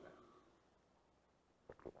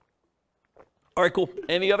 All right, cool.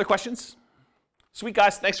 Any other questions? Sweet,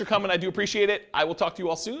 guys. Thanks for coming. I do appreciate it. I will talk to you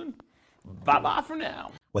all soon. Bye-bye for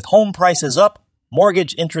now. With home prices up,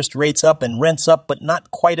 mortgage interest rates up, and rents up, but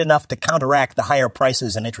not quite enough to counteract the higher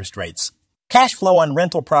prices and interest rates. Cash flow on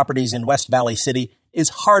rental properties in West Valley City is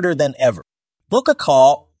harder than ever. Book a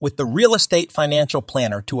call with the Real Estate Financial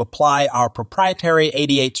Planner to apply our proprietary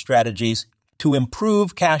 88 strategies to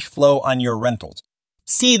improve cash flow on your rentals.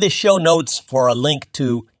 See the show notes for a link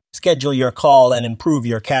to schedule your call and improve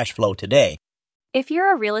your cash flow today. If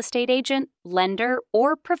you're a real estate agent, lender,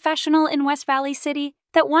 or professional in West Valley City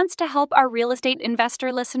that wants to help our real estate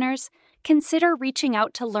investor listeners, consider reaching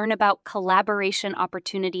out to learn about collaboration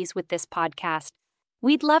opportunities with this podcast.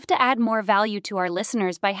 We'd love to add more value to our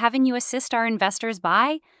listeners by having you assist our investors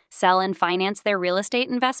buy, sell, and finance their real estate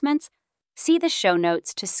investments. See the show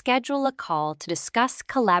notes to schedule a call to discuss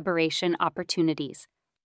collaboration opportunities.